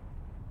in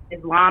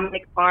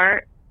Islamic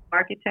art,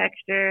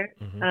 architecture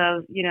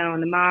of in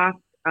the mosque.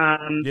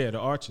 Yeah, the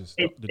arches,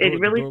 it the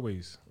really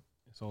doorways.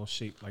 It's all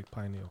shaped like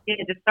pineal. Yeah,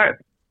 just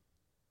start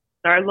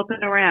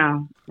looking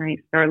around, right?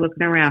 Start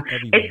looking around.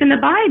 Everywhere. It's in the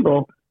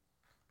Bible,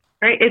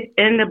 right? It's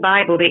in the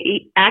Bible.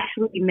 They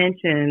actually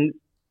mention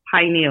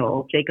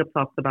pineal. Jacob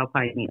talks about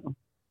pineal,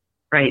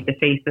 right? The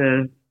face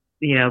of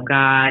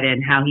God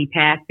and how he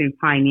passed through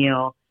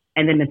pineal,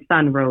 and then the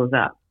sun rose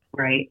up,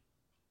 right?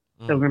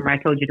 So remember I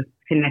told you the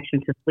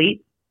connection to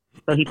sleep.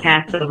 So he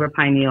passed over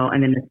pineal,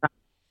 and then the sun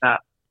rose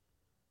up,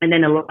 and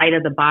then the light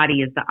of the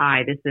body is the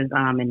eye. This is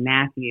in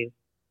Matthew.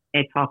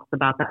 It talks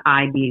about the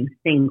eye being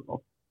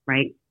single,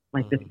 right?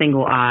 Like the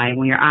single eye.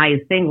 When your eye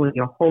is single,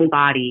 your whole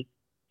body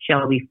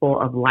shall be full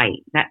of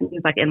light. That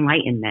means like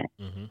enlightenment.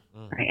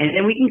 Right? And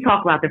then we can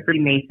talk about the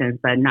Freemasons,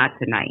 but not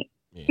tonight.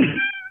 Yeah.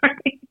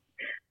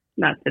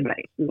 Not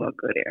tonight. We won't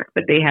go there.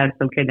 But they have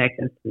some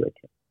connections to it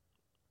too.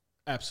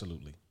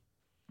 Absolutely.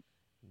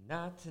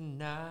 Not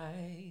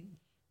tonight.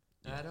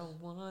 I don't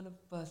want to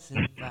fuss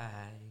and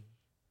fight.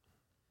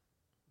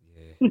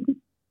 Yeah.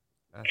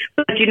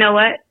 But you know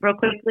what? Real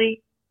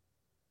quickly,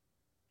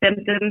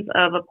 symptoms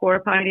of a poor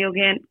pineal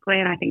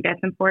gland. I think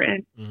that's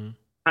important.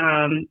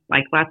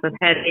 Like lots of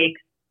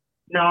headaches,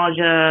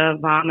 nausea,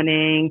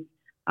 vomiting.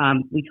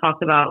 We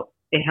talked about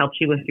it helps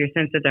you with your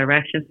sense of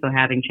direction, so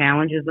having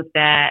challenges with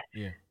that.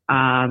 Yeah.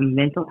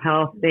 Mental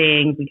health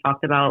things. We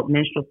talked about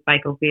menstrual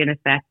cycles being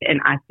affected,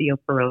 and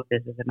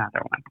osteoporosis is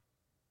another one.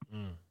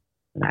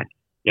 So that's,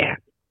 yeah.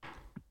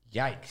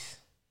 Yikes.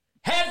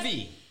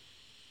 Heavy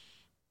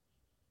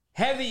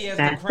as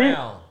That's the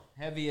crown.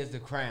 Heavy as the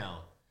crown.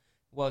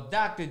 Well,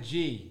 Dr.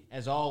 G,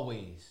 as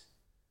always,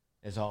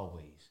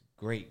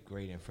 great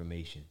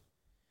information.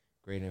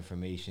 Great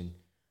information.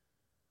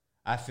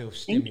 I feel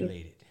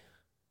stimulated.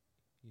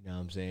 You know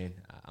what I'm saying?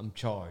 I'm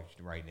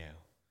charged right now.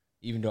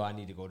 Even though I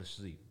need to go to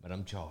sleep, but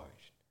I'm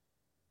charged.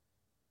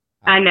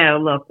 I know.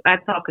 Look, I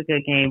talk a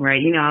good game,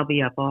 right? I'll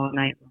be up all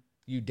night.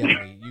 You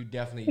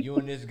definitely, you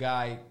and this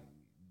guy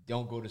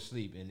don't go to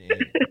sleep, and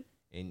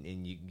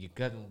your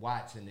cousin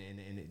Watts and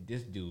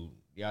this dude,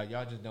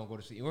 y'all just don't go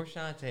to sleep. Or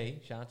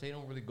Shantae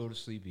don't really go to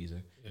sleep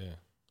either. Yeah,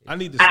 I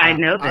need to. Stop. I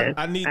know this.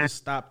 I need to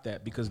stop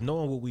that because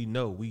knowing what we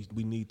know, we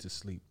need to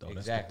sleep though.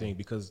 Exactly. That's the thing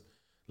because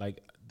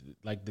like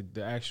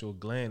the actual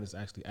gland is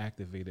actually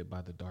activated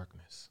by the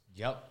darkness.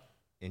 Yep.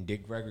 And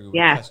Dick Gregory will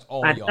Yeah, test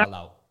all y'all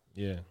out.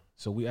 Yeah.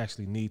 So we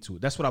actually need to.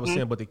 That's what I was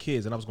saying about the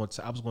kids, and I was going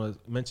to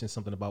mention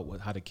something about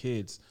how the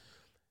kids.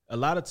 A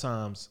lot of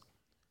times,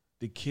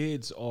 the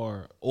kids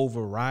are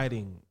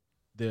overriding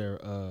their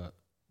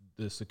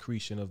the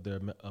secretion of their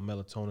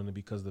melatonin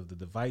because of the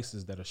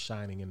devices that are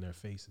shining in their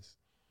faces,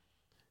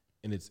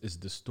 and it's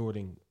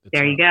distorting.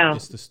 There you go.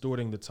 It's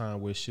distorting the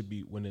time where it should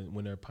be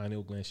when their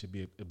pineal gland should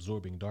be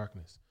absorbing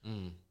darkness.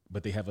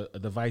 But they have a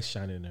device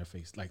shining in their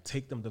face. Like,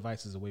 take them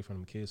devices away from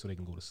them kids so they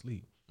can go to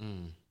sleep.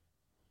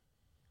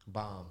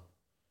 Bomb.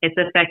 It's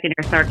affecting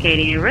their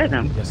circadian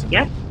rhythm. Yes, indeed.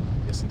 Yep.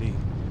 Yes, indeed.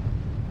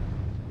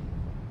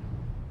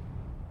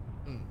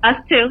 Us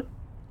too.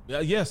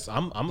 Yes,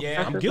 I'm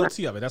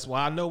guilty of it. That's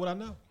why I know what I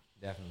know.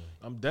 Definitely.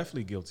 I'm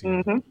definitely guilty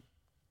of it.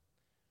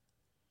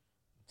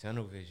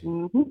 Tunnel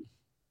vision.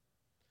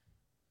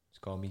 Just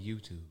call me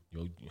YouTube.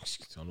 Yo,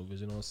 tunnel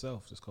vision on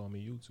self. Just call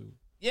me YouTube.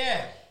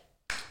 Yeah.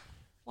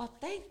 Well,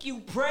 thank you,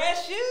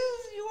 Precious.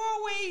 You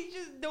always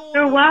just doing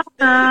You're those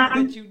welcome.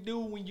 things that you do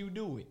when you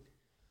do it.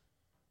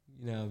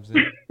 You know what I'm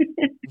saying?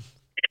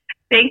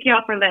 Thank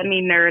y'all for letting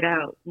me nerd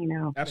out.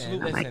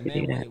 Absolutely. Man,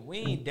 listen, man, we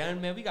ain't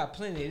done, man. We got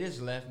plenty of this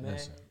left, man.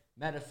 Listen.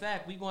 Matter of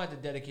fact, we're going to have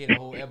to dedicate a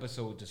whole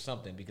episode to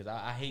something because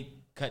I hate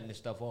cutting this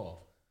stuff off.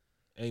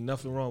 Ain't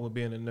nothing wrong with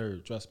being a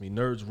nerd. Trust me,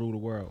 nerds rule the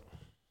world.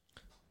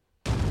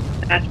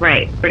 That's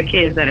right. For the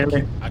kids that are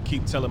listening. I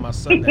keep telling my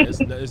son that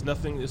it's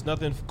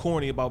nothing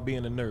corny about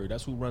being a nerd.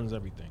 That's who runs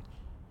everything.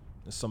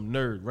 There's some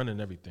nerd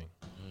running everything.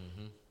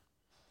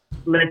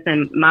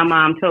 Listen, my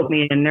mom told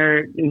me a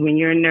nerd. When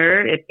you're a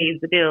nerd, it pays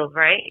the bills,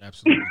 right?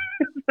 Absolutely.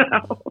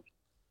 So,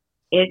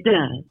 it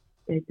does.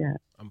 It does.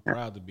 I'm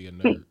proud to be a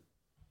nerd.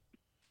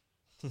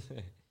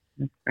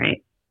 That's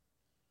right.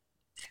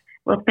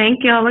 Well,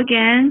 thank y'all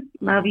again.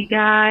 Love you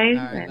guys.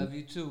 All right, love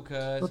you too,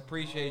 cuz.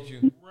 Appreciate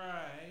you.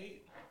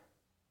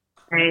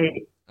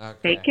 Right.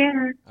 Okay. Take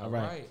care. All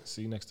right.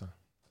 See you next time.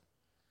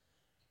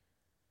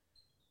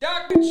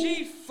 Dr.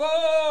 Chiefo.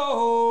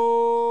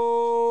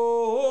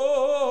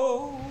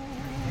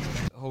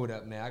 Hold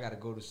up, man. I got to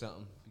go to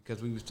something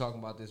because we was talking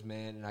about this,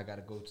 man, and I got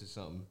to go to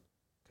something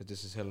because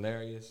this is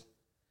hilarious.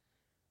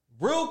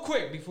 Real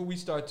quick before we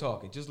start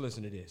talking, just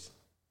listen to this.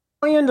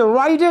 To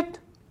write it?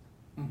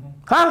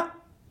 Huh?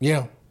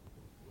 Yeah.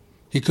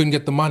 He couldn't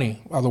get the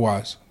money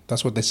otherwise.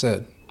 That's what they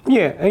said.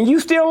 Yeah, and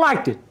you still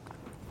liked it.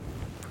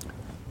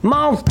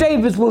 Miles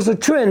Davis was a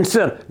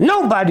trendsetter.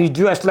 Nobody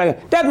dressed like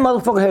it. That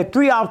motherfucker had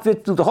 3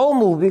 outfits through the whole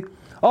movie.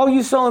 All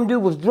you saw him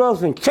do was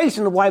drugs and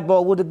chasing the white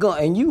boy with a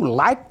gun. And you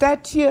liked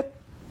that shit?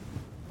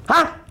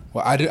 Huh?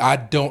 Well, I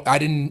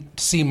didn't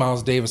see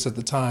Miles Davis at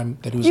the time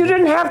that he was. You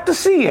didn't have to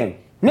see him,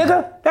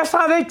 nigga. That's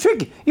how they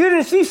trick you. You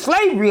didn't see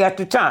slavery at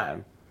the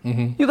time.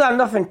 Mm-hmm. You got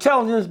enough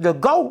intelligence to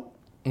go.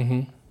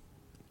 Mm-hmm.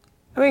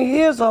 I mean,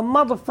 here's a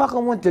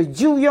motherfucker went to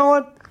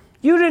Juilliard.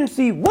 You didn't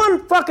see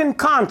one fucking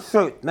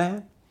concert,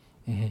 man.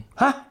 Mm-hmm.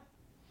 Huh?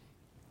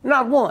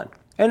 Not one.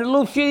 And the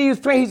little shit he was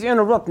playing, he's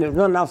interrupting it,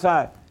 running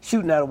outside,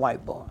 shooting at a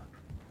white boy.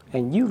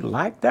 And you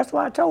that's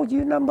why I told you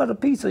you're nothing but a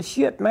piece of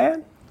shit,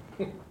 man.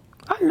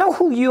 I know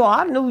who you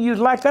are. I knew you'd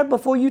like that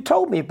before you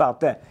told me about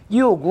that.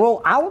 You'll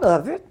grow out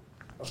of it,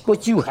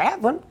 but you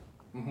haven't.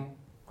 Mm-hmm.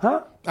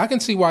 Huh? I can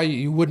see why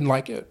you wouldn't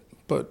like it,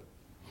 but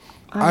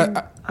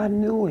I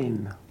knew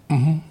him.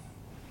 Mm-hmm.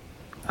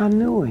 I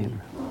knew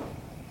him.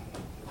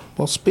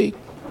 Well, speak.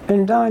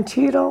 And Don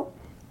Cheeto,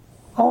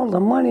 all the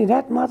money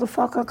that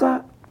motherfucker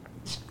got,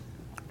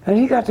 and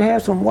he got to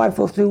have some white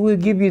folks say, we'll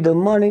give you the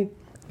money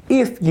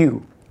if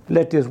you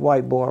let this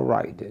white boy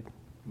write it.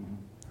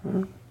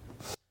 Mm-hmm.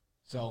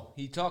 So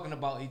he talking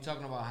about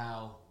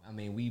how, I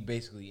mean, we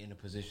basically in a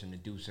position to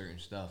do certain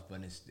stuff,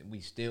 but we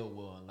still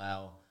will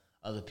allow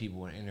other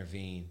people to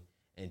intervene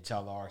and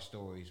tell our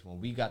stories when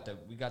we got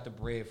the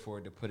bread for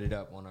it to put it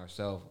up on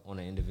ourselves on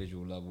an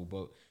individual level,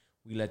 but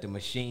we let the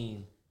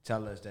machine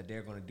tell us that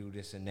they're going to do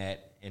this and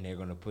that, and they're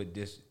going to put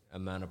this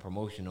amount of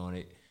promotion on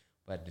it,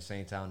 but at the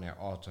same time they're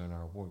altering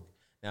our work.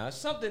 Now, it's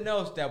something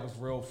else that was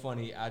real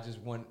funny. I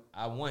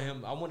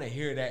want to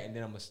hear that, and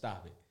then I'm gonna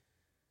stop it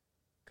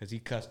because he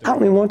cussed. I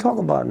don't even want to talk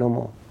about it no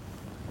more.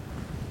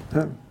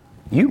 Huh?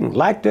 You can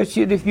like that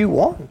shit if you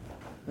want.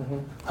 Mm-hmm.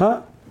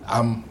 Huh?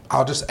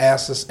 I'll just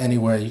ask this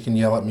anyway. You can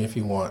yell at me if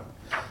you want.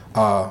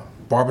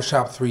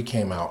 Barbershop 3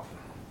 came out.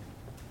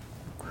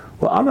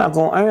 Well, I'm not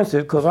going to answer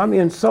it because I'm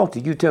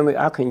insulted. You tell me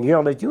I can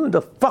yell at you. Who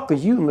the fuck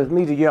is you with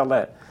me to yell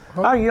at?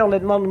 Huh? I yell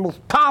at one of the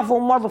most powerful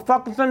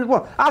motherfuckers in the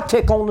world. I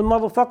take on the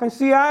motherfucking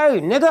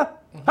CIA, nigga.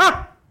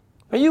 Huh?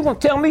 And you going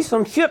to tell me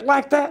some shit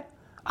like that?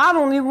 I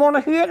don't even want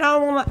to hear it. I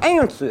don't want to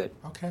answer it.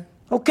 Okay.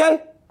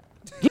 Okay?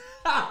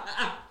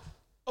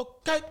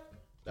 Okay.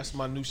 That's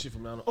my new shit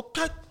from now on.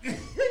 Okay.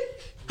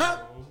 Huh?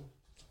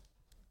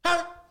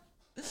 Huh?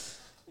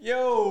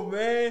 Yo,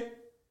 man.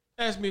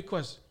 Ask me a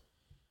question.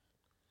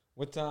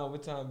 What time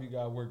you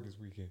got work this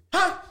weekend?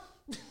 Huh?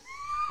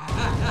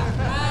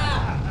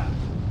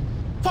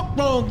 Fuck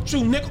wrong with you,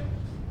 nigga.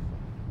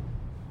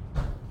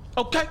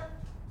 Okay.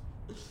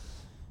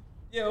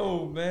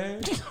 Yo,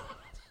 man.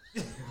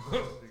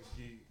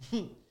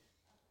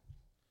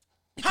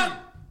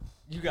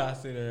 You gotta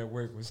say that at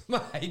work when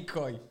somebody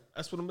call you.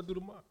 That's what I'm gonna do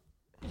tomorrow.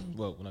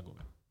 Well, when I go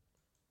back.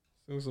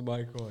 So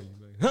somebody call you,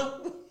 like, huh?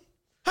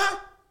 Huh?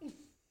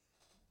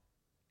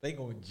 They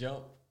gonna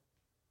jump.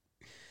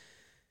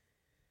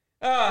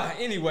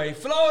 Anyway,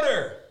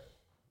 floater.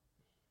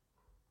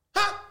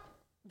 Huh?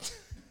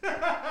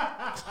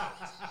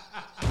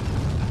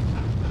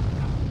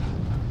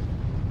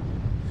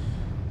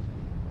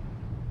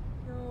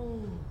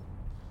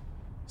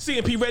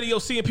 CMP Radio,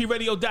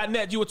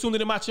 CMPRadio.net. You are tuned in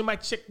to my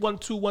mic check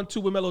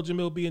 1212 with Mellow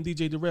Jamil B and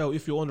DJ Darrell.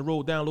 If you're on the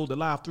road, download the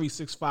Live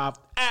 365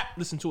 app.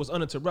 Listen to us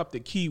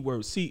uninterrupted.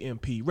 Keyword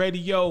CMP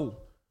Radio.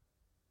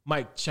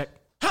 Mic check.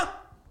 Huh?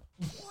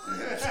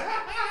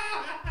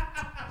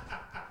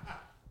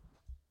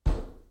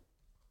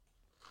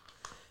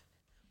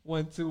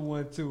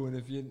 1212, and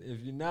if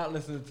you're not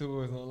listening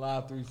to us on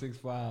Live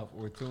 365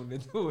 or tuned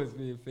into us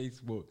via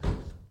Facebook,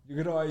 you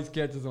can always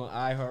catch us on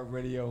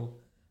iHeartRadio,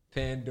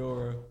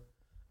 Pandora.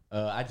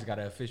 I just got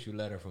an official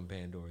letter from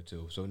Pandora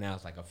too, so now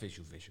it's like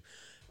official.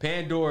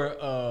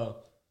 Pandora,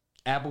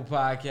 Apple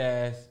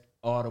Podcasts,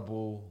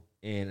 Audible,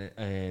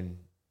 and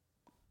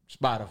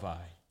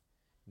Spotify.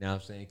 Now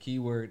I'm saying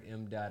keyword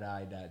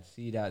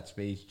m.i.c.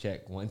 space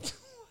check 1212.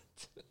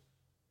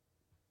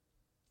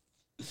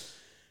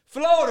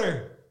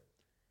 Floater.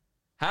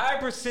 High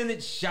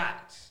percentage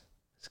shots.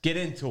 Let's get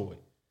into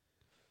it.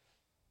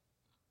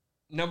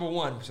 Number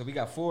one. So we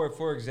got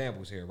four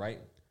examples here, right?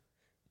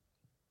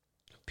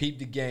 Peep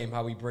the game,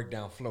 how we break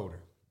down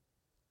floater.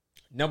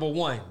 Number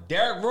one,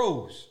 Derrick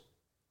Rose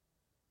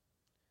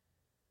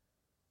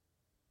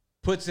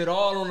puts it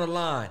all on the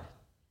line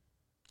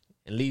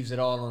and leaves it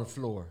all on the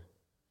floor.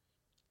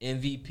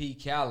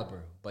 MVP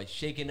caliber, but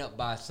shaken up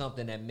by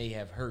something that may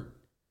have hurt.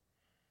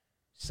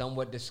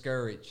 Somewhat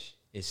discouraged.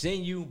 It's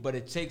in you, but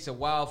it takes a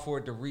while for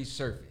it to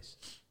resurface.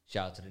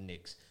 Shout out to the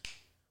Knicks.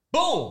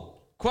 Boom!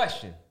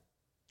 Question.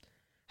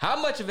 How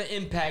much of an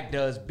impact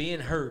does being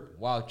hurt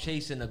while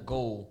chasing a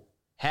goal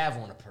have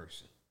on a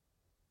person?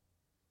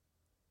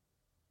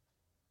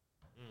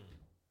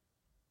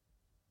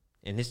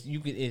 And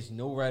it's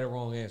no right or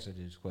wrong answer to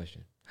this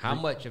question. How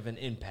much of an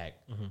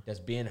impact does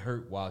being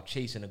hurt while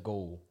chasing a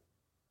goal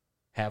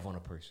have on a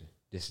person?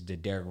 This is the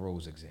Derrick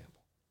Rose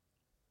example.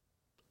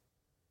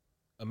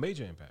 A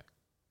major impact.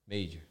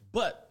 Major.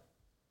 But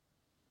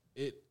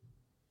it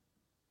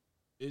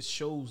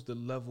shows the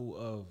level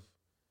of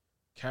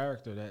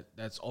character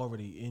that's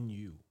already in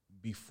you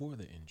before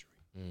the injury.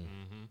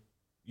 Mm-hmm.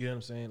 You know what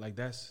I'm saying? Like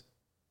that's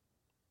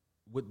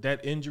what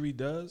that injury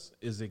does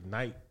is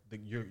ignite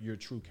your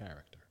true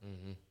character.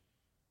 Mm-hmm.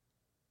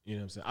 You know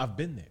what I'm saying? I've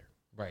been there.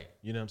 Right.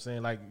 You know what I'm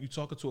saying? Like you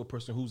talking to a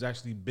person who's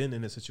actually been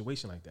in a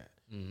situation like that.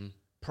 Mm-hmm.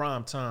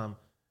 Prime time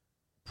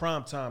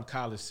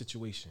college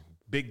situation,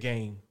 big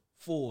game,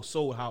 full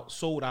sold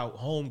out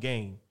home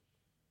game,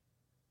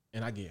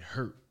 and I get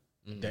hurt.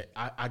 That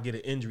I get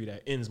an injury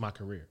that ends my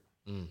career.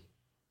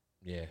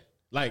 Yeah.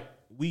 Like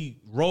we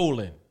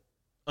rolling,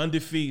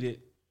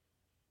 undefeated,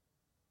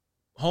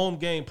 home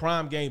game,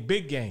 prime game,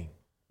 big game.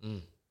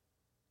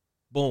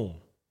 Boom,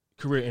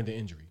 career ending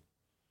injury.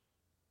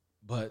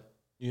 But,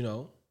 you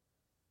know,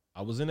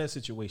 I was in that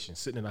situation,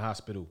 sitting in the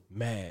hospital,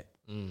 mad,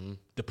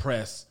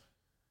 depressed,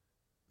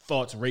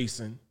 thoughts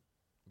racing.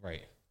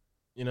 Right.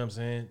 You know what I'm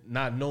saying?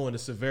 Not knowing the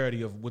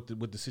severity of what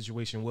the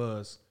situation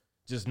was,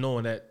 just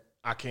knowing that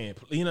I can't.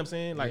 You know what I'm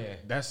saying?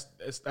 Like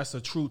that's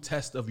a true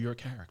test of your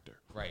character.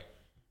 Right.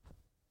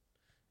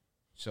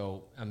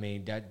 So I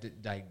mean that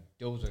like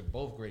those are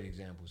both great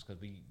examples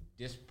because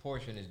this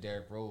portion is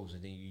Derrick Rose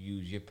and then you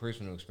use your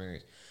personal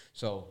experience.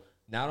 So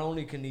not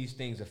only can these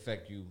things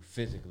affect you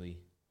physically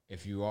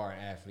if you are an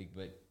athlete,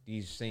 but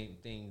these same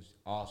things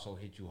also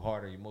hit you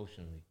harder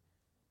emotionally.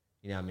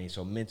 You know what I mean?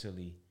 So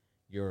mentally,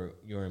 you're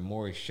in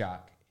more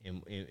shock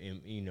and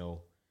you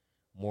know,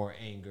 more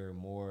anger,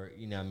 more,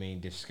 you know what I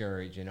mean,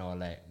 discouraged and all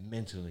that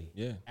mentally.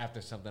 Yeah.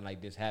 After something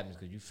like this happens,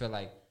 because you feel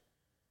like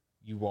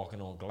you walking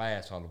on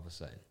glass all of a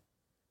sudden.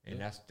 And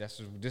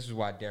this is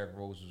why Derrick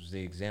Rose was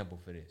the example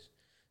for this.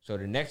 So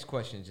the next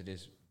question to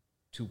this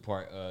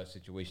two-part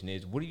situation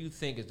is, what do you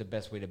think is the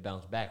best way to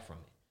bounce back from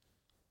it?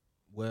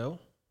 Well,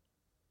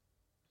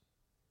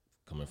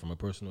 coming from a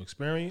personal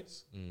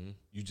experience,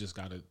 you just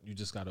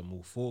gotta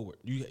move forward.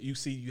 You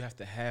see, you have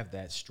to have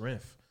that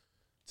strength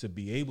to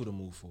be able to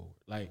move forward.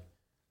 Like,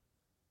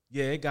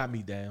 yeah, it got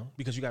me down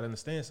because you got to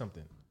understand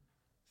something.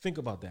 Think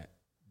about that.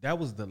 That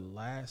was the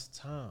last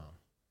time,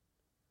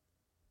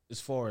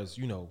 as far as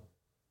you know,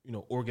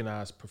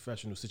 organized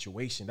professional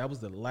situation. That was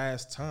the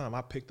last time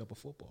I picked up a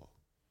football.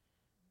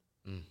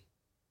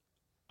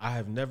 I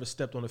have never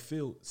stepped on the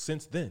field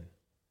since then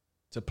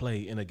to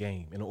play in a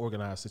game in an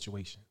organized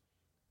situation.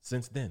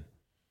 Since then,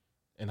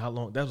 and how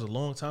long? That was a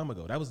long time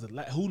ago. That was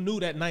who knew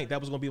that night that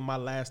was going to be my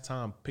last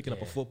time picking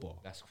up a football.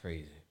 That's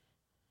crazy.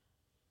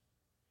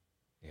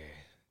 Yeah.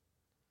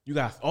 You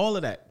got all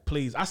of that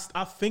plays.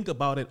 I think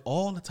about it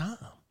all the time.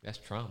 That's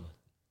trauma.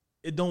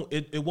 It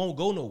won't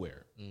go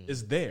nowhere.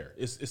 It's there.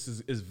 It's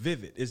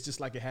vivid. It's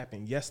just like it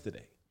happened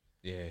yesterday.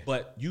 Yeah.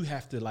 But you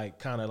have to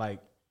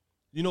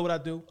you know what I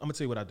do? I'm gonna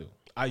tell you what I do.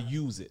 I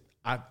use it.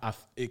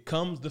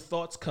 The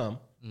thoughts come,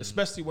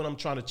 especially when I'm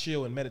trying to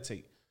chill and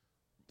meditate.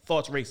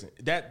 Thoughts racing.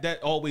 That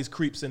always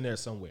creeps in there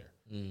somewhere.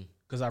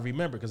 Because I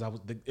remember,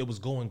 it was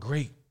going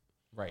great.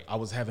 Right. I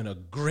was having a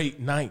great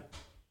night.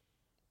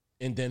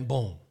 And then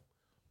boom.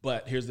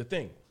 But here's the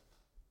thing.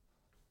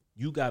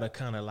 You gotta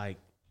kind of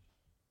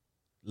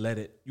let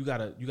it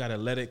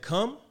let it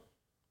come,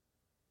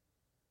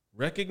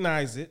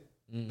 recognize it.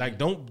 Like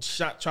don't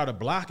try to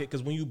block it,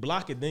 because when you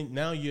block it, then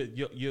now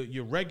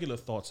your regular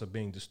thoughts are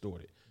being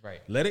distorted.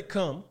 Right. Let it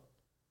come,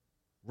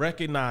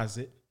 recognize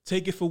it,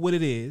 take it for what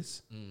it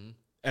is,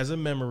 as a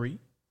memory,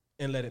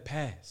 and let it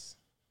pass.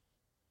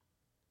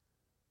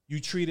 You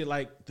treat it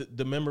like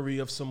the memory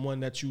of someone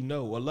that you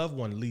know, a loved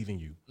one leaving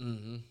you.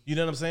 You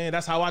know what I'm saying?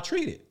 That's how I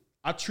treat it.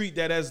 I treat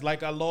that as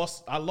like I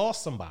lost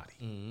somebody.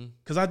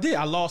 Because I did.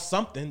 I lost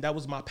something that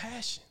was my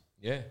passion.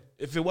 Yeah.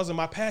 If it wasn't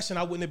my passion,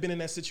 I wouldn't have been in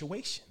that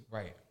situation.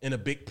 Right. In a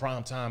big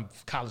primetime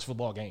college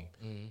football game.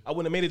 I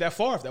wouldn't have made it that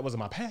far if that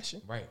wasn't my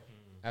passion. Right.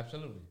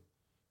 Absolutely.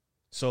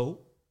 So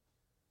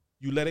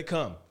you let it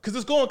come. Because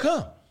it's going to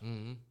come.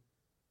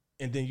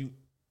 And then you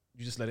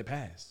just let it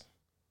pass.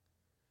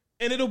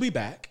 And it'll be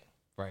back.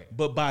 Right.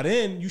 But by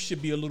then, you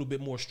should be a little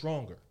bit more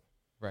stronger.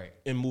 Right.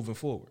 In moving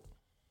forward.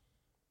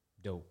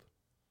 Dope.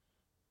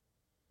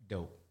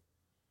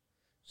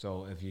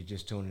 So if you're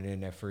just tuning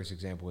in, that first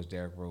example was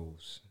Derrick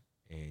Rose.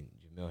 And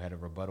Jamil had a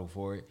rebuttal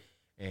for it.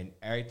 And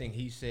everything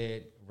he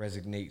said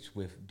resonates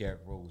with Derrick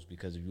Rose,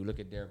 because if you look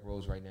at Derrick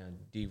Rose right now,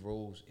 D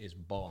Rose is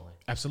balling.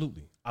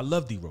 Absolutely. I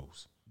love D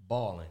Rose.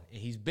 Balling. And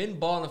he's been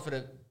balling for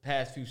the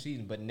past few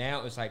seasons, but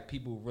now it's like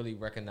people really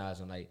recognize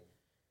him like,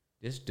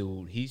 this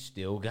dude, he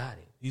still got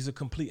it. He's a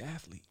complete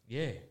athlete.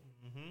 Yeah.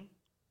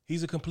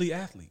 He's a complete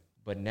athlete.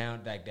 But now,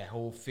 like, that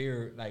whole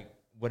fear, like,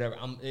 whatever,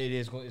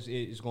 it's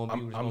going to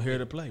be. I'm here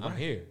to play. I'm right?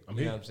 here. I'm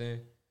you here. know what I'm saying?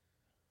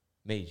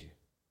 Major.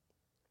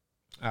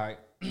 All right.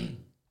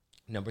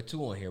 Number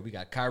 2 on here, we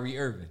got Kyrie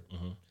Irving.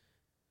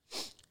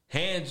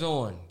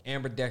 Hands-on,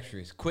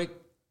 ambidextrous, quick,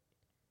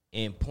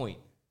 and point.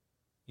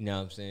 You know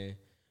what I'm saying?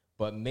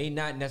 But may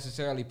not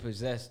necessarily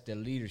possess the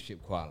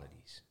leadership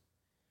qualities.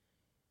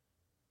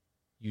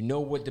 You know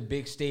what the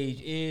big stage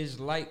is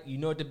like. You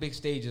know what the big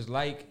stage is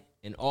like,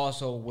 and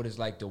also what it's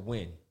like to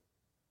win.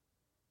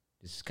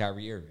 This is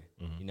Kyrie Irving.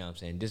 You know what I'm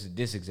saying? This is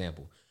this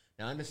example.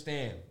 Now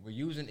understand, we're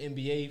using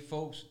NBA,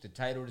 folks. The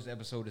title of this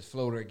episode is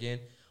Floater again.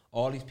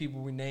 All these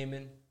people we're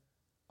naming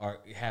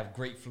have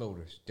great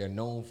floaters. They're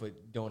known for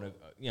doing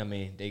you know what I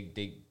mean?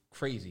 They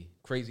crazy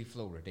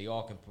floater. They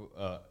all can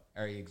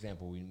every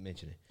example we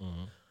mentioned it.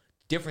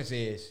 Difference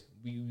is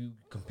we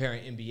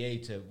comparing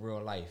NBA to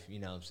real life, you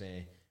know what I'm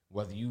saying?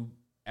 Whether you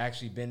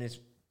actually been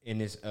in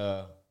this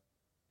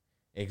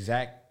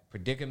exact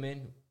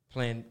predicament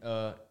playing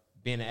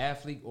being an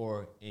athlete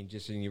or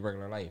just in your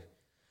regular life.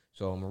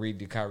 So I'm gonna read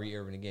the Kyrie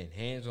Irving again.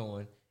 Hands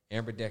on,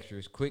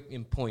 ambidextrous, quick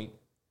in point,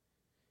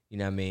 you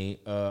know what I mean?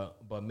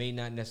 But may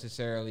not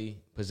necessarily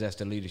possess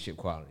the leadership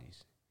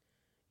qualities.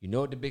 You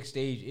know what the big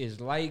stage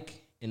is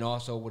like, and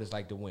also what it's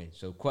like to win.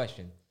 So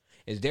question,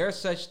 is there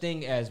such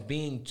thing as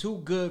being too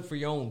good for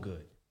your own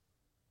good?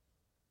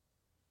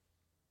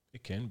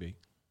 It can be.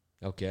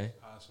 Okay.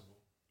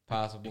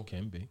 Possible. It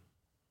can be.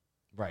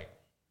 Right.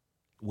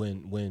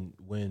 When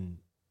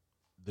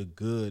the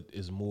good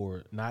is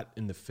more not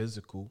in the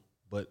physical,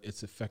 but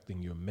it's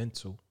affecting your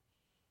mental.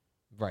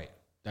 Right.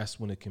 That's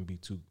when it can be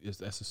too.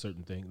 That's a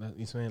certain thing. You know what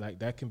I'm saying? Like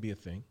that can be a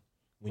thing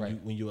when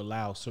Right. when you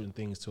allow certain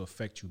things to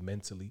affect you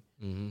mentally,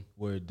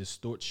 where it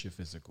distorts your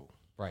physical.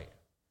 Right.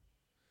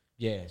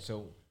 Yeah.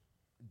 So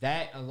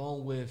that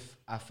along with,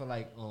 I feel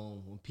like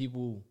when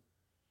people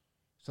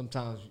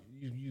sometimes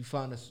you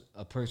find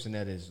a person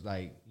that is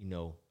like, you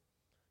know,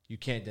 you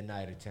can't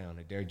deny the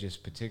talent. They're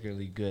just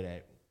particularly good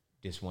at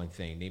this one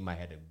thing. They might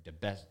have the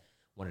best,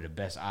 one of the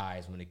best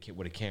eyes with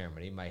a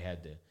camera.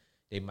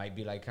 They might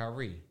be like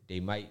Kyrie. They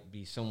might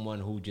be someone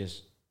who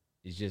just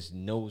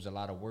knows a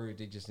lot of words.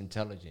 They're just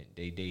intelligent.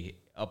 They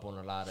up on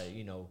a lot of,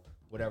 you know,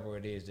 whatever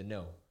it is to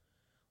know.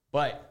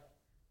 But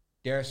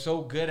they're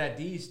so good at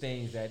these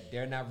things that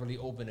they're not really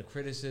open to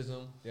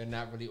criticism. They're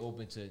not really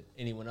open to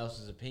anyone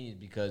else's opinions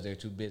because they're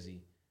too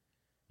busy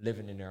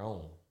living in their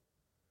own.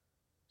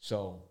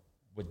 So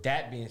with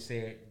that being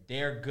said,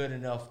 they're good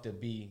enough to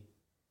be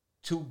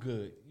too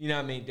good. You know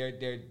what I mean?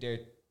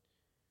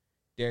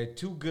 They're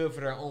too good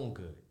for their own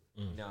good.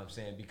 You know what I'm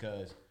saying?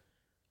 Because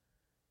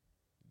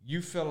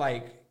you feel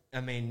like,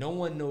 I mean, no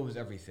one knows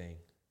everything.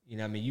 You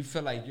know what I mean? You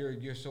feel like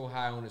you're so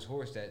high on this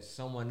horse that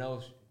someone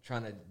else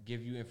trying to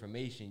give you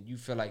information, you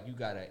feel like you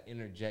got to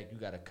interject, you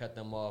got to cut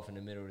them off in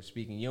the middle of the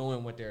speaking. You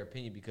don't want their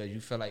opinion because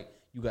you feel like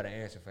you got to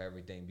answer for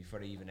everything before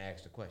they even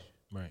ask the question.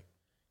 Right.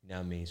 You know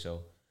what I mean?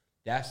 So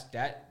that's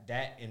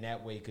that in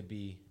that way could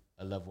be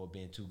a level of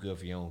being too good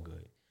for your own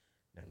good.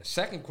 Now, the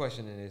second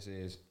question in this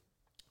is,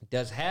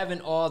 does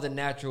having all the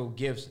natural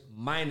gifts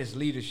minus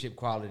leadership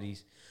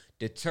qualities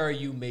deter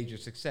you major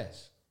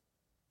success?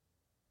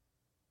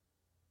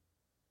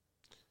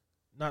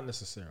 Not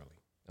necessarily.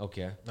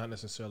 Okay. Not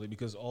necessarily,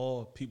 because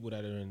all people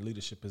that are in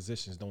leadership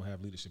positions don't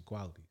have leadership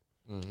qualities.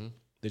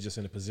 They're just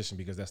in a position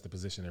because that's the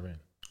position they're in.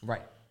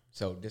 Right.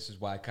 So this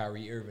is why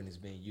Kyrie Irving is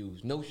being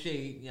used. No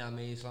shade, you know what I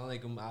mean? It's not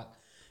like you know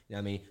what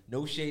I mean?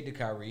 No shade to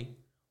Kyrie,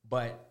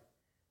 but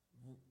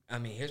I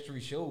mean,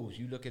 history shows,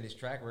 you look at his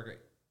track record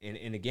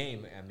in the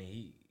game, I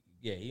mean,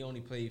 he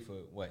only played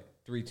for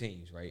 3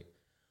 teams, right?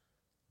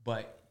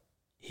 But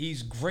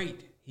he's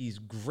great. He's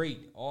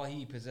great. All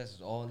he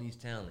possesses, all these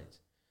talents.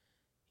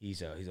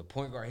 He's a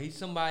point guard. He's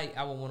somebody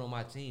I would want on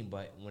my team,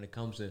 but when it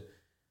comes to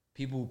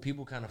people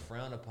kind of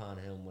frown upon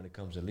him when it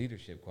comes to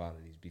leadership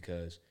qualities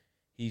because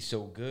he's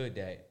so good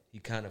that he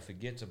kind of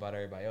forgets about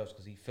everybody else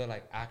because he feel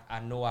like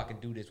I know I can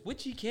do this,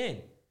 which he can,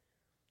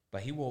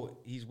 but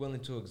he's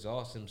willing to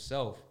exhaust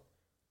himself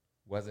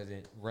rather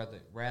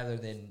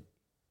than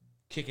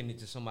kicking it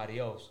to somebody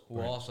else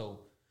who also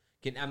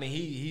can. I mean,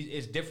 he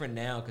it's different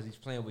now because he's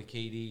playing with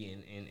KD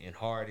and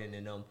Harden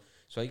and them,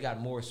 so he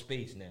got more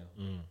space now.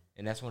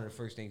 And that's one of the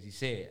first things he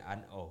said.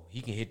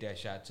 He can hit that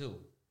shot too.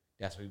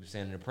 That's what he was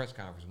saying in the press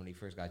conference when he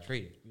first got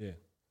traded. Yeah.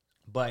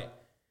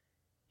 But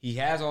he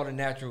has all the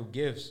natural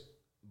gifts,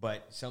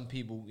 but some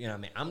people, you know what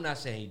I mean? I'm not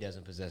saying he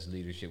doesn't possess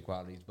leadership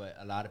qualities, but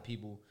a lot of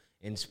people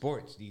in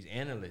sports, these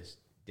analysts,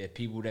 that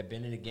people that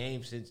been in the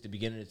game since the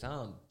beginning of the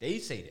time, they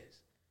say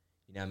this.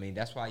 You know what I mean?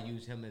 That's why I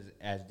use him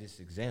as this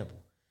example,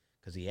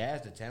 because he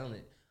has the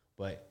talent,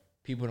 but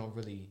people don't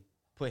really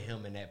put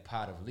him in that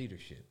pot of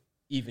leadership,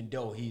 even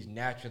though he's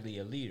naturally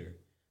a leader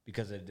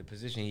because of the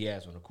position he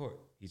has on the court.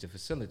 He's a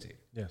facilitator.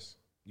 Yes.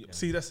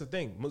 See, that's the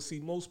thing. See,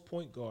 most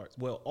point guards,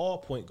 all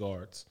point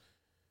guards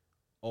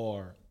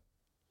are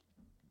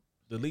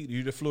the leader.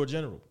 You're the floor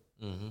general.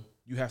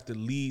 You have to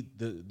lead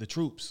the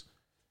troops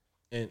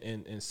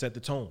and set the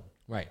tone.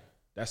 Right.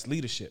 That's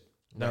leadership.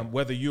 Now, Right.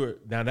 whether you're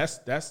that's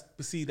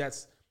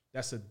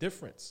a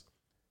difference.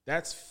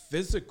 That's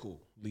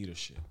physical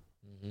leadership.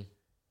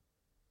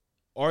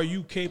 Are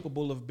you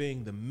capable of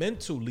being the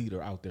mental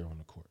leader out there on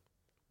the court?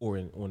 or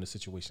in a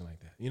situation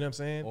like that. You know what I'm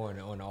saying? Or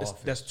on the offense.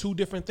 That's two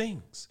different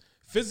things.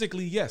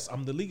 Physically, yes,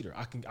 I'm the leader.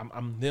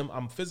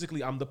 I'm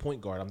physically, I'm the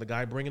point guard. I'm the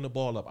guy bringing the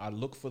ball up. I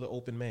look for the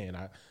open man.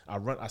 I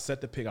run. I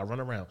set the pick. I run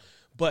around.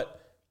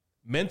 But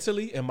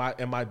mentally, am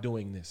I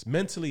doing this?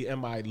 Mentally,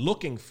 am I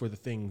looking for the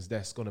things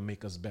that's going to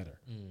make us better?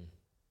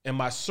 Am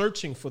I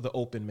searching for the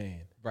open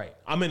man? Right.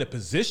 I'm in a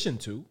position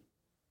to,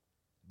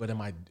 but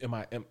am I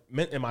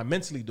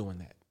mentally doing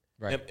that?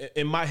 Right.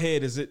 In my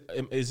head, is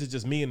it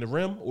just me in the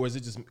rim, or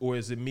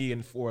is it me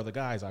and 4 other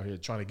guys out here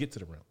trying to get to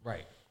the rim?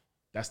 Right.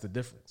 That's the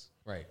difference.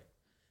 Right.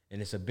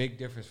 And it's a big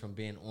difference from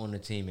being on the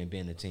team and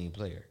being a team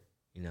player.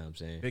 You know what I'm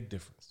saying? Big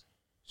difference.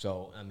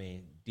 So, I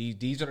mean,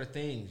 these are the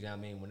things, you know what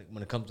I mean,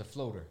 when it comes to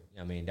floater. You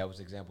know what I mean, that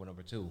was example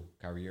number 2,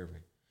 Kyrie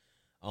Irving.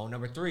 On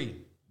number 3,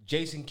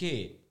 Jason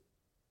Kidd.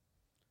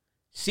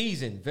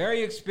 Seasoned,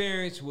 very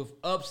experienced with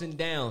ups and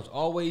downs,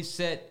 always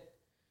set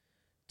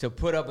to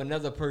put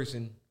another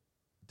person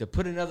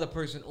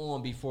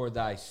on before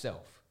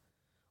thyself.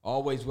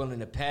 Always willing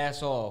to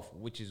pass off,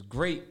 which is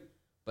great,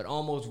 but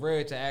almost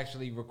rare to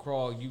actually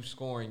recall you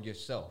scoring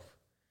yourself.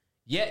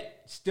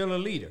 Yet, still a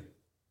leader.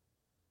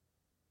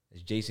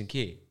 It's Jason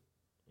Kidd.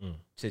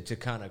 To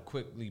kind of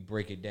quickly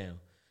break it down.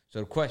 So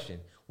the question,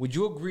 would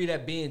you agree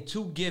that being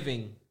too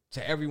giving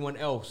to everyone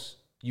else,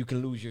 you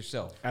can lose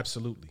yourself?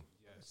 Absolutely.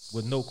 Yes.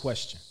 With no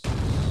question.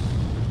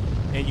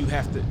 And you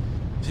have to,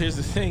 here's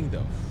the thing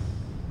though.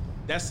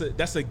 That's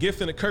a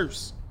gift and a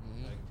curse.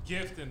 A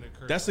gift and a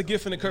curse. That's a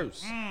gift and a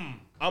curse.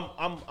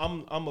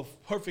 I'm a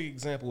perfect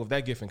example of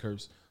that gift and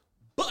curse.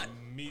 But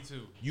me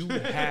too. You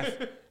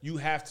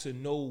have to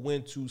know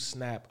when to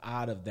snap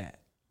out of that.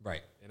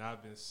 Right. And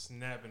I've been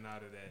snapping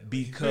out of that.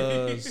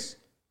 Because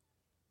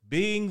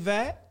being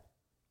that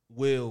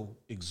will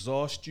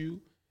exhaust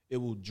you. It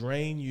will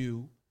drain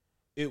you.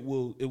 It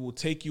will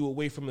take you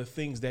away from the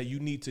things that you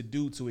need to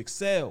do to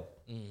excel.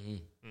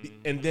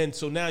 And then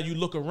so now you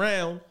look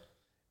around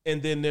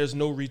and then there's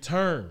no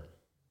return.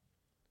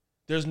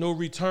 There's no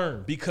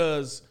return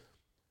because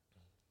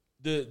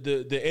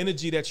the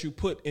energy that you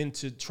put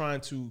into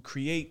trying to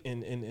create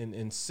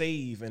and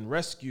save and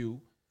rescue,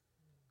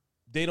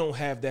 they don't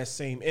have that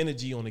same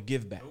energy on the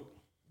give back.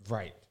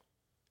 Right.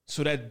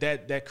 So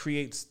that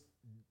creates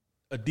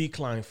a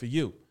decline for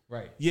you.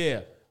 Right.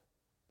 Yeah.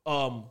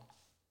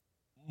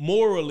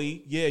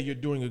 Morally, yeah, you're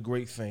doing a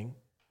great thing.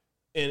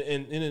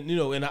 And you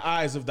know, in the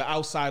eyes of the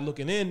outside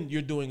looking in,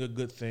 you're doing a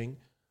good thing.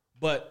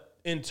 But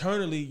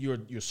internally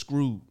you're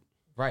screwed.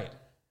 Right.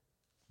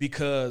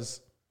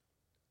 Because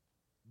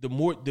the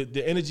more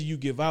the energy you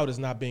give out is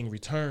not being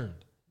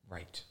returned.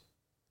 Right.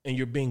 And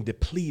you're being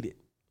depleted.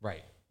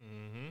 Right.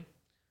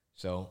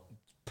 So,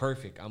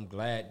 perfect. I'm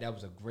glad that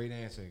was a great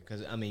answer.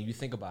 Because, I mean, you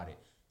think about it.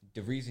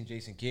 The reason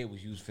Jason Kidd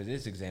was used for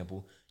this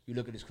example, you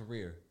look at his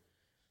career.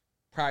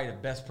 Probably the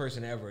best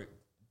person to ever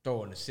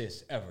throw an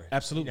assist ever.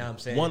 Absolutely. You know what I'm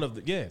saying? One of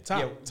the,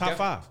 top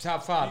 5.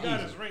 Top 5. He got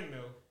easy. his ring,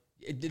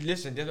 though.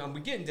 Listen,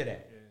 I'm getting to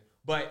that. Yeah.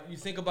 But you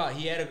think about it,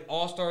 he had an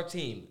all-star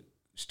team,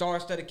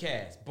 star-studded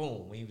cast.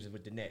 Boom, when he was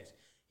with the Nets.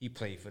 He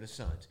played for the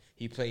Suns.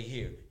 He played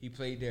here. He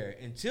played there.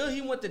 Until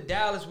he went to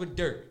Dallas with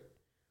Dirk,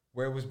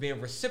 where it was being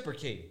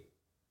reciprocated,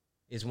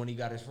 is when he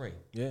got his ring.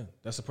 Yeah,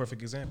 that's a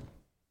perfect example.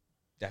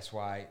 That's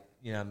why,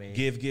 you know what I mean?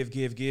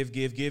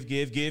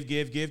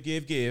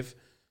 Give.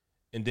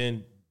 And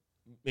then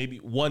maybe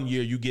 1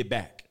 year you get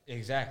back.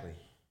 Exactly.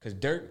 Because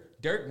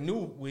Dirk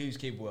knew what he was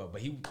capable of,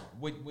 but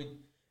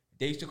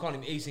they used to call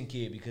him Ace and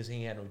Kid because he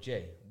ain't had no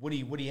J. What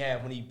he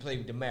have when he played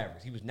with the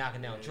Mavericks? He was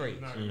knocking down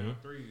trades. Knocking down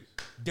threes.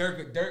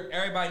 Dirk,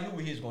 everybody knew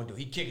what he was going to do.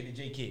 He kicked it to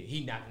J Kid.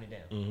 He knocking it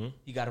down.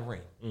 He got a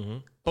ring.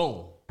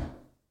 Boom.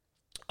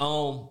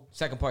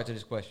 Second part to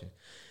this question.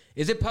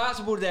 Is it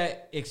possible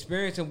that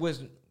experience and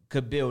wisdom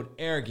could build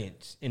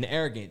arrogance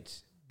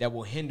that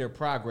will hinder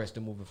progress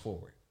to moving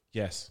forward?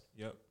 Yes.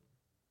 Yep.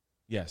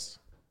 Yes.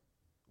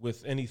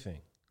 With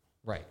anything.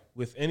 Right.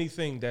 With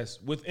anything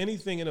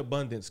in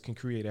abundance can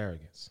create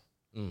arrogance.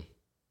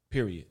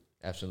 Period.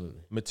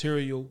 Absolutely.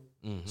 Material,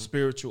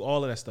 spiritual,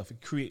 all of that stuff.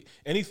 It create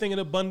anything in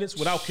abundance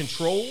without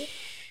control,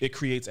 it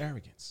creates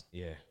arrogance.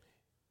 Yeah.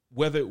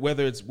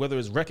 Whether it's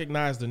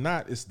recognized or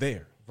not, it's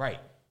there. Right.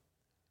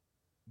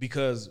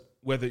 Because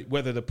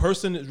whether the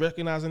person is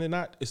recognizing it or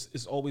not,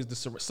 it's always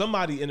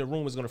somebody in the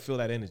room is going to feel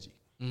that energy.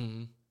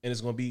 And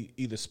it's going to be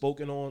either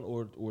spoken on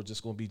or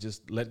just going to be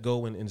just let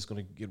go and it's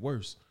going to get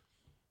worse.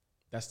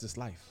 That's just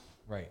life.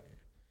 Right.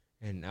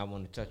 And I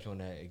want to touch on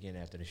that again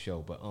after the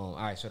show. But all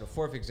right, so the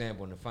fourth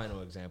example and the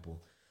final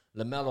example,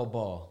 LaMelo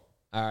Ball.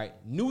 All right,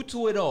 new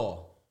to it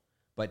all,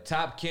 but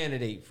top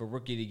candidate for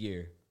Rookie of the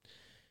Year.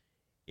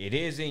 It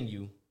is in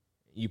you.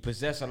 You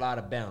possess a lot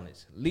of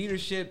balance.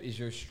 Leadership is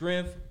your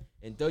strength,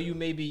 and though you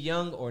may be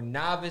young or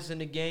novice in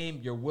the game,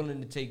 you're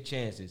willing to take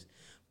chances.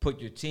 Put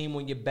your team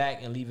on your back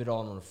and leave it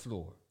all on the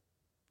floor.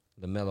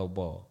 LaMelo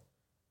Ball.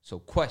 So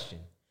question.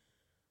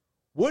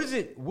 What is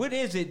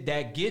it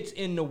that gets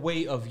in the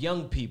way of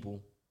young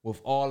people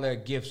with all their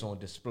gifts on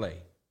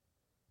display?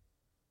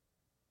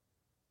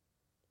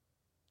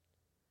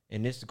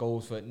 And this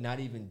goes for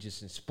not even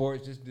just in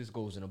sports. This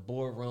goes in the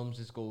boardrooms.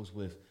 This goes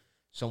with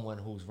someone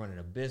who's running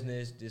a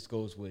business. This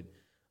goes with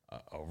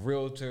a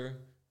realtor,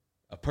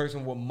 a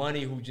person with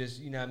money who just,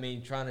 you know what I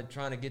mean, trying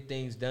to get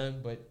things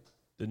done. But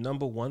the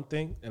number one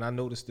thing, and I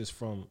noticed this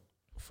from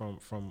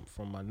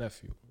my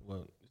nephew.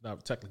 Well, it's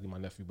not technically my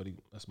nephew, but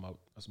that's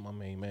my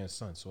main man's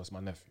son, so that's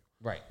my nephew.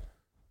 Right.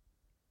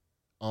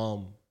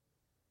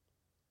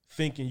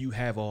 Thinking you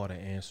have all the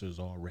answers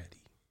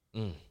already.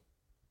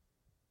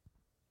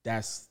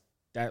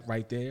 That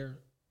right there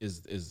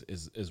is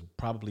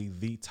probably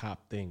the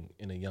top thing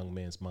in a young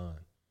man's mind.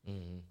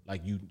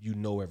 Like you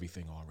know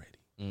everything already.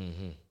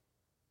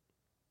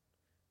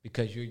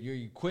 Because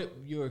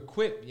you're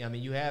equipped. I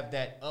mean, you have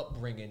that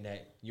upbringing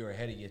that you're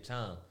ahead of your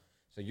time.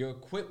 So you're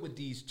equipped with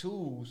these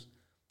tools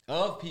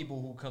of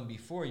people who come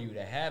before you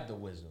that have the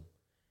wisdom.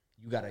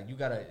 You gotta.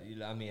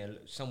 I mean,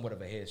 somewhat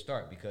of a head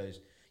start because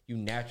you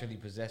naturally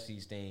possess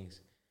these things,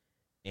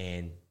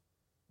 and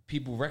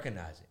people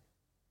recognize it.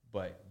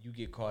 But you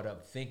get caught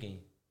up thinking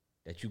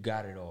that you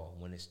got it all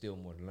when there's still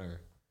more to learn.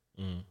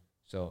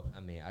 So,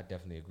 I mean, I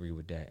definitely agree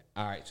with that.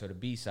 All right, so the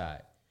B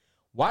side.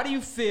 Why do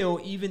you feel,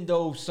 even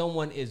though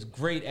someone is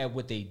great at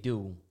what they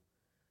do,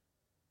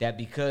 that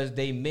because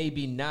they may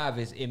be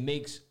novice, it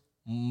makes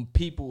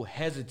people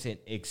hesitant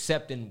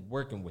accepting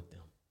working with them?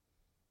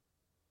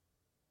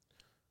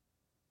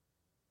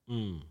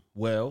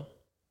 Well,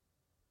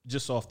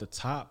 just off the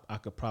top, I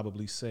could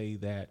probably say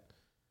that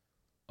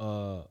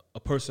a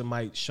person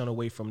might shun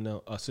away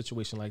from a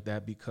situation like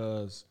that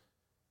because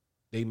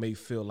they may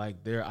feel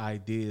like their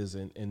ideas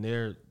and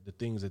the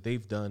things that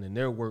they've done and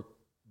their work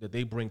that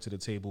they bring to the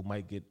table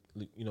might get,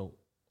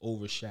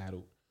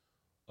 overshadowed,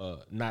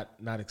 not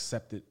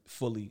accepted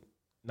fully,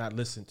 not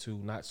listened to,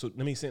 not so.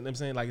 I'm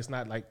saying like it's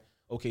not like,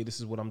 okay, this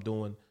is what I'm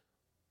doing,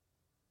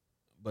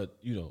 but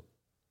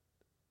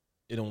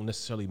it don't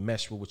necessarily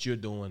mesh with what you're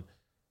doing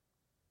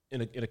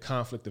in a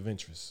conflict of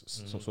interest,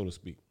 so to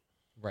speak.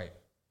 Right.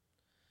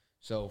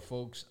 So,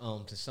 folks,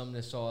 to sum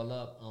this all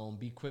up,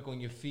 be quick on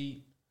your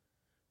feet,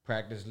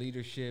 practice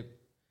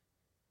leadership,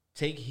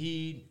 take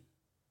heed,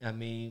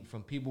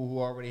 from people who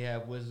already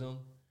have wisdom.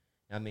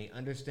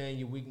 Understand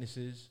your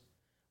weaknesses,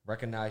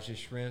 recognize your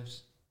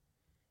strengths,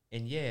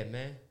 and yeah,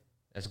 man,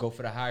 let's go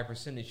for the high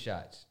percentage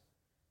shots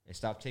and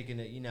stop taking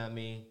it,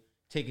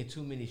 taking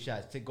too many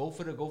shots. Go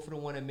for the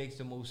one that makes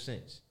the most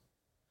sense.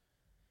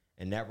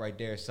 And that right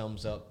there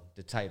sums up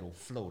the title,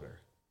 Floater.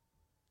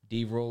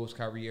 D Rose,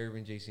 Kyrie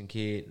Irving, Jason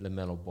Kidd,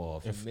 LaMelo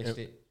Ball. If you missed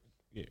it,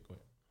 yeah, go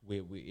ahead.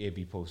 It'll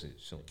be posted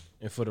soon.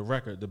 And for the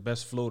record, the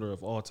best floater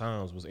of all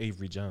times was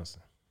Avery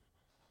Johnson.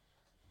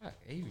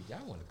 Avery,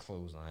 y'all want to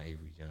close on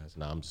Avery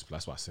Johnson? Nah,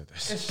 that's why I said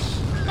that.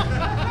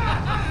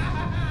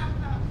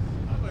 I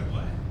was like,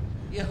 what?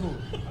 Yo. I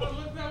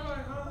looked up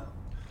like, huh?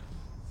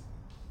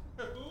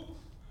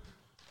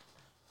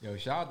 Yo,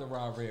 shout out to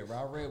Rob Red.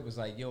 Rob Red was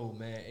like, yo,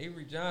 man,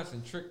 Avery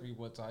Johnson tricked me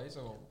one time.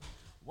 So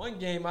one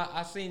game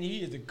I seen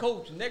he is the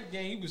coach. The next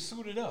game he was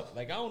suited up.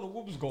 Like, I don't know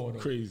what was going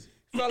on. Crazy.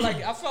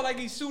 I felt like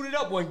he suited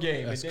up one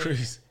game. That's and then,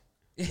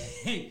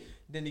 crazy.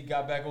 Then he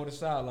got back on the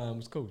sideline,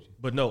 was coaching.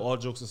 But no, all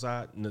jokes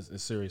aside,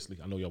 seriously,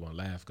 I know y'all want to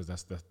laugh because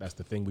that's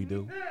the thing we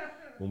do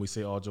when we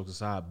say all jokes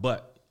aside.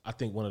 But I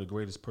think one of the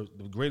greatest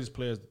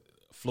players,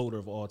 floater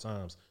of all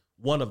times,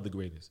 one of the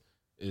greatest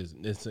is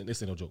this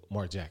ain't no joke,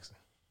 Mark Jackson.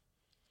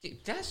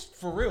 That's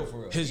for real.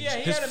 His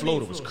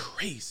floater was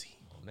crazy.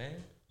 Oh, man.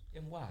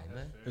 And why,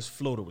 man? His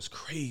floater was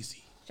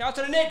crazy. Shout out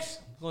to the Knicks.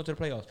 Going to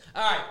the playoffs.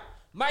 All right.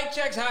 Mike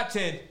checks hot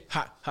 10.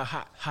 Hot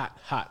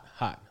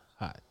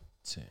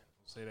 10.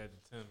 Say that to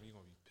Tim, you're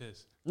going to be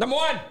pissed. Number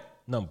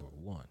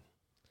one.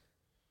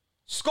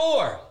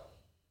 Score.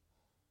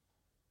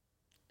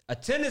 A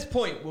tennis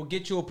point will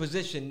get you a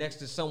position next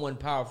to someone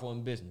powerful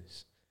in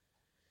business.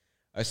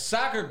 A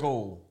soccer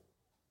goal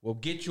will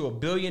get you $1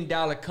 billion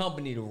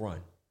company to run.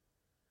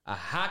 A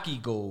hockey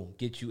goal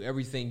gets you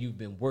everything you've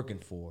been working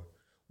for.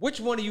 Which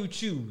one do you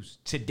choose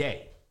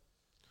today?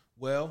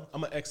 Well,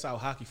 I'm going to exile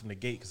hockey from the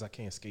gate because I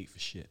can't skate for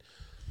shit.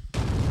 So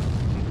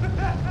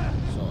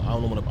I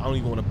don't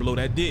even want to blow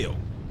that deal.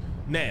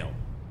 Now,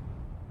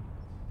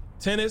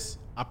 tennis,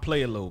 I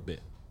play a little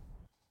bit.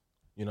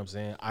 You know what I'm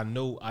saying? I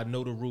know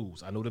the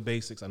rules. I know the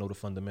basics. I know the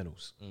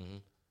fundamentals. Mm-hmm.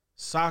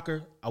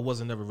 Soccer, I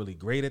wasn't never really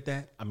great at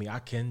that. I mean, I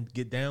can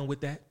get down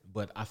with that,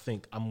 but I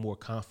think I'm more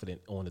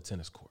confident on the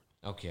tennis court.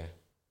 Okay.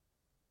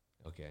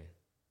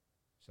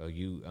 So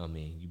you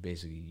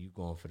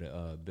going for the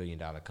 $1 billion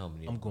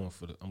company? I'm going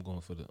for the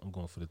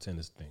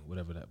tennis thing.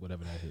 Whatever that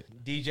hit.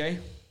 DJ.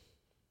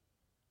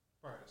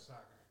 Probably soccer.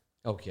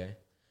 Okay,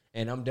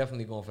 and I'm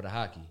definitely going for the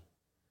hockey.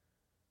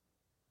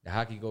 The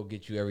hockey go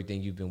get you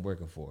everything you've been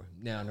working for.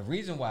 Now, the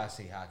reason why I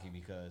say hockey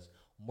because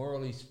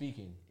morally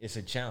speaking, it's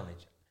a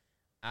challenge.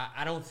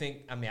 I don't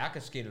think. I mean, I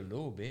could skate a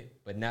little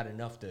bit, but not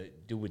enough to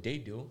do what they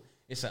do.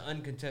 It's an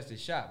uncontested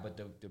shot, but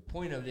the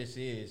point of this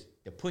is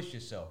to push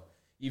yourself.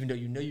 Even though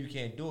you know you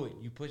can't do it,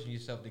 you pushing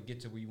yourself to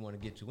get to where you want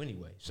to get to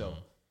anyway. So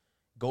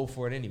go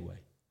for it anyway.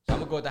 So I'm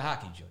going to go with the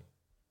hockey joint.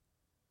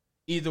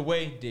 either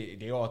way,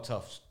 they all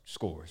tough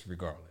scores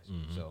regardless.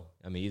 So,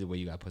 I mean, either way,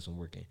 you got to put some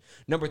work in.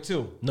 Number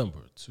 2.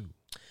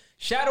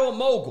 Shadow of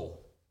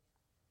Mogul.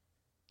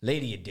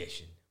 Lady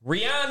Edition.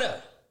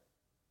 Rihanna.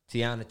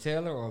 Tiana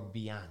Taylor or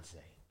Beyonce?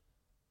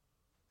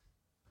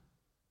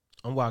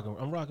 I'm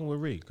rocking with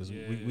Ray because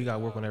we got to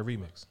work on that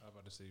remix. I'm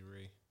about to say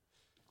Ray.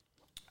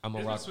 I'm a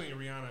It's rock. between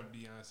Rihanna and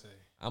Beyonce.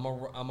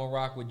 I'm a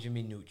rock with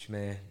Jimmy Nooch,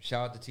 man.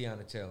 Shout out to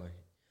Tiana Taylor.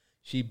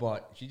 She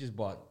just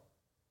bought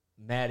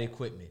mad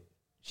equipment.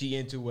 She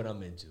into what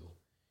I'm into.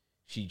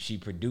 She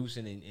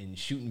producing and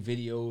shooting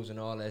videos and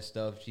all that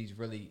stuff. She's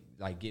really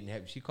like getting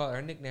heavy. She called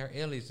her nickname, her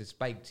alias is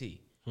Spike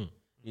T.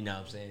 You know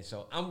what I'm saying?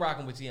 So I'm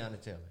rocking with Tiana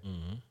Taylor.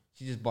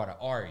 She just bought an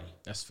Ari.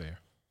 That's fair.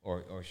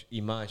 Or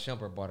Iman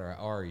Shumpert bought her an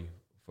Ari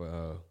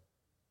for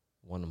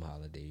one of them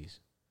holidays.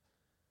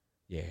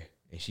 Yeah.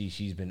 And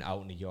she's been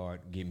out in the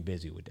yard getting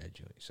busy with that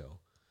joint. So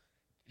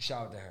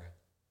shout out to her.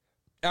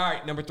 All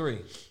right, number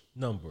 3.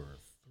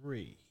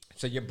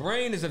 So your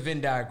brain is a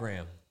Venn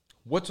diagram.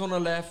 What's on the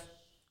left,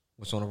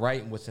 what's on the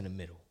right, and what's in the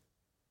middle?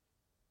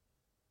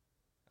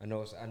 I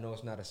know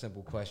it's not a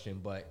simple question,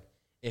 but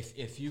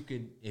if you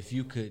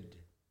could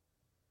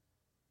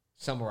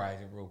summarize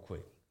it real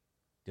quick,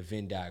 the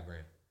Venn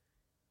diagram.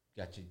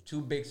 Got your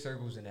 2 big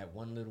circles and that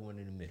one little one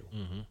in the middle.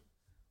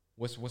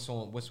 What's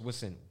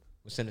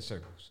in the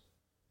circles?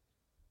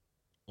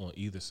 On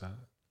either side.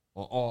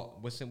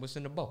 What's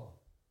in the bubble?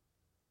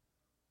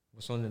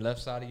 What's on the left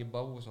side of your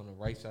bubble? What's on the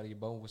right side of your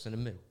bubble? What's in the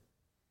middle?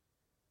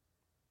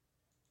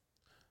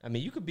 I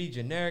mean, you could be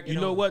generic. You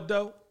know what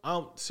though?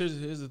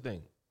 Here's the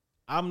thing.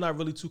 I'm not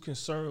really too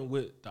concerned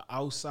with the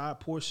outside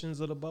portions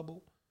of the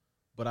bubble,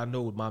 but I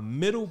know my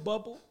middle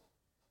bubble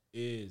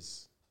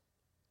is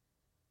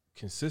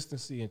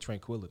consistency and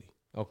tranquility.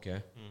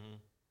 Okay.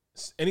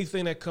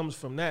 Anything that comes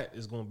from that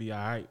is going to be all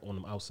right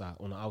on the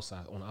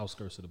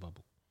outskirts of the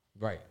bubble.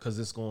 Right. Because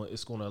it's going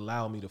to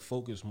allow me to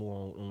focus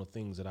more on the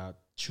things that I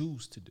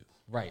choose to do.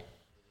 Right.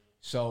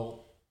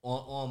 So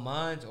on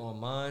mine's,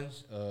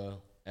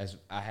 as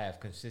I have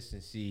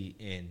consistency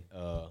and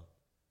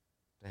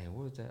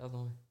what was that other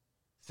one?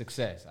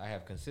 Success. I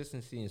have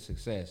consistency and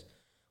success.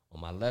 On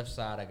my left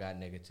side, I got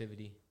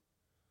negativity.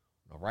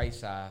 On the right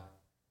side,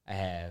 I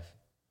have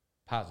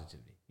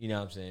positivity. You know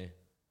what I'm saying?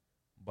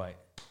 But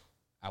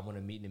I want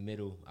to meet in the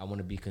middle. I want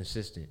to be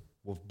consistent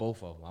with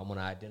both of them. I want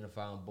to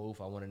identify them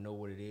both. I want to know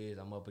what it is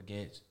I'm up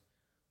against.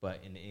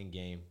 But in the end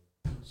game,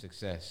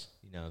 success.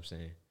 You know what I'm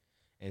saying?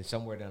 And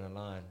somewhere down the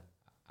line,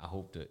 I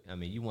hope to,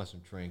 you want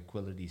some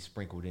tranquility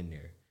sprinkled in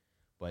there.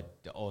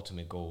 But the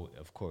ultimate goal,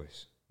 of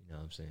course, you know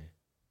what I'm saying?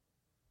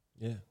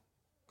 Yeah.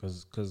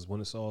 Because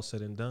when it's all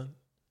said and done,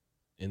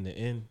 in the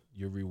end,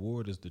 your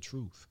reward is the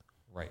truth.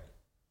 Right.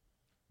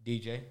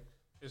 DJ?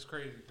 It's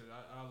crazy because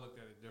I looked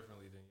at it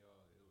differently than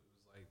y'all. It was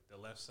like the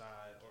left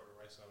side or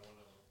the right side, one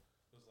of them.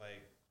 It was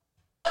like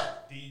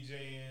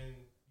DJing,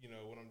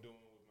 what I'm doing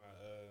with my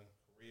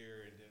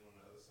career, and then on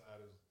the other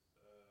side is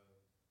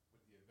with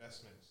the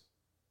investments.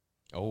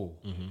 Oh.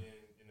 And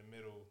then in the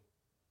middle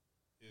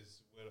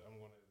is what I'm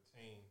going to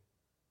attain,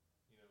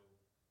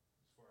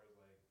 as far as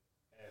like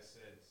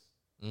assets.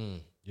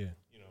 Yeah.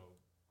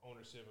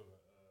 Ownership of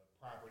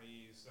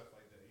properties, stuff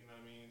like that. You know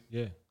what I mean?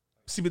 Yeah.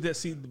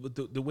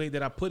 The way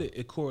that I put it,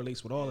 it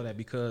correlates with all of that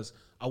because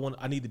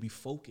I need to be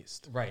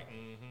focused. Right.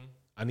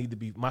 I need to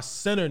be, my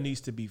center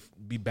needs to be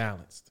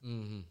balanced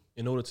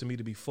in order to me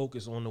to be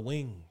focused on the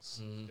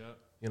wings. Yep.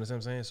 You know what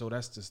I'm saying? So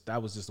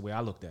that was just the way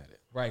I looked at it.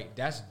 Right.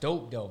 That's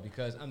dope though,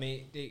 because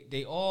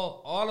they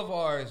all of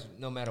ours,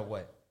 no matter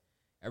what,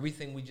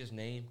 everything we just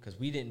named, because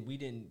we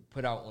didn't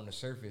put out on the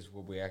surface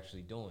what we're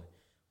actually doing.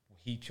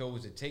 He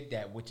chose to take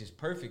that, which is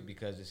perfect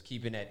because it's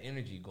keeping that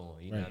energy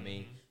going. You know what I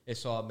mean?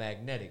 It's all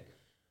magnetic.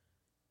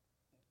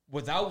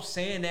 Without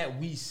saying that,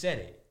 we said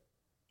it.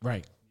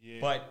 Right. Yeah.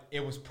 But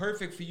it was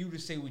perfect for you to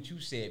say what you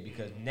said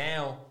because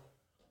now,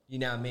 you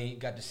know what I mean,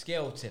 got the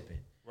scale tipping.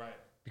 Right.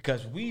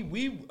 Because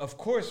we of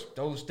course,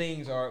 those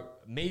things are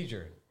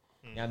major.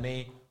 You know what I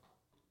mean?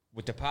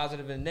 With the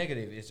positive and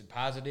negative, it's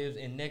positives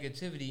and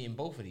negativity in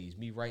both of these.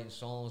 Me writing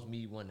songs,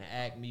 me wanting to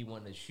act, me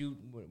wanting to shoot,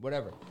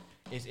 whatever.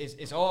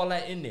 It's all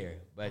that in there.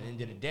 But at the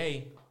end of the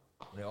day,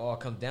 when it all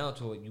comes down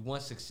to it, you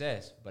want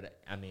success. But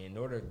in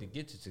order to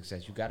get to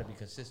success, you got to be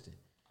consistent.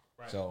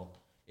 Right. So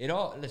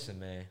listen,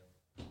 man.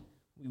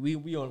 We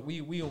on.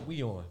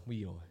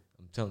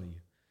 I'm telling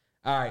you.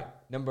 All right,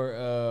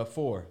 number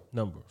 4.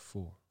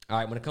 All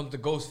right, when it comes to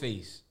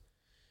Ghostface,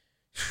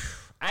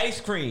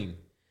 Ice Cream,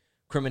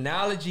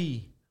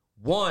 Criminology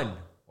 1,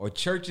 or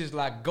Churches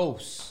Like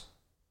Ghosts.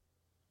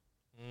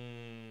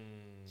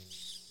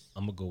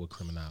 I'm gonna go with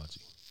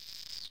Criminology.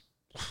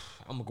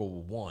 I'm gonna go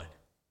with 1.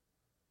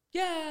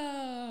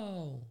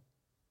 Yo,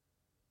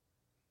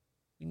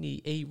 we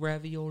need 8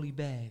 ravioli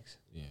bags.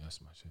 Yeah,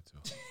 that's my shit too.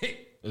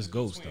 It's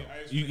Ghost though.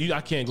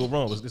 I can't go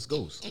wrong. It's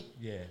Ghost.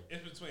 Yeah,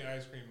 it's between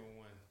Ice Cream and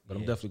 1. But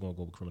I'm definitely gonna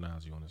go with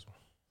Criminology on this one.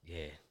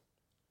 Yeah,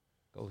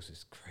 Ghost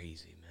is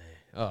crazy, man.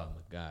 Oh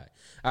my god.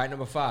 All right,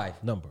 number 5.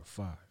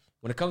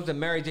 When it comes to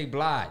Mary J.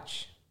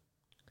 Blige,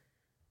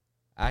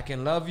 I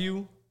Can Love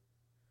You,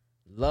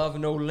 Love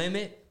No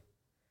Limit,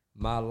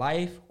 My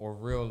Life, or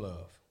Real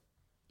Love?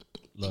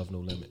 Love No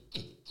Limit.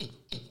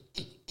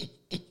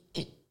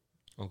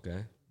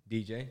 Okay.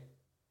 DJ?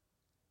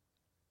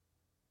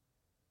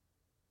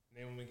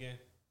 Name them again.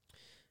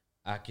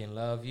 I Can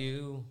Love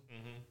You,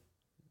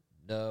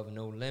 Love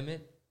No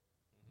Limit,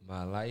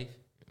 My Life,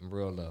 and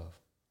Real Love.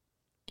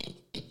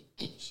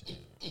 Shit.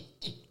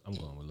 I'm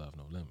going with Love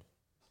No Limit.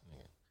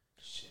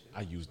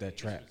 I use that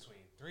track. Between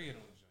three of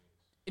them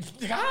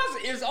joints. Guys,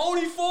 it's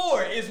only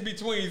 4. It's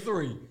between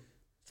 3.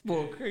 It's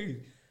more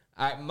crazy.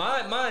 All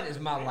right, mine is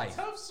My Life.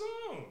 Tough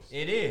songs.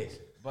 It is.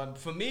 But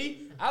for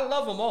me, I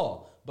love them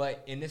all.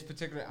 But in this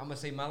particular, I'm going to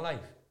say My Life.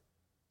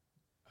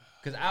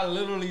 Because I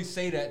literally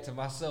say that to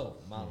myself.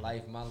 My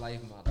life, my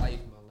life, my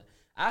life, my life.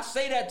 I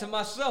say that to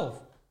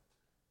myself.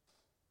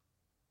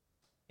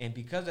 And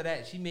because of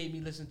that, she made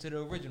me listen to the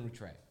original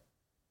track.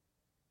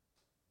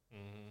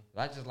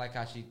 I just like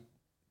how she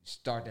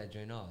start that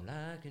joint off.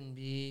 I can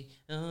be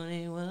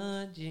only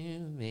what you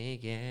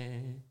make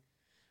it.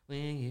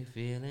 When you're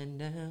feeling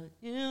down,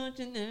 Yeah,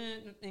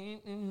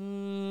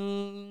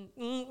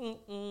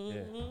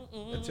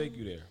 it'll take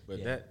you there. But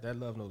Yeah. that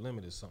Love No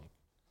Limit is something.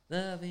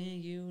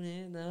 Loving you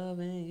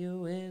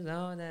is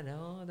all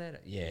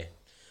that. Yeah.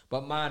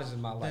 But mine is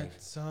My Life.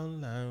 That's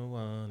all I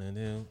wanna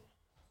do.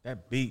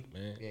 That beat,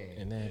 man. Yeah.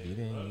 And that beat,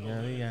 you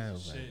got me out,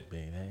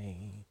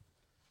 baby.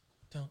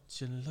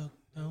 Don't you look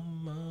no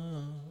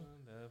more.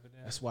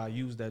 That's why I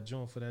use that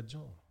joint for that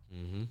joint.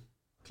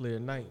 Clear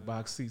night,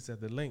 box seats at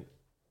the link.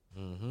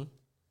 Damn.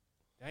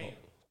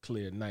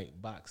 Clear night,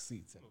 box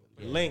seats at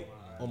the link.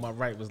 On my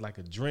right was like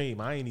a dream.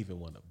 I ain't even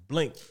want to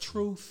blink.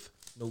 Truth,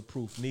 no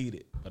proof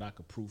needed, but I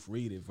could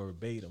proofread it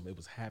verbatim. It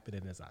was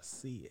happening as I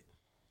see it.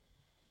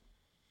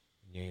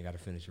 You ain't got to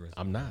finish the rest.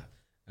 I'm not.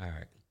 All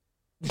right.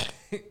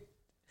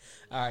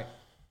 All right.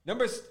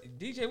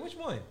 DJ, which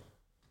one?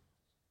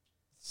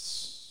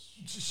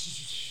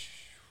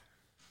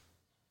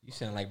 You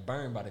sound like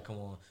Burn about to come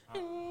on.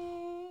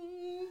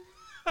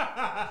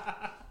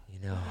 You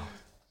know.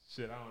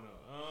 Shit, I don't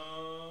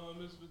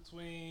know. It's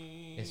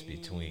between. It's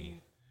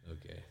between.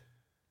 Okay.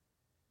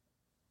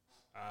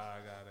 I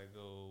gotta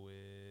go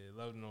with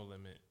Love No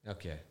Limit.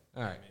 Okay.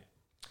 All right.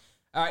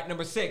 All right,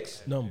 number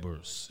 6. Number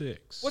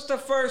 6. What's the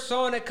first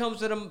song that comes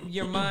to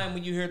your mind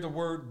when you hear the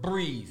word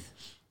breathe?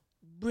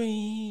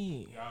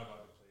 Breathe. Y'all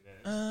about to play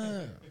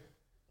that.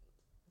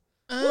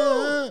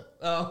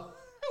 Oh.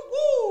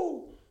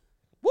 Woo!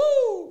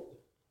 Woo!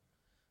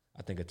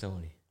 I think of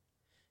Tony.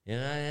 And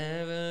I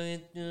ever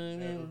get to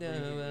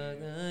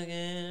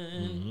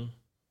again.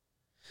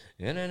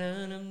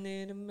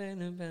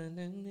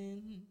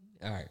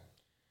 All right.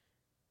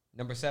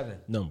 Number 7.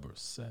 Number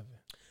 7.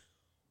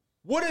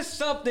 What is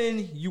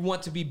something you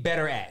want to be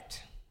better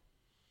at?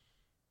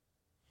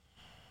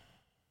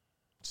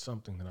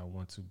 Something that I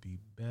want to be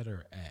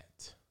better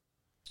at.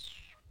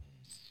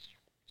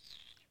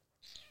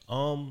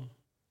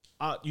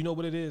 You know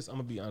what it is? I'm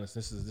gonna be honest.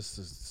 This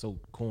is so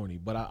corny,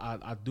 but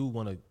I do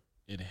want to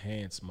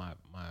enhance my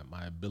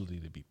ability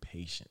to be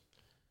patient.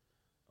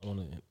 I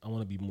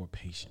want to be more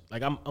patient.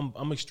 Like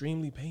I'm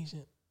extremely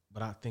patient,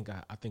 but I think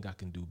I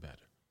can do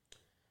better.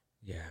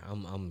 Yeah,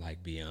 I'm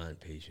like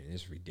beyond patient.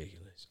 It's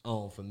ridiculous.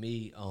 For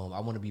me, I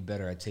want to be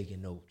better at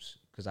taking notes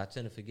because I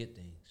tend to forget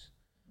things.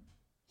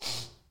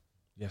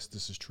 Yes,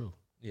 this is true.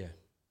 Yeah,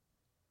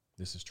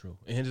 this is true.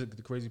 And here's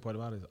the crazy part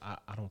about it is I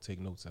don't take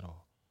notes at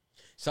all.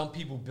 Some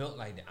people built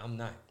like that. I'm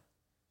not.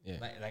 Yeah.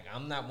 Like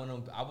I'm not one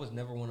of them. I was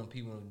never one of them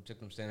people who took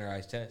them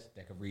standardized tests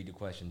that could read the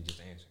question and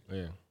just answer.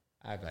 Yeah.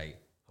 I'd like,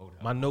 hold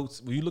up. My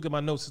notes, when you look at my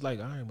notes, it's like,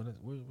 all right, but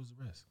where's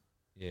the rest?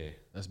 Yeah.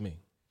 That's me.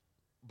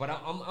 But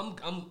I'm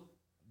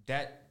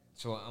that,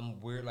 so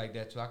I'm weird like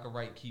that, so I can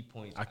write key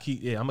points.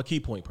 I'm a key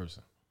point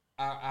person.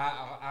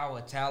 I'll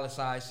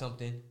italicize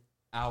something.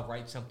 I'll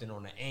write something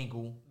on an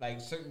angle.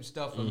 Like certain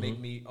stuff will make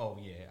me, I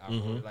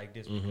wrote it like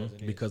this because of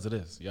this. Because of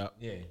this, yeah.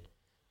 Yeah.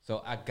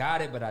 So I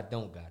got it, but I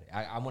don't got it.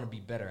 I want to be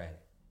better at it.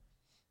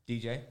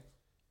 DJ?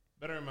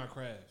 Better in my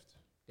craft.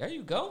 There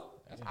you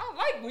go. I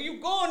like when you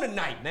going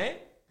tonight, man.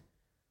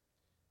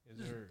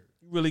 Yes, sir.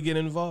 You really get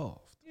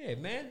involved. Yeah,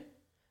 man.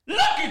 Look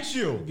at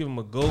you. Give him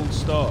a gold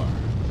star.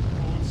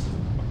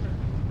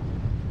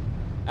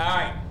 All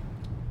right.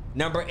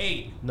 Number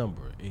 8.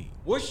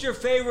 What's your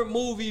favorite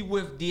movie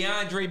with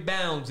DeAndre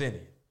Bounds in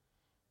it?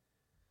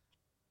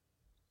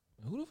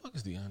 Who the fuck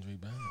is DeAndre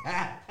Bounds?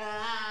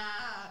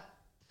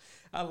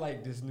 I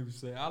like this new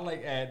set. I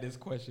like add this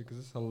question because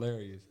it's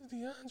hilarious.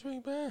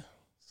 DeAndre Bounds.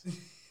 Get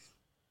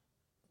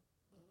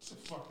the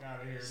fuck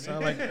out of here,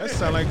 That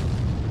sound like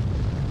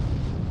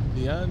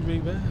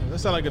DeAndre Bounds. That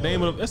sound like a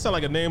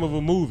name of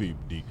a movie.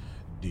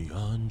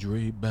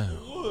 DeAndre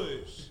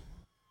Bounds.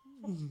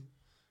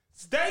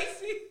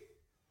 Stacy.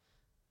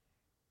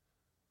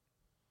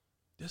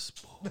 This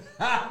boy.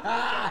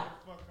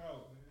 Fuck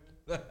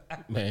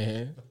out,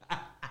 man.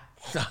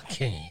 I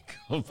can't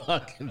go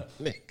fucking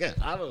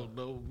nigga. I don't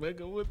know,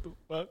 nigga. What the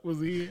fuck was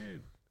he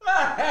in?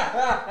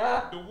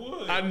 The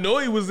Wood. I know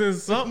he was in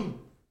something.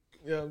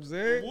 You know what I'm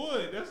saying?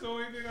 Wood. That's the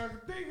only thing I can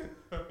think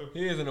of.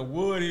 He is in the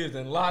wood. He is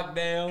in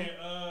lockdown.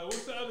 And,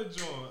 what's the other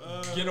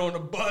joint? Get on the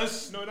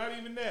bus. No, not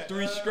even that.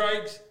 3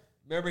 strikes.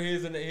 Remember, he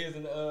was in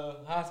the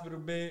hospital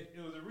bed.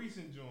 It was a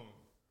recent joint.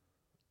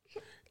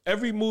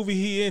 Every movie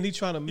he in, he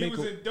trying to make. He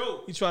was in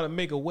Dope. He trying to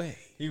make a way.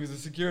 He was a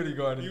security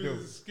guard in He Dope.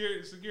 was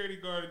a security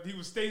guard. He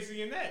was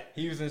Stacy in that.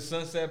 He was in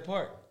Sunset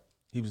Park.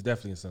 He was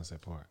definitely in Sunset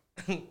Park.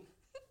 I'm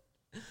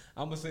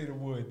gonna say the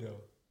wood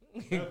though.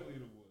 Definitely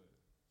the wood.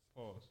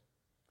 Pause.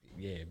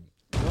 Yeah.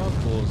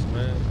 Of course,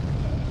 man.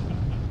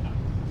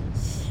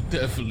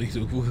 Definitely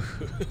the wood.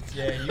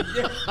 Yeah, you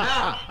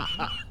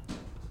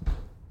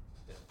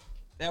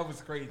That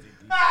was crazy.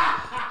 Dude.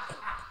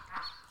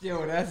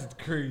 Yo, that's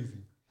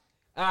crazy.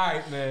 All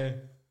right, man.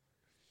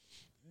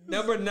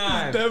 Number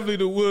 9. Definitely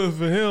the wood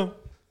for him.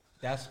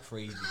 That's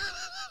crazy.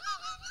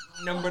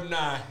 Number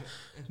 9.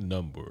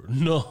 Number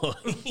 9.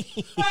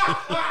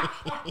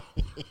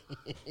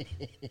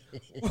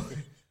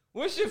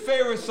 What's your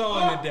favorite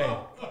song today?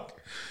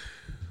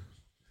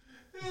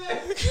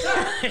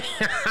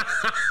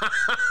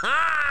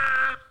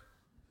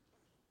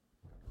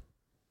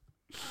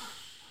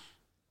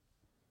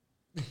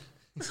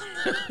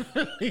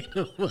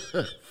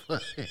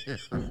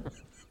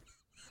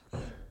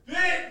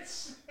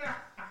 Bitch!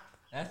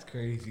 That's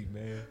crazy,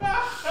 man.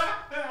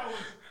 That was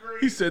crazy.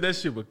 He said that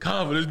shit with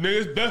confidence,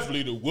 nigga. It's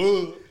definitely the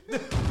wood. My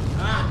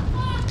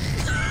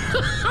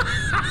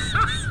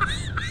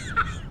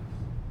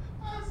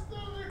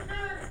stomach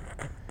hurt.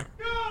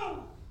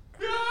 Yo!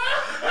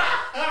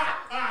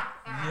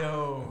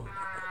 Yo.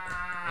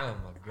 Oh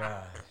my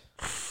God.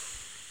 That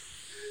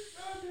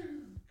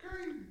nigga's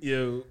crazy.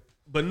 Yo,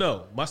 but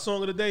no, my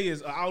song of the day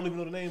is I don't even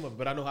know the name of it,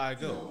 but I know how it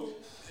go.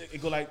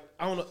 It go like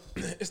I don't know.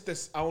 It's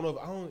this. I don't know.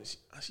 I don't.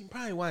 She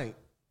probably white.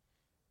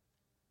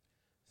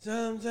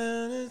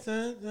 Sometimes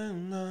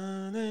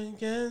morning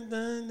get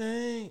the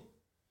name.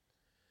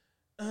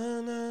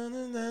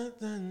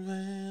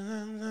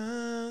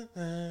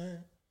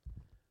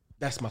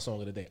 That's my song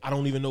of the day. I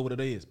don't even know what it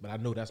is, but I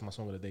know that's my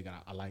song of the day.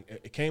 I like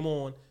it. It came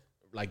on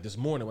like this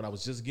morning when I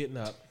was just getting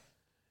up,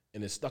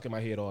 and it's stuck in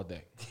my head all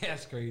day.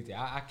 That's crazy.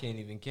 I can't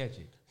even catch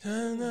it.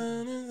 You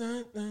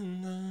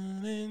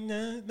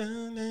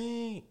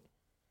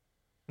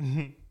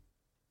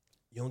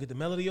don't get the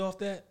melody off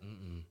that?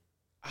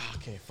 I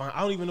can't find.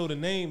 I don't even know the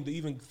name to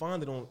even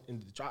find it on.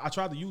 I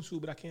tried the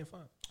YouTube, but I can't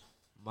find it.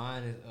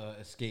 Mine is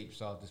Escape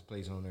Softest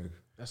Place on Earth.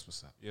 That's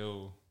what's up.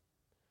 Yo.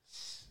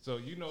 So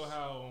you know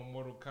how on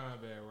Mortal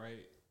Kombat,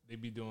 right? They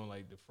be doing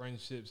like the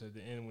friendships at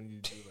the end when you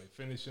do like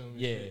finish them.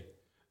 Yeah. Shit.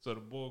 So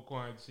the boy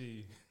Quan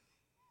Chi,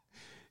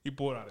 he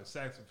pulled out a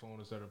saxophone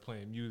and started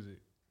playing music,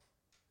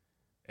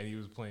 and he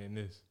was playing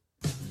this.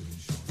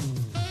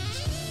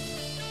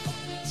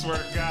 Swear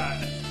to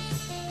God.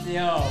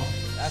 Yo,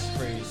 that's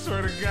crazy.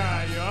 Swear to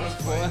God, yo. I was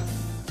playing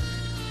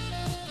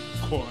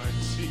Quan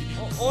Chi.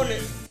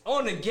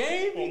 On the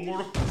game? On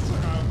Mortal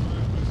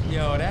Kombat.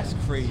 Yo, that's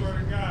crazy. Swear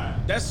to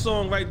God. That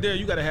song right there,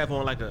 you got to have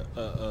on like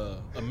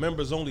a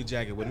members only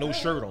jacket with no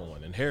shirt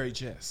on and hairy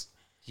chest.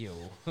 Yo.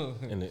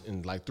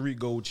 and like 3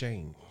 gold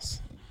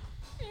chains.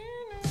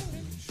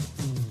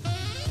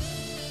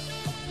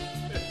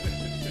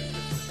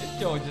 This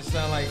joint just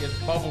sound like it's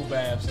bubble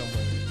bath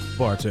somewhere.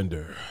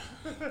 Bartender,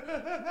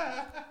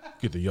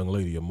 get the young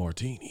lady a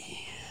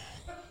martini.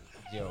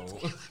 Yo.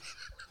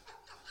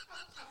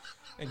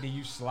 And then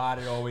you slide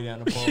it all the way down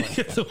the bar.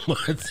 Get the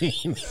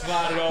martini.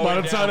 Slide it all By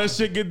the the way time down. that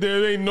shit get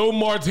there, there ain't no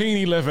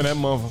martini left in that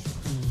motherfucker.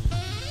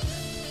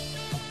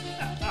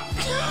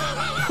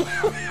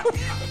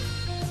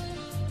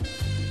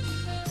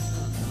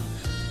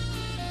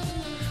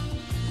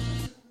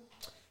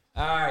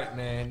 All right,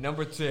 man.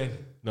 Number 10.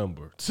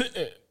 Number 10.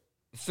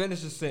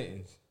 Finish the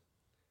sentence.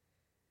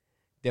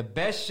 The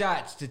best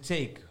shots to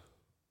take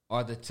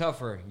are the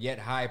tougher yet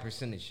high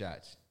percentage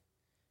shots,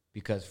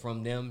 because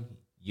from them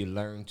you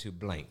learn to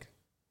blank.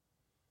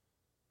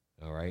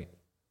 All right?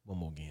 One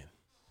more again.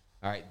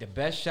 All right. The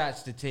best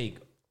shots to take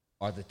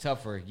are the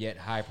tougher yet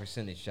high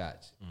percentage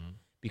shots,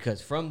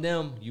 because from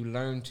them you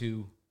learn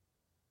to.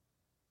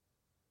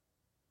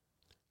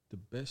 The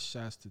best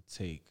shots to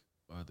take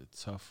are the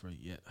tougher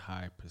yet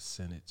high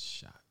percentage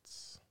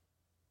shots.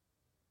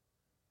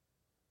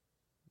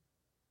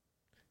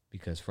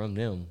 Because from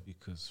them you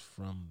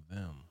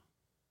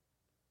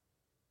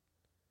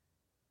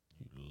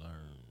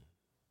learn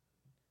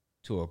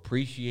to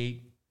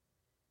appreciate.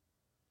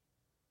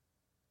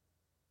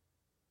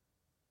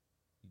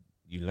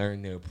 You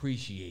learn to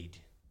appreciate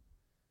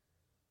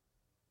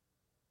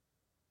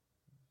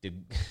the.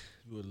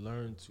 You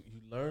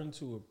learn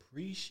to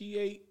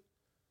appreciate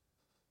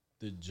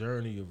the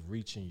journey of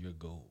reaching your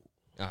goal.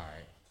 All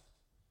right.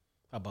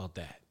 How about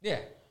that?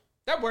 Yeah,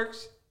 that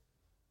works.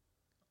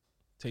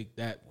 Take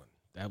that one.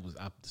 I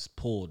just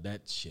pulled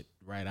that shit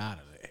right out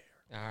of there.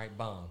 All right,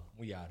 bomb.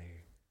 We out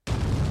here.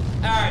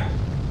 All right.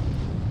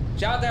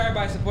 Shout out to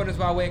everybody supporting us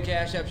by way of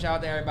Cash App. Shout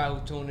out to everybody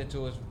who tuned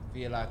into us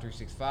via Live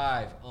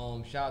 365.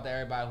 Shout out to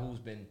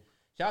everybody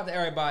shout out to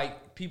everybody,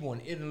 people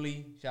in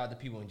Italy. Shout out to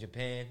people in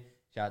Japan.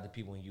 Shout out to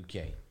people in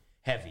UK.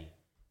 heavy.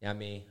 You know what I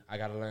mean? I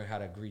got to learn how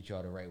to greet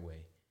y'all the right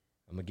way.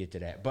 I'm going to get to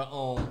that. But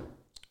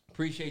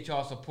appreciate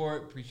y'all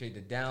support. Appreciate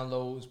the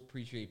downloads.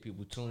 Appreciate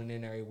people tuning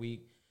in every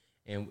week.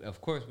 And, of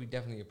course, we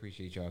definitely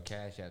appreciate y'all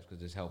Cash Apps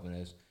because it's helping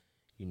us,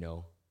 you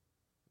know,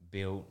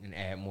 build and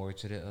add more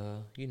to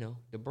the, you know,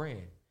 the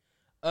brand.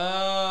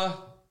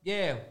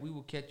 Yeah, we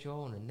will catch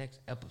y'all on the next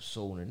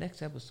episode. In the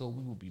next episode,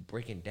 we will be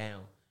breaking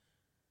down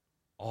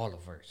all the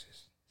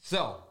verses.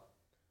 So,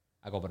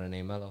 I go by the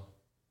name Mello.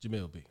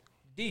 Jamil B.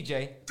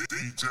 DJ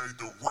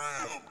the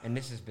Ram. And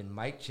this has been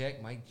Mic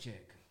Check, Mic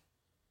Check.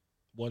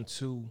 1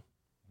 2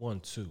 1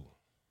 2.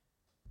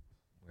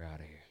 We're out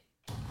of here.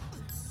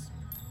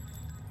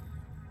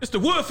 It's the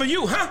wood for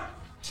you, huh?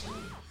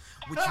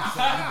 What you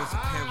thought we was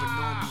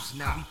paranormals,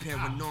 now we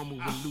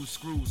paranormal with loose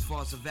screws.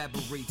 False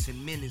evaporates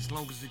in minutes,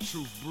 long as the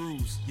truth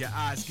brews. Your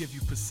eyes give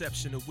you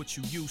perception of what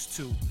you used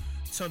to.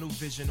 Tunnel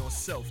vision or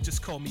self,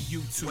 just call me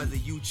YouTube. Whether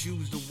you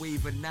choose to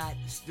wave or not,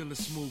 it's still a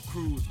smooth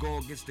cruise. Go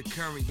against the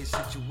current, your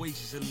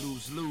situation's a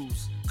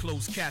lose-lose.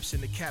 Closed caption,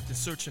 the captain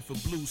searching for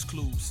blues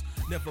clues.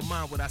 Never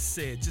mind what I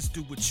said, just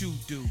do what you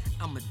do.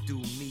 I'ma do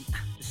me,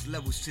 it's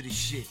levels to the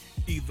shit.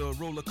 Either a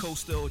roller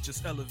coaster or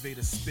just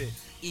elevator spit.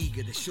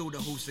 Eager to show the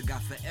host I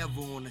got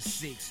forever on a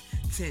 6.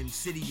 10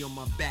 city on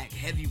my back,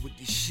 heavy with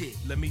this shit.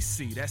 Let me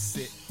see, that's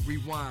it.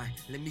 Rewind,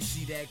 let me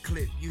see that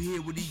clip. You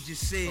hear what he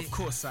just said? Of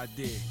course I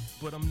did,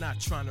 but I'm not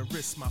trying to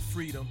risk my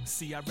freedom.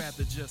 See, I'd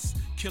rather just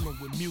kill him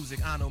with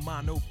music, I know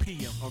mine, no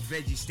PM. Or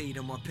vegetate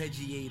him, or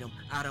arpeggiate him.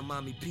 Out of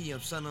mommy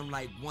PM, son, I'm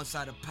like once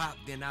out of pop,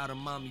 then out of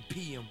mommy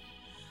PM.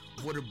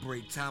 Water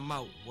break, time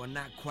out, well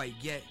not quite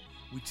yet.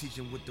 We teach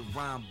him what the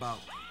rhyme about.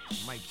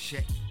 Mic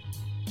check.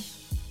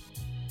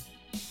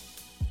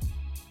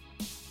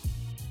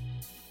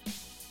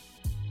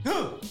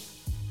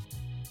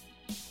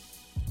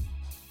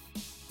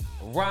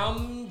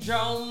 Rum,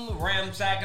 drum, ramsack.